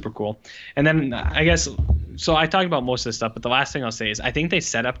that's super cool. And then I guess, so I talked about most of this stuff, but the last thing I'll say is I think they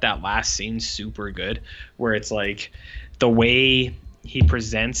set up that last scene super good, where it's like the way he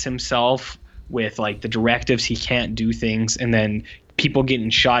presents himself with like the directives, he can't do things, and then people getting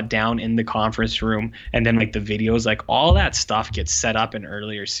shot down in the conference room, and then like the videos, like all that stuff gets set up in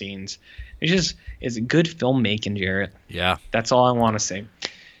earlier scenes. It's good filmmaking, Jarrett. Yeah. That's all I want to say.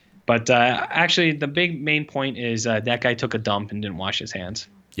 But actually, the big main point is that guy took a dump and didn't wash his hands.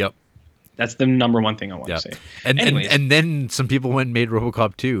 Yep. That's the number one thing I want to say. And then some people went and made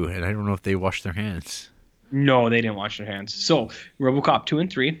RoboCop 2, and I don't know if they washed their hands. No, they didn't wash their hands. So RoboCop 2 and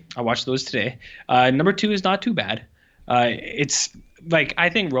 3, I watched those today. Number 2 is not too bad. It's like, I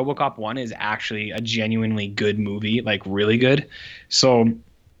think RoboCop 1 is actually a genuinely good movie, like really good. So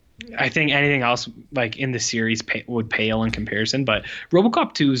I think anything else like in the series would pale in comparison, but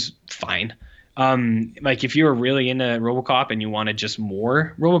RoboCop 2 is fine. Like if you're really into RoboCop and you wanted just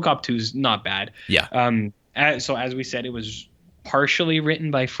more, RoboCop 2 is not bad. Yeah. So as we said, it was partially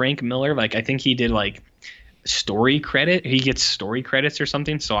written by Frank Miller. Like I think he did like story credit. He gets story credits or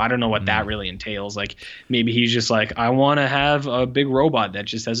something. So I don't know what that really entails. Like maybe he's just like, I want to have a big robot that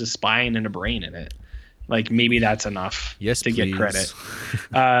just has a spine and a brain in it. Like maybe that's enough to get credit.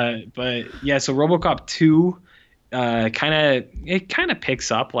 But yeah, so RoboCop 2 kind of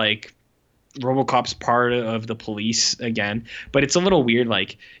picks up like RoboCop's part of the police again, but it's a little weird.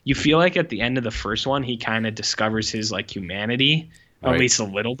 Like you feel like at the end of the first one, he kind of discovers his like humanity, at least a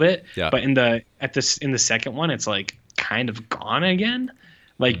little bit. Yeah. But in the second one, it's like kind of gone again.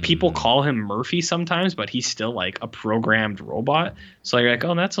 Like people call him Murphy sometimes, but he's still like a programmed robot. So you're like,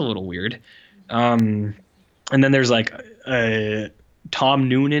 oh, that's a little weird. And then there's like Tom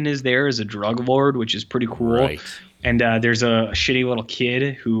Noonan is there as a drug lord, which is pretty cool. Right. And there's a shitty little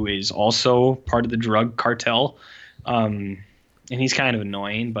kid who is also part of the drug cartel. And he's kind of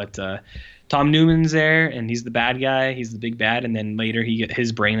annoying, but Tom Newman's there and he's the bad guy. He's the big bad. And then later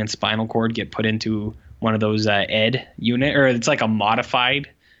his brain and spinal cord get put into one of those ED unit, or it's like a modified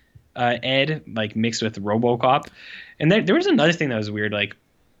ED, like mixed with RoboCop. And there was another thing that was weird. Like,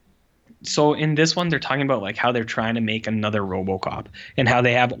 so in this one, they're talking about like how they're trying to make another RoboCop and how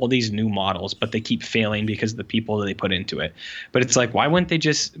they have all these new models, but they keep failing because of the people that they put into it. But it's like, why wouldn't they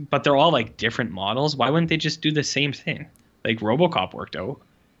just, but they're all like different models. Why wouldn't they just do the same thing? Like RoboCop worked out.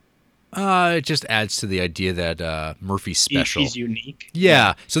 It just adds to the idea that Murphy's special. He's unique.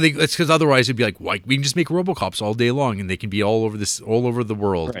 Yeah. So it's because otherwise it'd be like, why we can just make RoboCops all day long and they can be all over the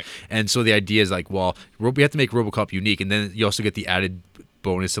world. Right. And so the idea is like, well, we have to make RoboCop unique, and then you also get the added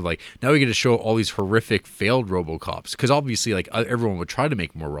bonus of like, now we get to show all these horrific failed RoboCops, because obviously like everyone would try to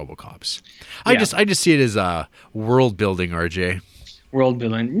make more RoboCops. I just see it as world building, RJ. World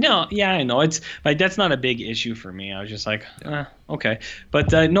building. No, yeah, I know. It's like that's not a big issue for me. I was just like, okay.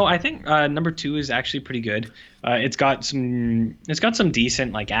 But no, I think number 2 is actually pretty good. It's got some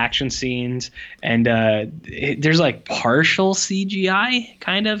decent like action scenes, and there's like partial CGI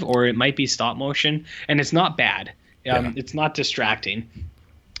kind of, or it might be stop motion, and it's not bad. It's not distracting.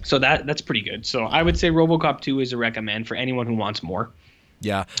 So that's pretty good. So I would say RoboCop 2 is a recommend for anyone who wants more.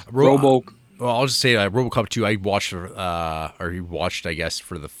 Yeah. Well, I'll just say RoboCop 2 I watched, I guess,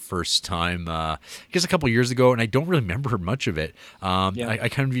 for the first time, I guess a couple years ago, and I don't really remember much of it. I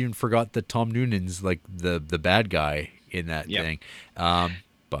kind of even forgot that Tom Noonan's like the bad guy in that thing.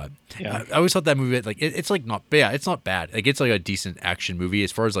 But I always thought that movie, like, it's like not bad. It's not bad. Like, it's like a decent action movie.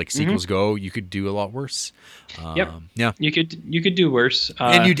 As far as like sequels go, you could do a lot worse. Yeah, you could do worse.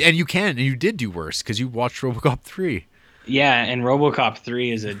 And you did do worse because you watched RoboCop 3. Yeah, and RoboCop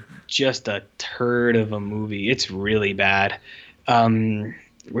 3 is just a turd of a movie. It's really bad.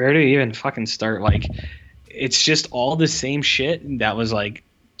 Where do you even fucking start? Like, it's just all the same shit that was like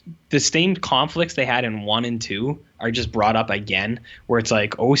the same conflicts they had in 1 and 2 are just brought up again, where it's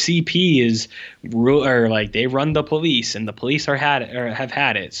like OCP is or like they run the police and the police have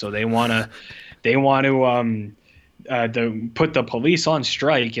had it, so they want to put the police on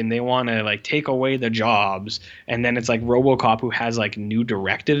strike and they want to like take away the jobs. And then it's like RoboCop who has like new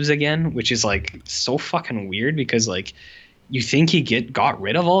directives again, which is like so fucking weird because like you think he got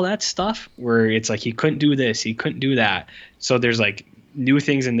rid of all that stuff where it's like he couldn't do this, he couldn't do that. So there's like new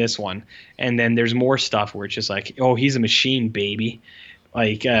things in this one, and then there's more stuff where it's just like, oh, he's a machine, baby.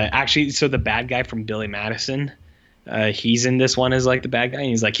 Like actually, so the bad guy from Billy Madison, he's in this one as like the bad guy, and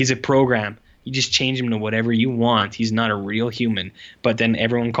he's like, he's a program. You just change him to whatever you want. He's not a real human. But then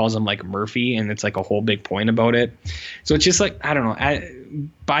everyone calls him like Murphy, and it's like a whole big point about it. So it's just like, I don't know.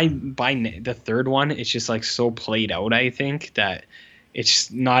 By the third one, it's just like so played out, I think, that it's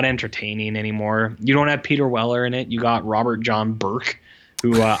not entertaining anymore. You don't have Peter Weller in it. You got Robert John Burke,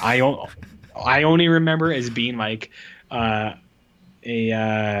 who I only remember as being like a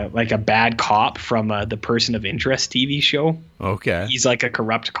bad cop from the Person of Interest TV show. Okay. He's like a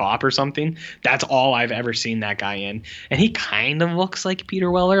corrupt cop or something. That's all I've ever seen that guy in. And he kind of looks like Peter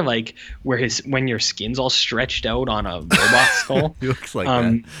Weller, like when your skin's all stretched out on a robot skull. He looks like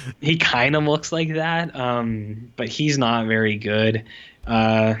that. He kind of looks like that. But he's not very good.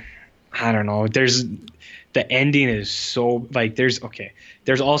 I don't know. The ending is so like there's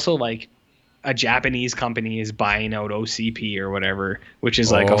also like a Japanese company is buying out OCP or whatever, which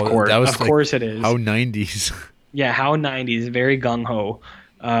is like, of course it is. How 90s. Yeah, how 90s, very gung-ho.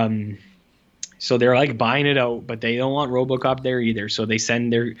 So they're like buying it out, but they don't want RoboCop there either. So they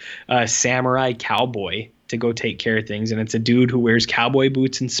send their samurai cowboy to go take care of things. And it's a dude who wears cowboy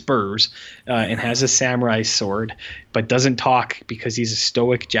boots and spurs and has a samurai sword, but doesn't talk because he's a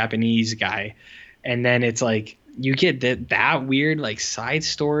stoic Japanese guy. And then it's like, you get that weird like side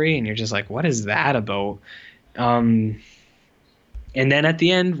story, and you're just like, what is that about? And then at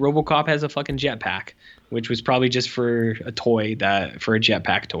the end, RoboCop has a fucking jetpack, which was probably just for a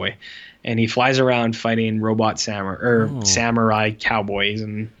jetpack toy, and he flies around fighting robot samurai cowboys,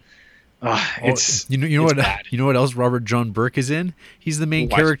 and it's you know what bad. You know what else Robert John Burke is in? He's the main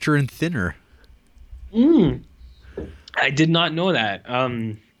character in Thinner. I did not know that.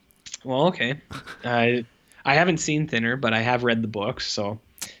 Well, okay. I haven't seen Thinner, but I have read the books. So,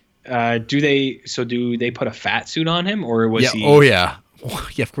 do they put a fat suit on him, or was he? Oh yeah,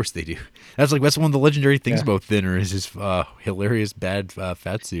 yeah. Of course they do. That's one of the legendary things about Thinner is his hilarious bad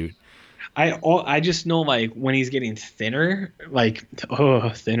fat suit. I just know like when he's getting thinner, like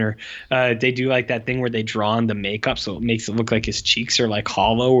thinner. They do like that thing where they draw on the makeup, so it makes it look like his cheeks are like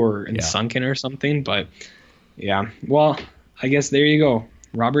hollow or sunken or something. But yeah, well, I guess there you go.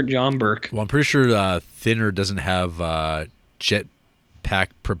 Robert John Burke. Well, I'm pretty sure Thinner doesn't have jetpack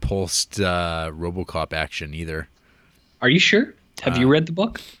propulsed RoboCop action either. Are you sure? Have you read the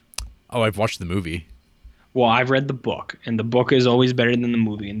book? Oh, I've watched the movie. Well, I've read the book, and the book is always better than the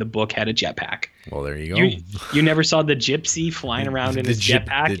movie, and the book had a jetpack. Well, there you go. You never saw the gypsy flying around in his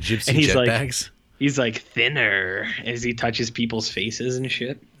jetpack? The gypsy and he's jetpacks? He's like Thinner as he touches people's faces and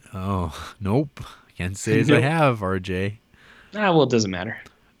shit. Oh, nope. Can't say as I have, RJ. Well, it doesn't matter.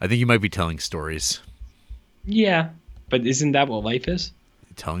 I think you might be telling stories. Yeah, but isn't that what life is?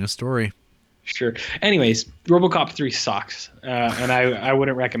 Telling a story. Sure. Anyways, RoboCop 3 sucks, and I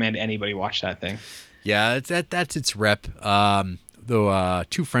wouldn't recommend anybody watch that thing. Yeah, that's its rep. Though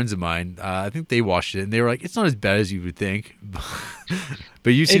two friends of mine, I think they watched it, and they were like, it's not as bad as you would think.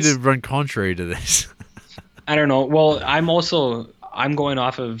 But you seem to run contrary to this. I don't know. Well, I'm going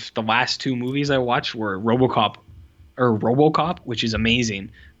off of the last two movies I watched were RoboCop, which is amazing,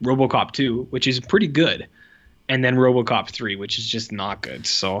 RoboCop 2, which is pretty good, and then RoboCop 3, which is just not good.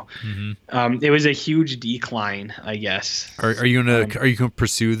 So it was a huge decline, I guess. Are you gonna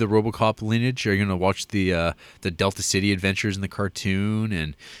pursue the RoboCop lineage? Are you gonna watch the Delta City Adventures in the cartoon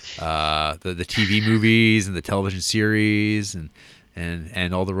and the TV movies and the television series and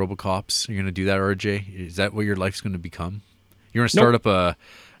all the RoboCops? Are you gonna do that, RJ? Is that what your life's gonna become? You're gonna start up a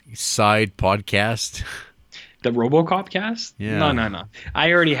side podcast? The RoboCop cast? Yeah. No.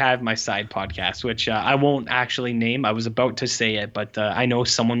 I already have my side podcast, which I won't actually name. I was about to say it, but I know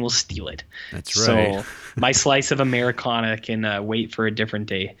someone will steal it. That's right. So my slice of Americana can wait for a different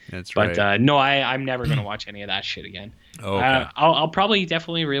day. That's right. But no, I'm never going to watch any of that shit again. Okay. I'll probably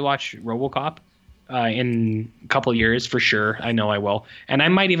definitely rewatch RoboCop in a couple years for sure. I know I will. And I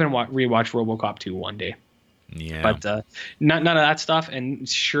might even rewatch RoboCop 2 one day. Yeah. But none of that stuff, and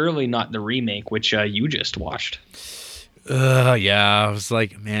surely not the remake, which you just watched. Yeah, I was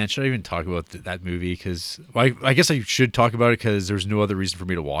like, man, should I even talk about that movie? Because I guess I should talk about it because there's no other reason for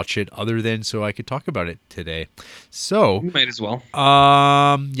me to watch it other than so I could talk about it today. So you might as well.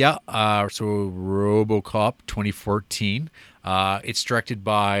 Yeah. So RoboCop 2014. It's directed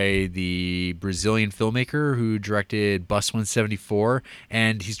by the Brazilian filmmaker who directed Bus 174,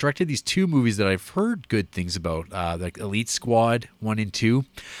 and he's directed these two movies that I've heard good things about, like Elite Squad 1 and 2.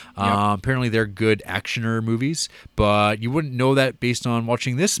 Apparently they're good actioner movies, but you wouldn't know that based on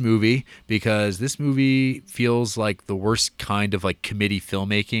watching this movie, because this movie feels like the worst kind of like committee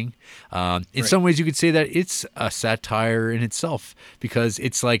filmmaking. In some ways you could say that it's a satire in itself, because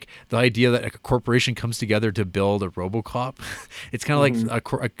it's like the idea that a corporation comes together to build a RoboCop. It's kind of like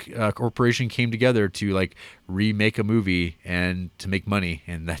a corporation came together to like remake a movie and to make money,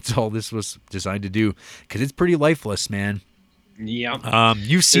 and that's all this was designed to do, because it's pretty lifeless, man. Yeah.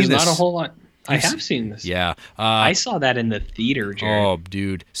 You've seen There's this. not a whole lot. I have seen this. Yeah. I saw that in the theater, Jared. Oh,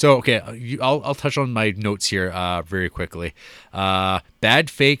 dude. So, okay, I'll touch on my notes here very quickly. Bad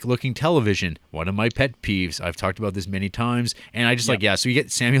fake looking television. One of my pet peeves. I've talked about this many times, and I just so you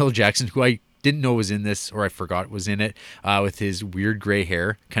get Samuel L. Jackson, who I didn't know was in this, or I forgot was in it, with his weird gray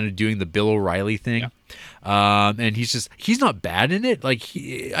hair, kind of doing the Bill O'Reilly thing. And he's not bad in it. Like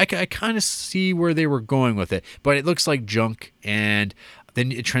I kind of see where they were going with it, but it looks like junk. And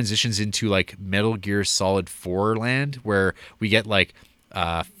then it transitions into like Metal Gear Solid 4 land, where we get like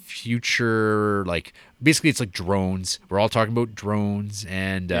future, like basically it's like drones. We're all talking about drones,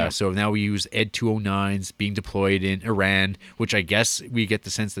 and so now we use Ed 209s being deployed in Iran, which I guess we get the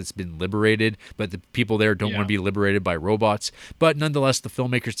sense that's been liberated, but the people there don't want to be liberated by robots. But nonetheless, the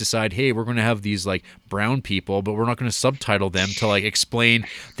filmmakers decide, hey, we're going to have these like brown people, but we're not going to subtitle them to like explain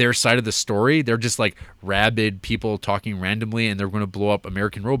their side of the story. They're just like rabid people talking randomly, and they're going to blow up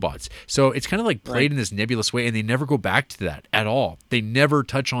American robots. So it's kind of like played in this nebulous way, and they never go back to that at all. They never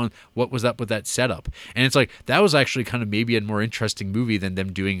touch on what was up with that setup. And it's like, that was actually kind of maybe a more interesting movie than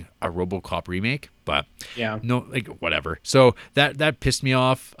them doing a RoboCop remake. But no, like whatever. So that pissed me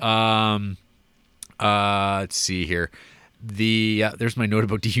off. Let's see here. There's my note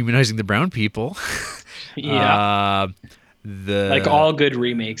about dehumanizing the brown people. Like all good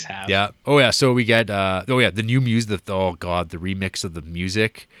remakes have. Yeah. Oh yeah. So we get the new music. The remix of the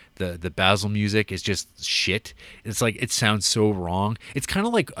music, the Basil music is just shit. It's like, it sounds so wrong. It's kind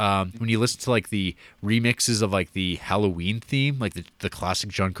of like when you listen to like the remixes of like the Halloween theme, like the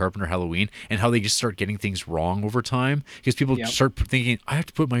classic John Carpenter Halloween, and how they just start getting things wrong over time, because people start thinking, I have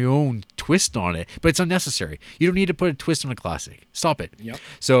to put my own twist on it, but it's unnecessary. You don't need to put a twist on a classic. Stop it.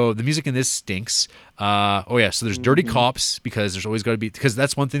 So the music in this stinks. So there's dirty cops, because there's always got to be, because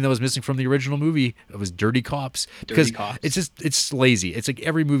that's one thing that was missing from the original movie. It was dirty cops. It's lazy. It's like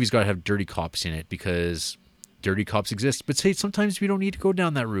every movie's got to have dirty cops in it because dirty cops exist. But sometimes we don't need to go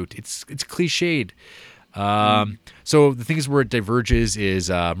down that route. It's cliched. So the thing is, where it diverges is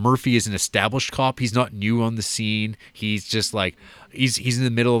Murphy is an established cop. He's not new on the scene. He's just like he's in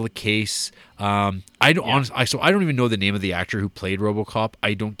the middle of the case. I don't even know the name of the actor who played RoboCop.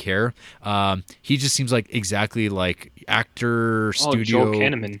 I don't care. He just seems like exactly like actor studio. Joel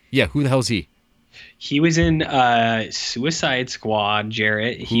Kinnaman. Yeah, who the hell's he? He was in Suicide Squad,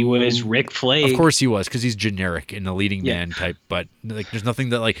 Jarrett. He was Rick Flag. Of course he was, because he's generic and a leading man type. But like, there's nothing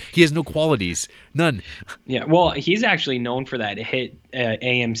that like, he has no qualities, none. Yeah, well, he's actually known for that hit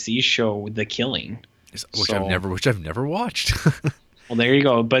AMC show, The Killing, which I've never watched. Well, there you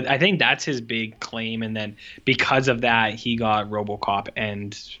go. But I think that's his big claim, and then because of that, he got RoboCop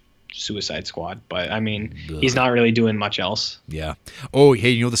and Suicide Squad. But I mean, he's not really doing much else. Yeah. Oh, hey,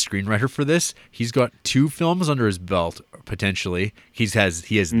 you know the screenwriter for this? He's got 2 films under his belt potentially. He has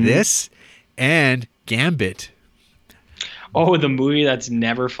this and Gambit. Oh, the movie that's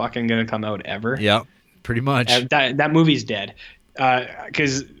never fucking gonna come out ever. Yeah, pretty much. That movie's dead.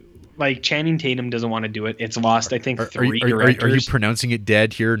 Because like Channing Tatum doesn't want to do it. It's lost, I think, 3 directors. Are you pronouncing it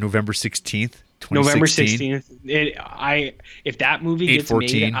dead here, November 16th? November 16th. If that movie gets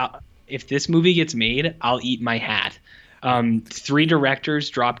made, if this movie gets made, I'll eat my hat. 3 directors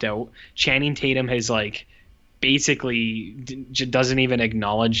dropped out. Channing Tatum has like basically doesn't even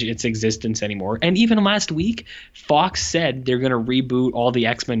acknowledge its existence anymore. And even last week, Fox said they're going to reboot all the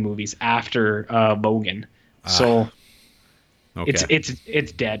X-Men movies after Logan. So okay.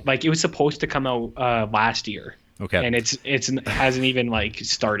 it's dead. Like, it was supposed to come out last year. Okay. And it hasn't even like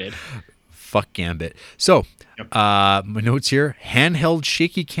started. Fuck Gambit. So, my notes here: handheld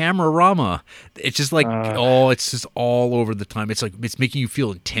shaky camera rama. It's just like it's just all over the time. It's like it's making you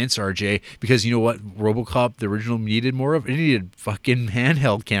feel intense, RJ, because you know what RoboCop the original needed more of? It needed fucking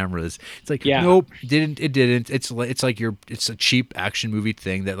handheld cameras. It's like nope, it didn't. It's like it's a cheap action movie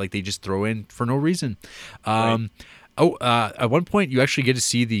thing that like they just throw in for no reason. Right. At one point, you actually get to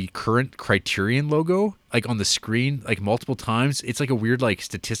see the current Criterion logo, like on the screen, like multiple times. It's like a weird, like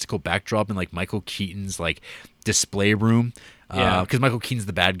statistical backdrop in like Michael Keaton's like display room. Because Michael Keaton's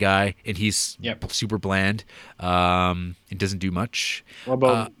the bad guy and he's super bland. It doesn't do much. What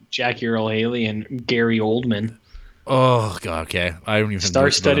about Jackie Earle Haley and Gary Oldman? Oh god, okay. I don't even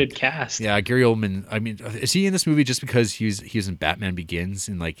star-studded cast. Yeah, Gary Oldman. I mean, is he in this movie just because he's in Batman Begins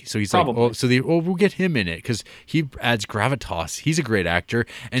and like so he's probably. Like we'll get him in it because he adds gravitas. He's a great actor,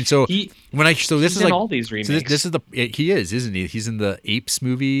 and so this is like all these remakes. So this is he is, isn't he? He's in the Apes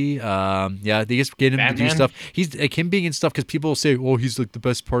movie. They just get him to do stuff. He's like him being in stuff because people say, oh, he's like the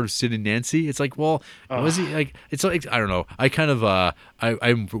best part of Sid and Nancy. It's like, well, was he like? It's like I don't know. I kind of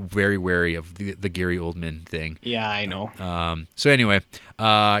I'm very wary of the Gary Oldman thing. Yeah. I know. So anyway,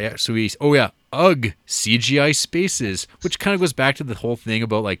 UGG CGI spaces, which kind of goes back to the whole thing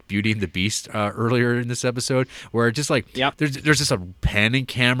about like Beauty and the Beast earlier in this episode, where it just like there's just a panning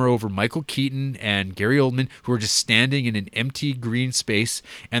camera over Michael Keaton and Gary Oldman who are just standing in an empty green space,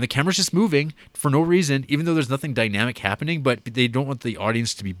 and the camera's just moving for no reason, even though there's nothing dynamic happening, but they don't want the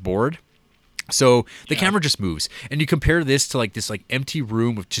audience to be bored. So the camera just moves, and you compare this to like this like empty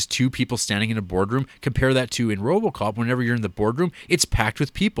room with just two people standing in a boardroom. Compare that to in RoboCop, whenever you're in the boardroom, it's packed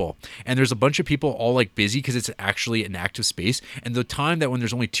with people, and there's a bunch of people all like busy because it's actually an active space. And the time that when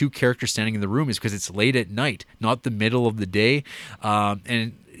there's only two characters standing in the room is because it's late at night, not the middle of the day,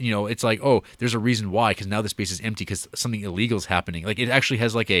 and you know, it's like, oh, there's a reason why, because now the space is empty because something illegal is happening. Like, it actually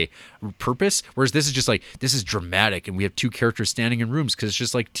has like a purpose, whereas this is just like, this is dramatic, and we have two characters standing in rooms because it's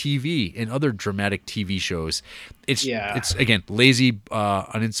just like TV and other dramatic TV shows. It's again, lazy,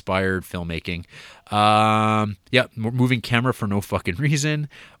 uninspired filmmaking. Moving camera for no fucking reason.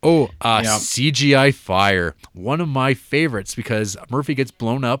 CGI fire, one of my favorites, because Murphy gets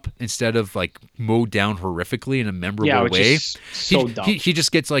blown up instead of like mowed down horrifically in a memorable way. Dumb. He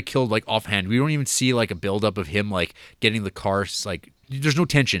just gets like killed like offhand. We don't even see like a build up of him like getting the car like. There's no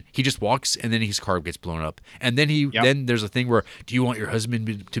tension. He just walks, and then his car gets blown up. And then then there's a thing where, do you want your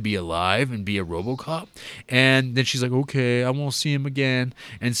husband to be alive and be a RoboCop? And then she's like, okay, I won't see him again.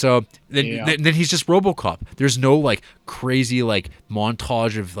 And so then he's just RoboCop. There's no like crazy like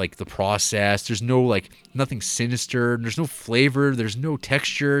montage of like the process. There's no like nothing sinister. There's no flavor. There's no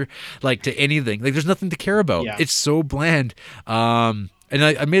texture like to anything. Like there's nothing to care about. Yeah. It's so bland. And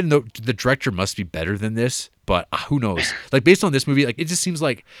I made a note, the director must be better than this, but who knows? Like, based on this movie, like, it just seems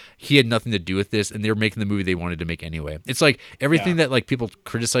like he had nothing to do with this, and they were making the movie they wanted to make anyway. It's like everything that, like, people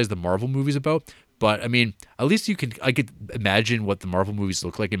criticize the Marvel movies about, but, I mean, at least I could imagine what the Marvel movies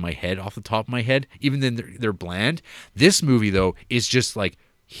look like in my head, off the top of my head, even then they're bland. This movie, though, is just, like,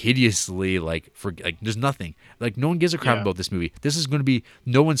 hideously there's nothing, like no one gives a crap about this movie. This is going to be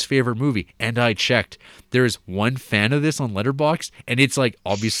no one's favorite movie, and I checked, there's one fan of this on Letterboxd, and it's like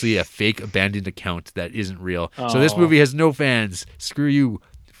obviously a fake abandoned account that isn't real. So this movie has no fans. Screw you,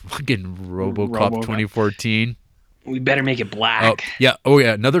 fucking RoboCop 2014. We better make it black.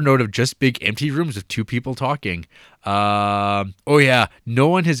 Another note of just big empty rooms with two people talking. No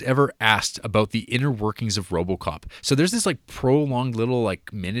one has ever asked about the inner workings of RoboCop. So there's this like prolonged little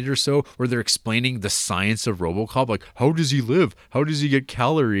like minute or so where they're explaining the science of RoboCop, like how does he live, how does he get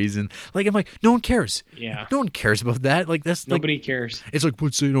calories, and like I'm like, no one cares. No one cares about that. Like that's nobody cares. It's like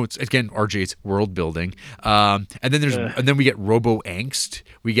what's it's again RJ's world building. And then we get Robo angst.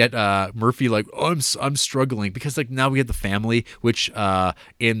 We get Murphy like, oh, I'm struggling, because like now we get the family, which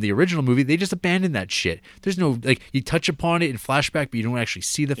in the original movie they just abandoned that shit. There's no like, you touch upon it in flashback, but you don't actually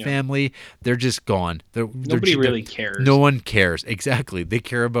see the family. They're just gone. Nobody really cares. No one cares. Exactly. They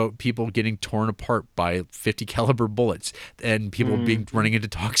care about people getting torn apart by 50 caliber bullets and people running into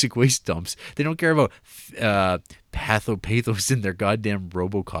toxic waste dumps. They don't care about pathos in their goddamn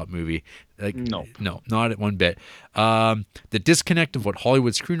RoboCop movie. Like, no, not one bit. The disconnect of what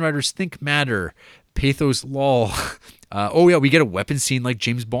Hollywood screenwriters think matter. Pathos lol. We get a weapon scene like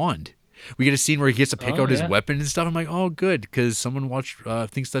James Bond. We get a scene where he gets to pick out his weapon and stuff. I'm like, oh, good, because someone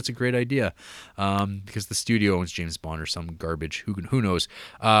thinks that's a great idea, because the studio owns James Bond or some garbage. Who knows?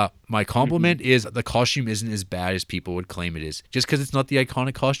 My compliment is the costume isn't as bad as people would claim it is. Just because it's not the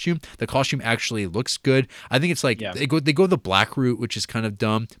iconic costume, the costume actually looks good. I think it's like they go the black route, which is kind of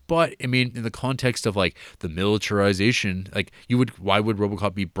dumb. But I mean, in the context of like the militarization, like why would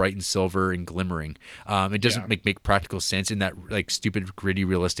RoboCop be bright and silver and glimmering? It doesn't make practical sense in that like stupid, gritty,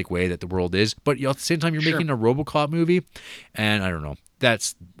 realistic way that the world is. But at the same time, you're making a RoboCop movie, and I don't know.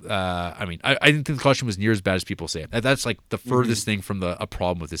 That's I didn't think the costume was near as bad as people say. That's like the furthest thing from a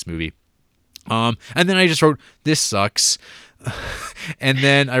problem with this movie. And then I just wrote, this sucks. And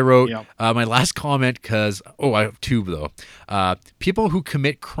then I wrote my last comment because, I have two though. People who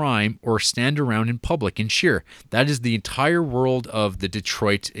commit crime or stand around in public and cheer. That is the entire world of the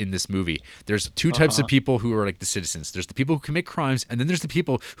Detroit in this movie. There's two types of people who are like the citizens. There's the people who commit crimes, and then there's the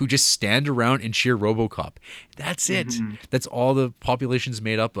people who just stand around and cheer RoboCop. That's it. That's all the population's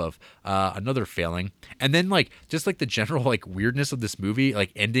made up of. Another failing. And then just the general weirdness of this movie,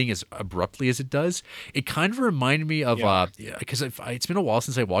 ending as abruptly as it does. It kind of reminded me of because it's been a while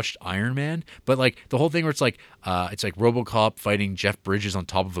since I watched Iron Man, but the whole thing where it's RoboCop fighting Jeff Bridges on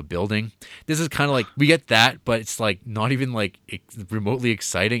top of a building. This is kind of we get that, but it's not even remotely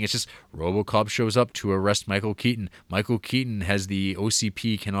exciting. It's just RoboCop shows up to arrest Michael Keaton. Michael Keaton has the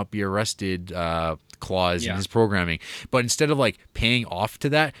OCP cannot be arrested clause in his programming, but instead of paying off to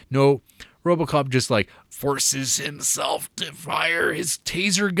that, no. RoboCop just forces himself to fire his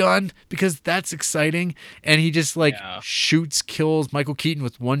taser gun because that's exciting, and he just kills Michael Keaton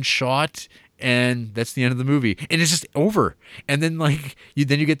with one shot, and that's the end of the movie, and it's just over. And then you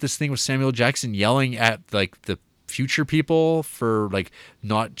get this thing with Samuel Jackson yelling at the future people for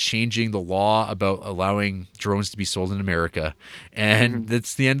not changing the law about allowing drones to be sold in America, and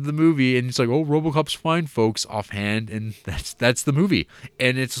that's the end of the movie. And it's RoboCop's fine, folks, offhand, and that's the movie.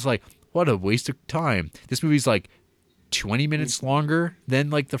 And it's just what a waste of time. This movie's 20 minutes longer than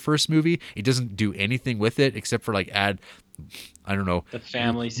the first movie. It doesn't do anything with it except for add, I don't know, the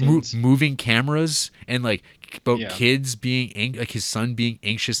family scenes, moving cameras, and about kids being his son being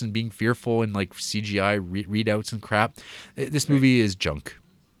anxious and being fearful, and CGI readouts and crap. This movie is junk.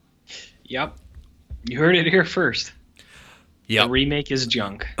 Yep, you heard it here first. Yeah, the remake is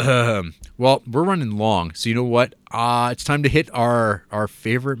junk. Well, we're running long, so you know what? It's time to hit our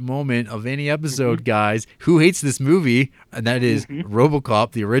favorite moment of any episode, guys. Who hates this movie? And that is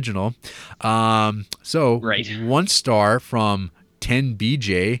RoboCop, the original. So 1 star from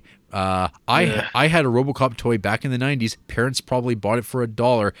 10BJ. I had a RoboCop toy back in the 90s. Parents probably bought it for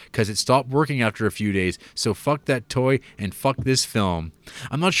 $1 because it stopped working after a few days. So fuck that toy and fuck this film.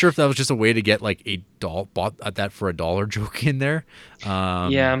 I'm not sure if that was just a way to get a doll bought at that for $1 joke in there.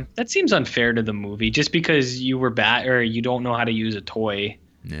 Yeah, that seems unfair to the movie. Just because you were bad or you don't know how to use a toy.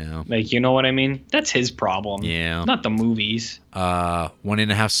 Yeah. You know what I mean? That's his problem. Yeah. Not the movies.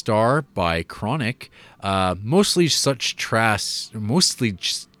 1.5 star by Chronic. Mostly such trash. Mostly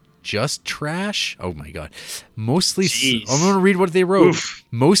just trash. Oh my god. Mostly I'm going to read what they wrote. Oof.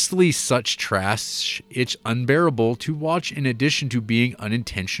 Mostly such trash it's unbearable to watch, in addition to being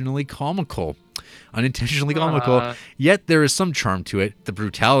unintentionally comical. Yet there is some charm to it. The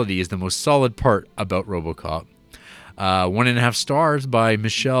brutality is the most solid part about RoboCop. 1.5 stars by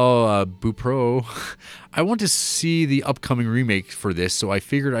Michelle Bupro. I want to see the upcoming remake for this, so I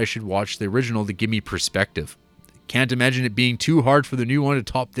figured I should watch the original to give me perspective. Can't imagine it being too hard for the new one to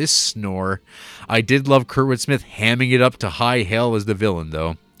top this snore. I did love Kurtwood Smith hamming it up to high hell as the villain,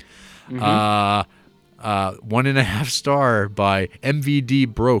 though. 1.5 star by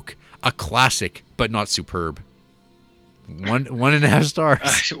MVD Broke. A classic, but not superb. 1.5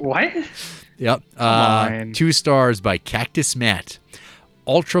 stars. What? Yep. 2 stars by Cactus Matt.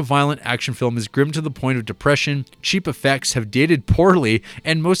 Ultra-violent action film is grim to the point of depression. Cheap effects have dated poorly,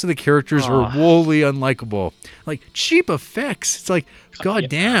 and most of the characters are woefully unlikable. Cheap effects. It's god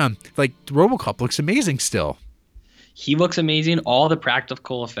damn. RoboCop looks amazing still. He looks amazing. All the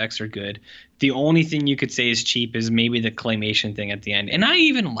practical effects are good. The only thing you could say is cheap is maybe the claymation thing at the end. And I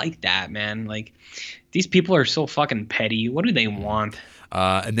even like that, man. These people are so fucking petty. What do they want?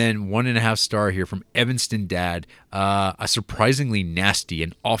 And then 1.5 star here from Evanston Dad. A surprisingly nasty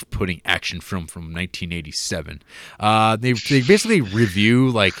and off-putting action film from 1987. They basically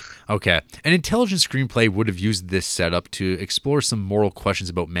review Okay. An intelligent screenplay would have used this setup to explore some moral questions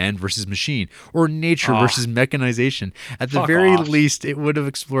about man versus machine or nature versus mechanization. At the very least, it would have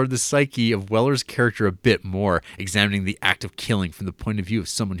explored the psyche of Weller's character a bit more, examining the act of killing from the point of view of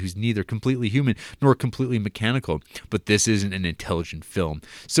someone who's neither completely human nor completely mechanical. But this isn't an intelligent film,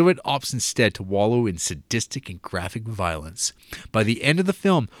 so it opts instead to wallow in sadistic and graphic violence. By the end of the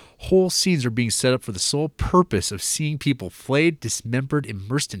film, whole scenes are being set up for the sole purpose of seeing people flayed, dismembered,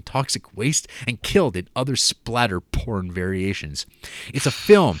 immersed in toxic waste, and killed in other splatter porn variations. It's a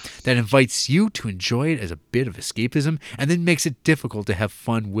film that invites you to enjoy it as a bit of escapism and then makes it difficult to have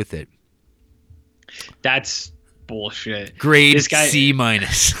fun with it. That's bullshit. Grade C-.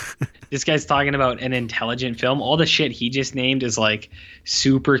 This guy's talking about an intelligent film. All the shit he just named is like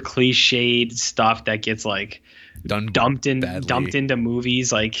super cliched stuff that gets like dumped into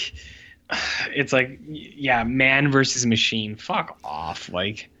movies. Like, it's like, yeah, man versus machine. Fuck off.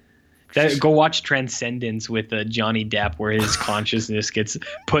 Like, go watch Transcendence with Johnny Depp, where his consciousness gets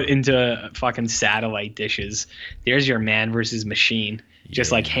put into fucking satellite dishes. There's your man versus machine,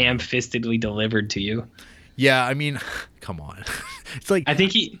 just like ham-fistedly delivered to you. Yeah, I mean, come on. It's like, I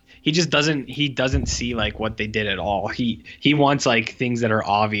think he just doesn't see like what they did at all. He wants like things that are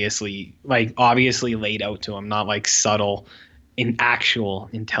obviously laid out to him, not like subtle in actual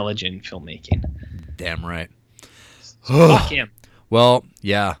intelligent filmmaking. Damn right. Fuck him. Well,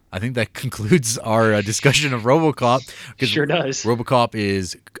 yeah, I think that concludes our discussion of RoboCop. Sure does. RoboCop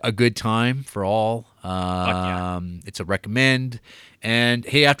is a good time for all. It's a recommend. And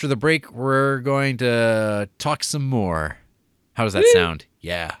hey, after the break, we're going to talk some more. How does that sound?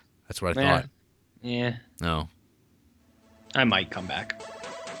 Yeah, that's what I thought. Yeah. No. I might come back.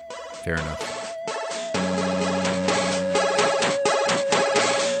 Fair enough.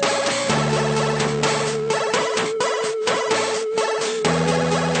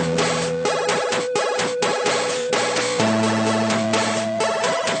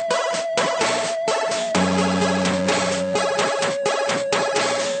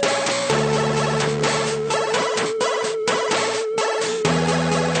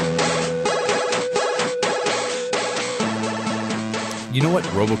 You know what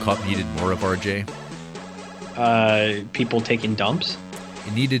RoboCop needed more of, RJ? People taking dumps?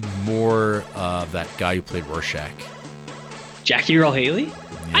 It needed more of that guy who played Rorschach. Jackie Earle Haley? Yeah.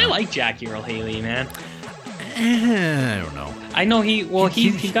 I like Jackie Earle Haley, man. I don't know. I know he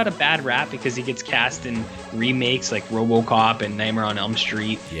got a bad rap because he gets cast in remakes like RoboCop and Nightmare on Elm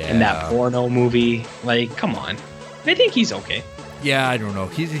Street and that porno movie. Like, come on. I think he's okay. Yeah, I don't know.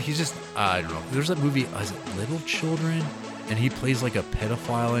 He's just, I don't know. There's that movie, is it Little Children? And he plays like a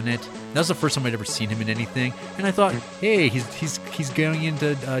pedophile in it. That was the first time I'd ever seen him in anything. And I thought, hey, he's going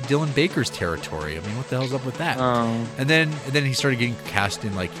into Dylan Baker's territory. I mean, what the hell's up with that? Oh. And then he started getting cast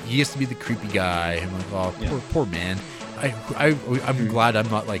in, like, he used to be the creepy guy. I'm like, oh, poor man. I'm glad I'm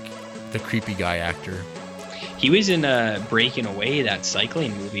not like the creepy guy actor. He was in Breaking Away, that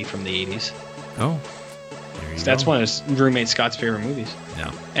cycling movie from the 80s. Oh. So that's one of his roommate Scott's favorite movies.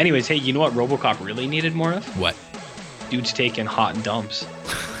 No. Anyways, hey, you know what RoboCop really needed more of? What? Dudes taking hot dumps.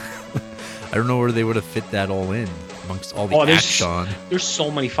 I don't know where they would have fit that all in amongst all the action. There's so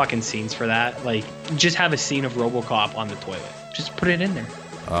many fucking scenes for that. Like, just have a scene of RoboCop on the toilet. Just put it in there.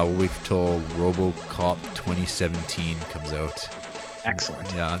 We'll wait till RoboCop 2017 comes out. Excellent.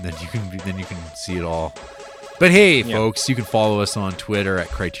 Yeah, and then you can see it all. But hey, folks, you can follow us on Twitter at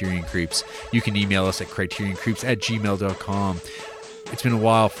Criterion Creeps. You can email us at criterioncreeps@gmail.com. It's been a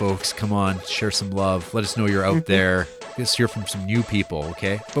while, folks. Come on, share some love. Let us know you're out there. Let's hear from some new people,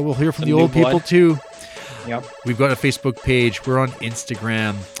 okay? But we'll hear from the old people too. Yep. We've got a Facebook page. We're on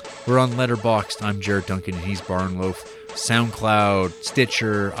Instagram. We're on Letterboxd. I'm Jared Duncan and he's Barnloaf. SoundCloud,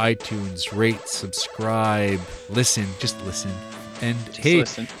 Stitcher, iTunes. Rate, subscribe, listen. Just listen. And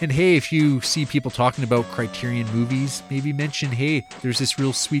hey, if you see people talking about Criterion movies, maybe mention, hey, there's this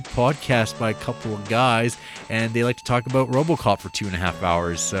real sweet podcast by a couple of guys, and they like to talk about RoboCop for 2.5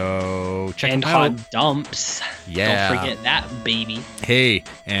 hours. So check them out. And hot dumps. Yeah. Don't forget that, baby. Hey,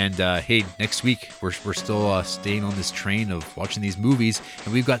 and hey, next week we're still staying on this train of watching these movies,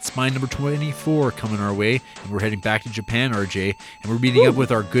 and we've got Spine number 24 coming our way, and we're heading back to Japan, RJ, and we're meeting up with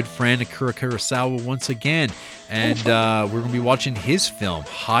our good friend Akira Kurosawa once again. And we're going to be watching his film,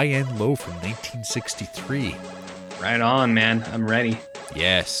 High and Low, from 1963. Right on, man. I'm ready.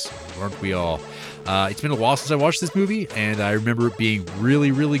 Yes, aren't we all? It's been a while since I watched this movie, and I remember it being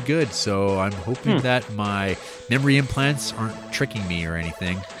really, really good. So I'm hoping that my memory implants aren't tricking me or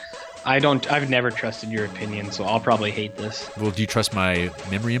anything. I've never trusted your opinion, so I'll probably hate this. Well, do you trust my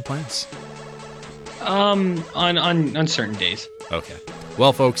memory implants? On certain days. Okay.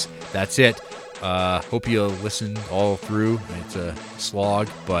 Well, folks, that's it. Hope you listen all through. It's a slog,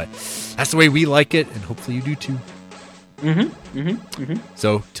 but that's the way we like it, and hopefully you do too.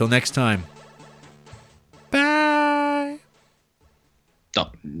 So, till next time. Bye.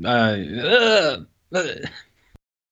 Oh,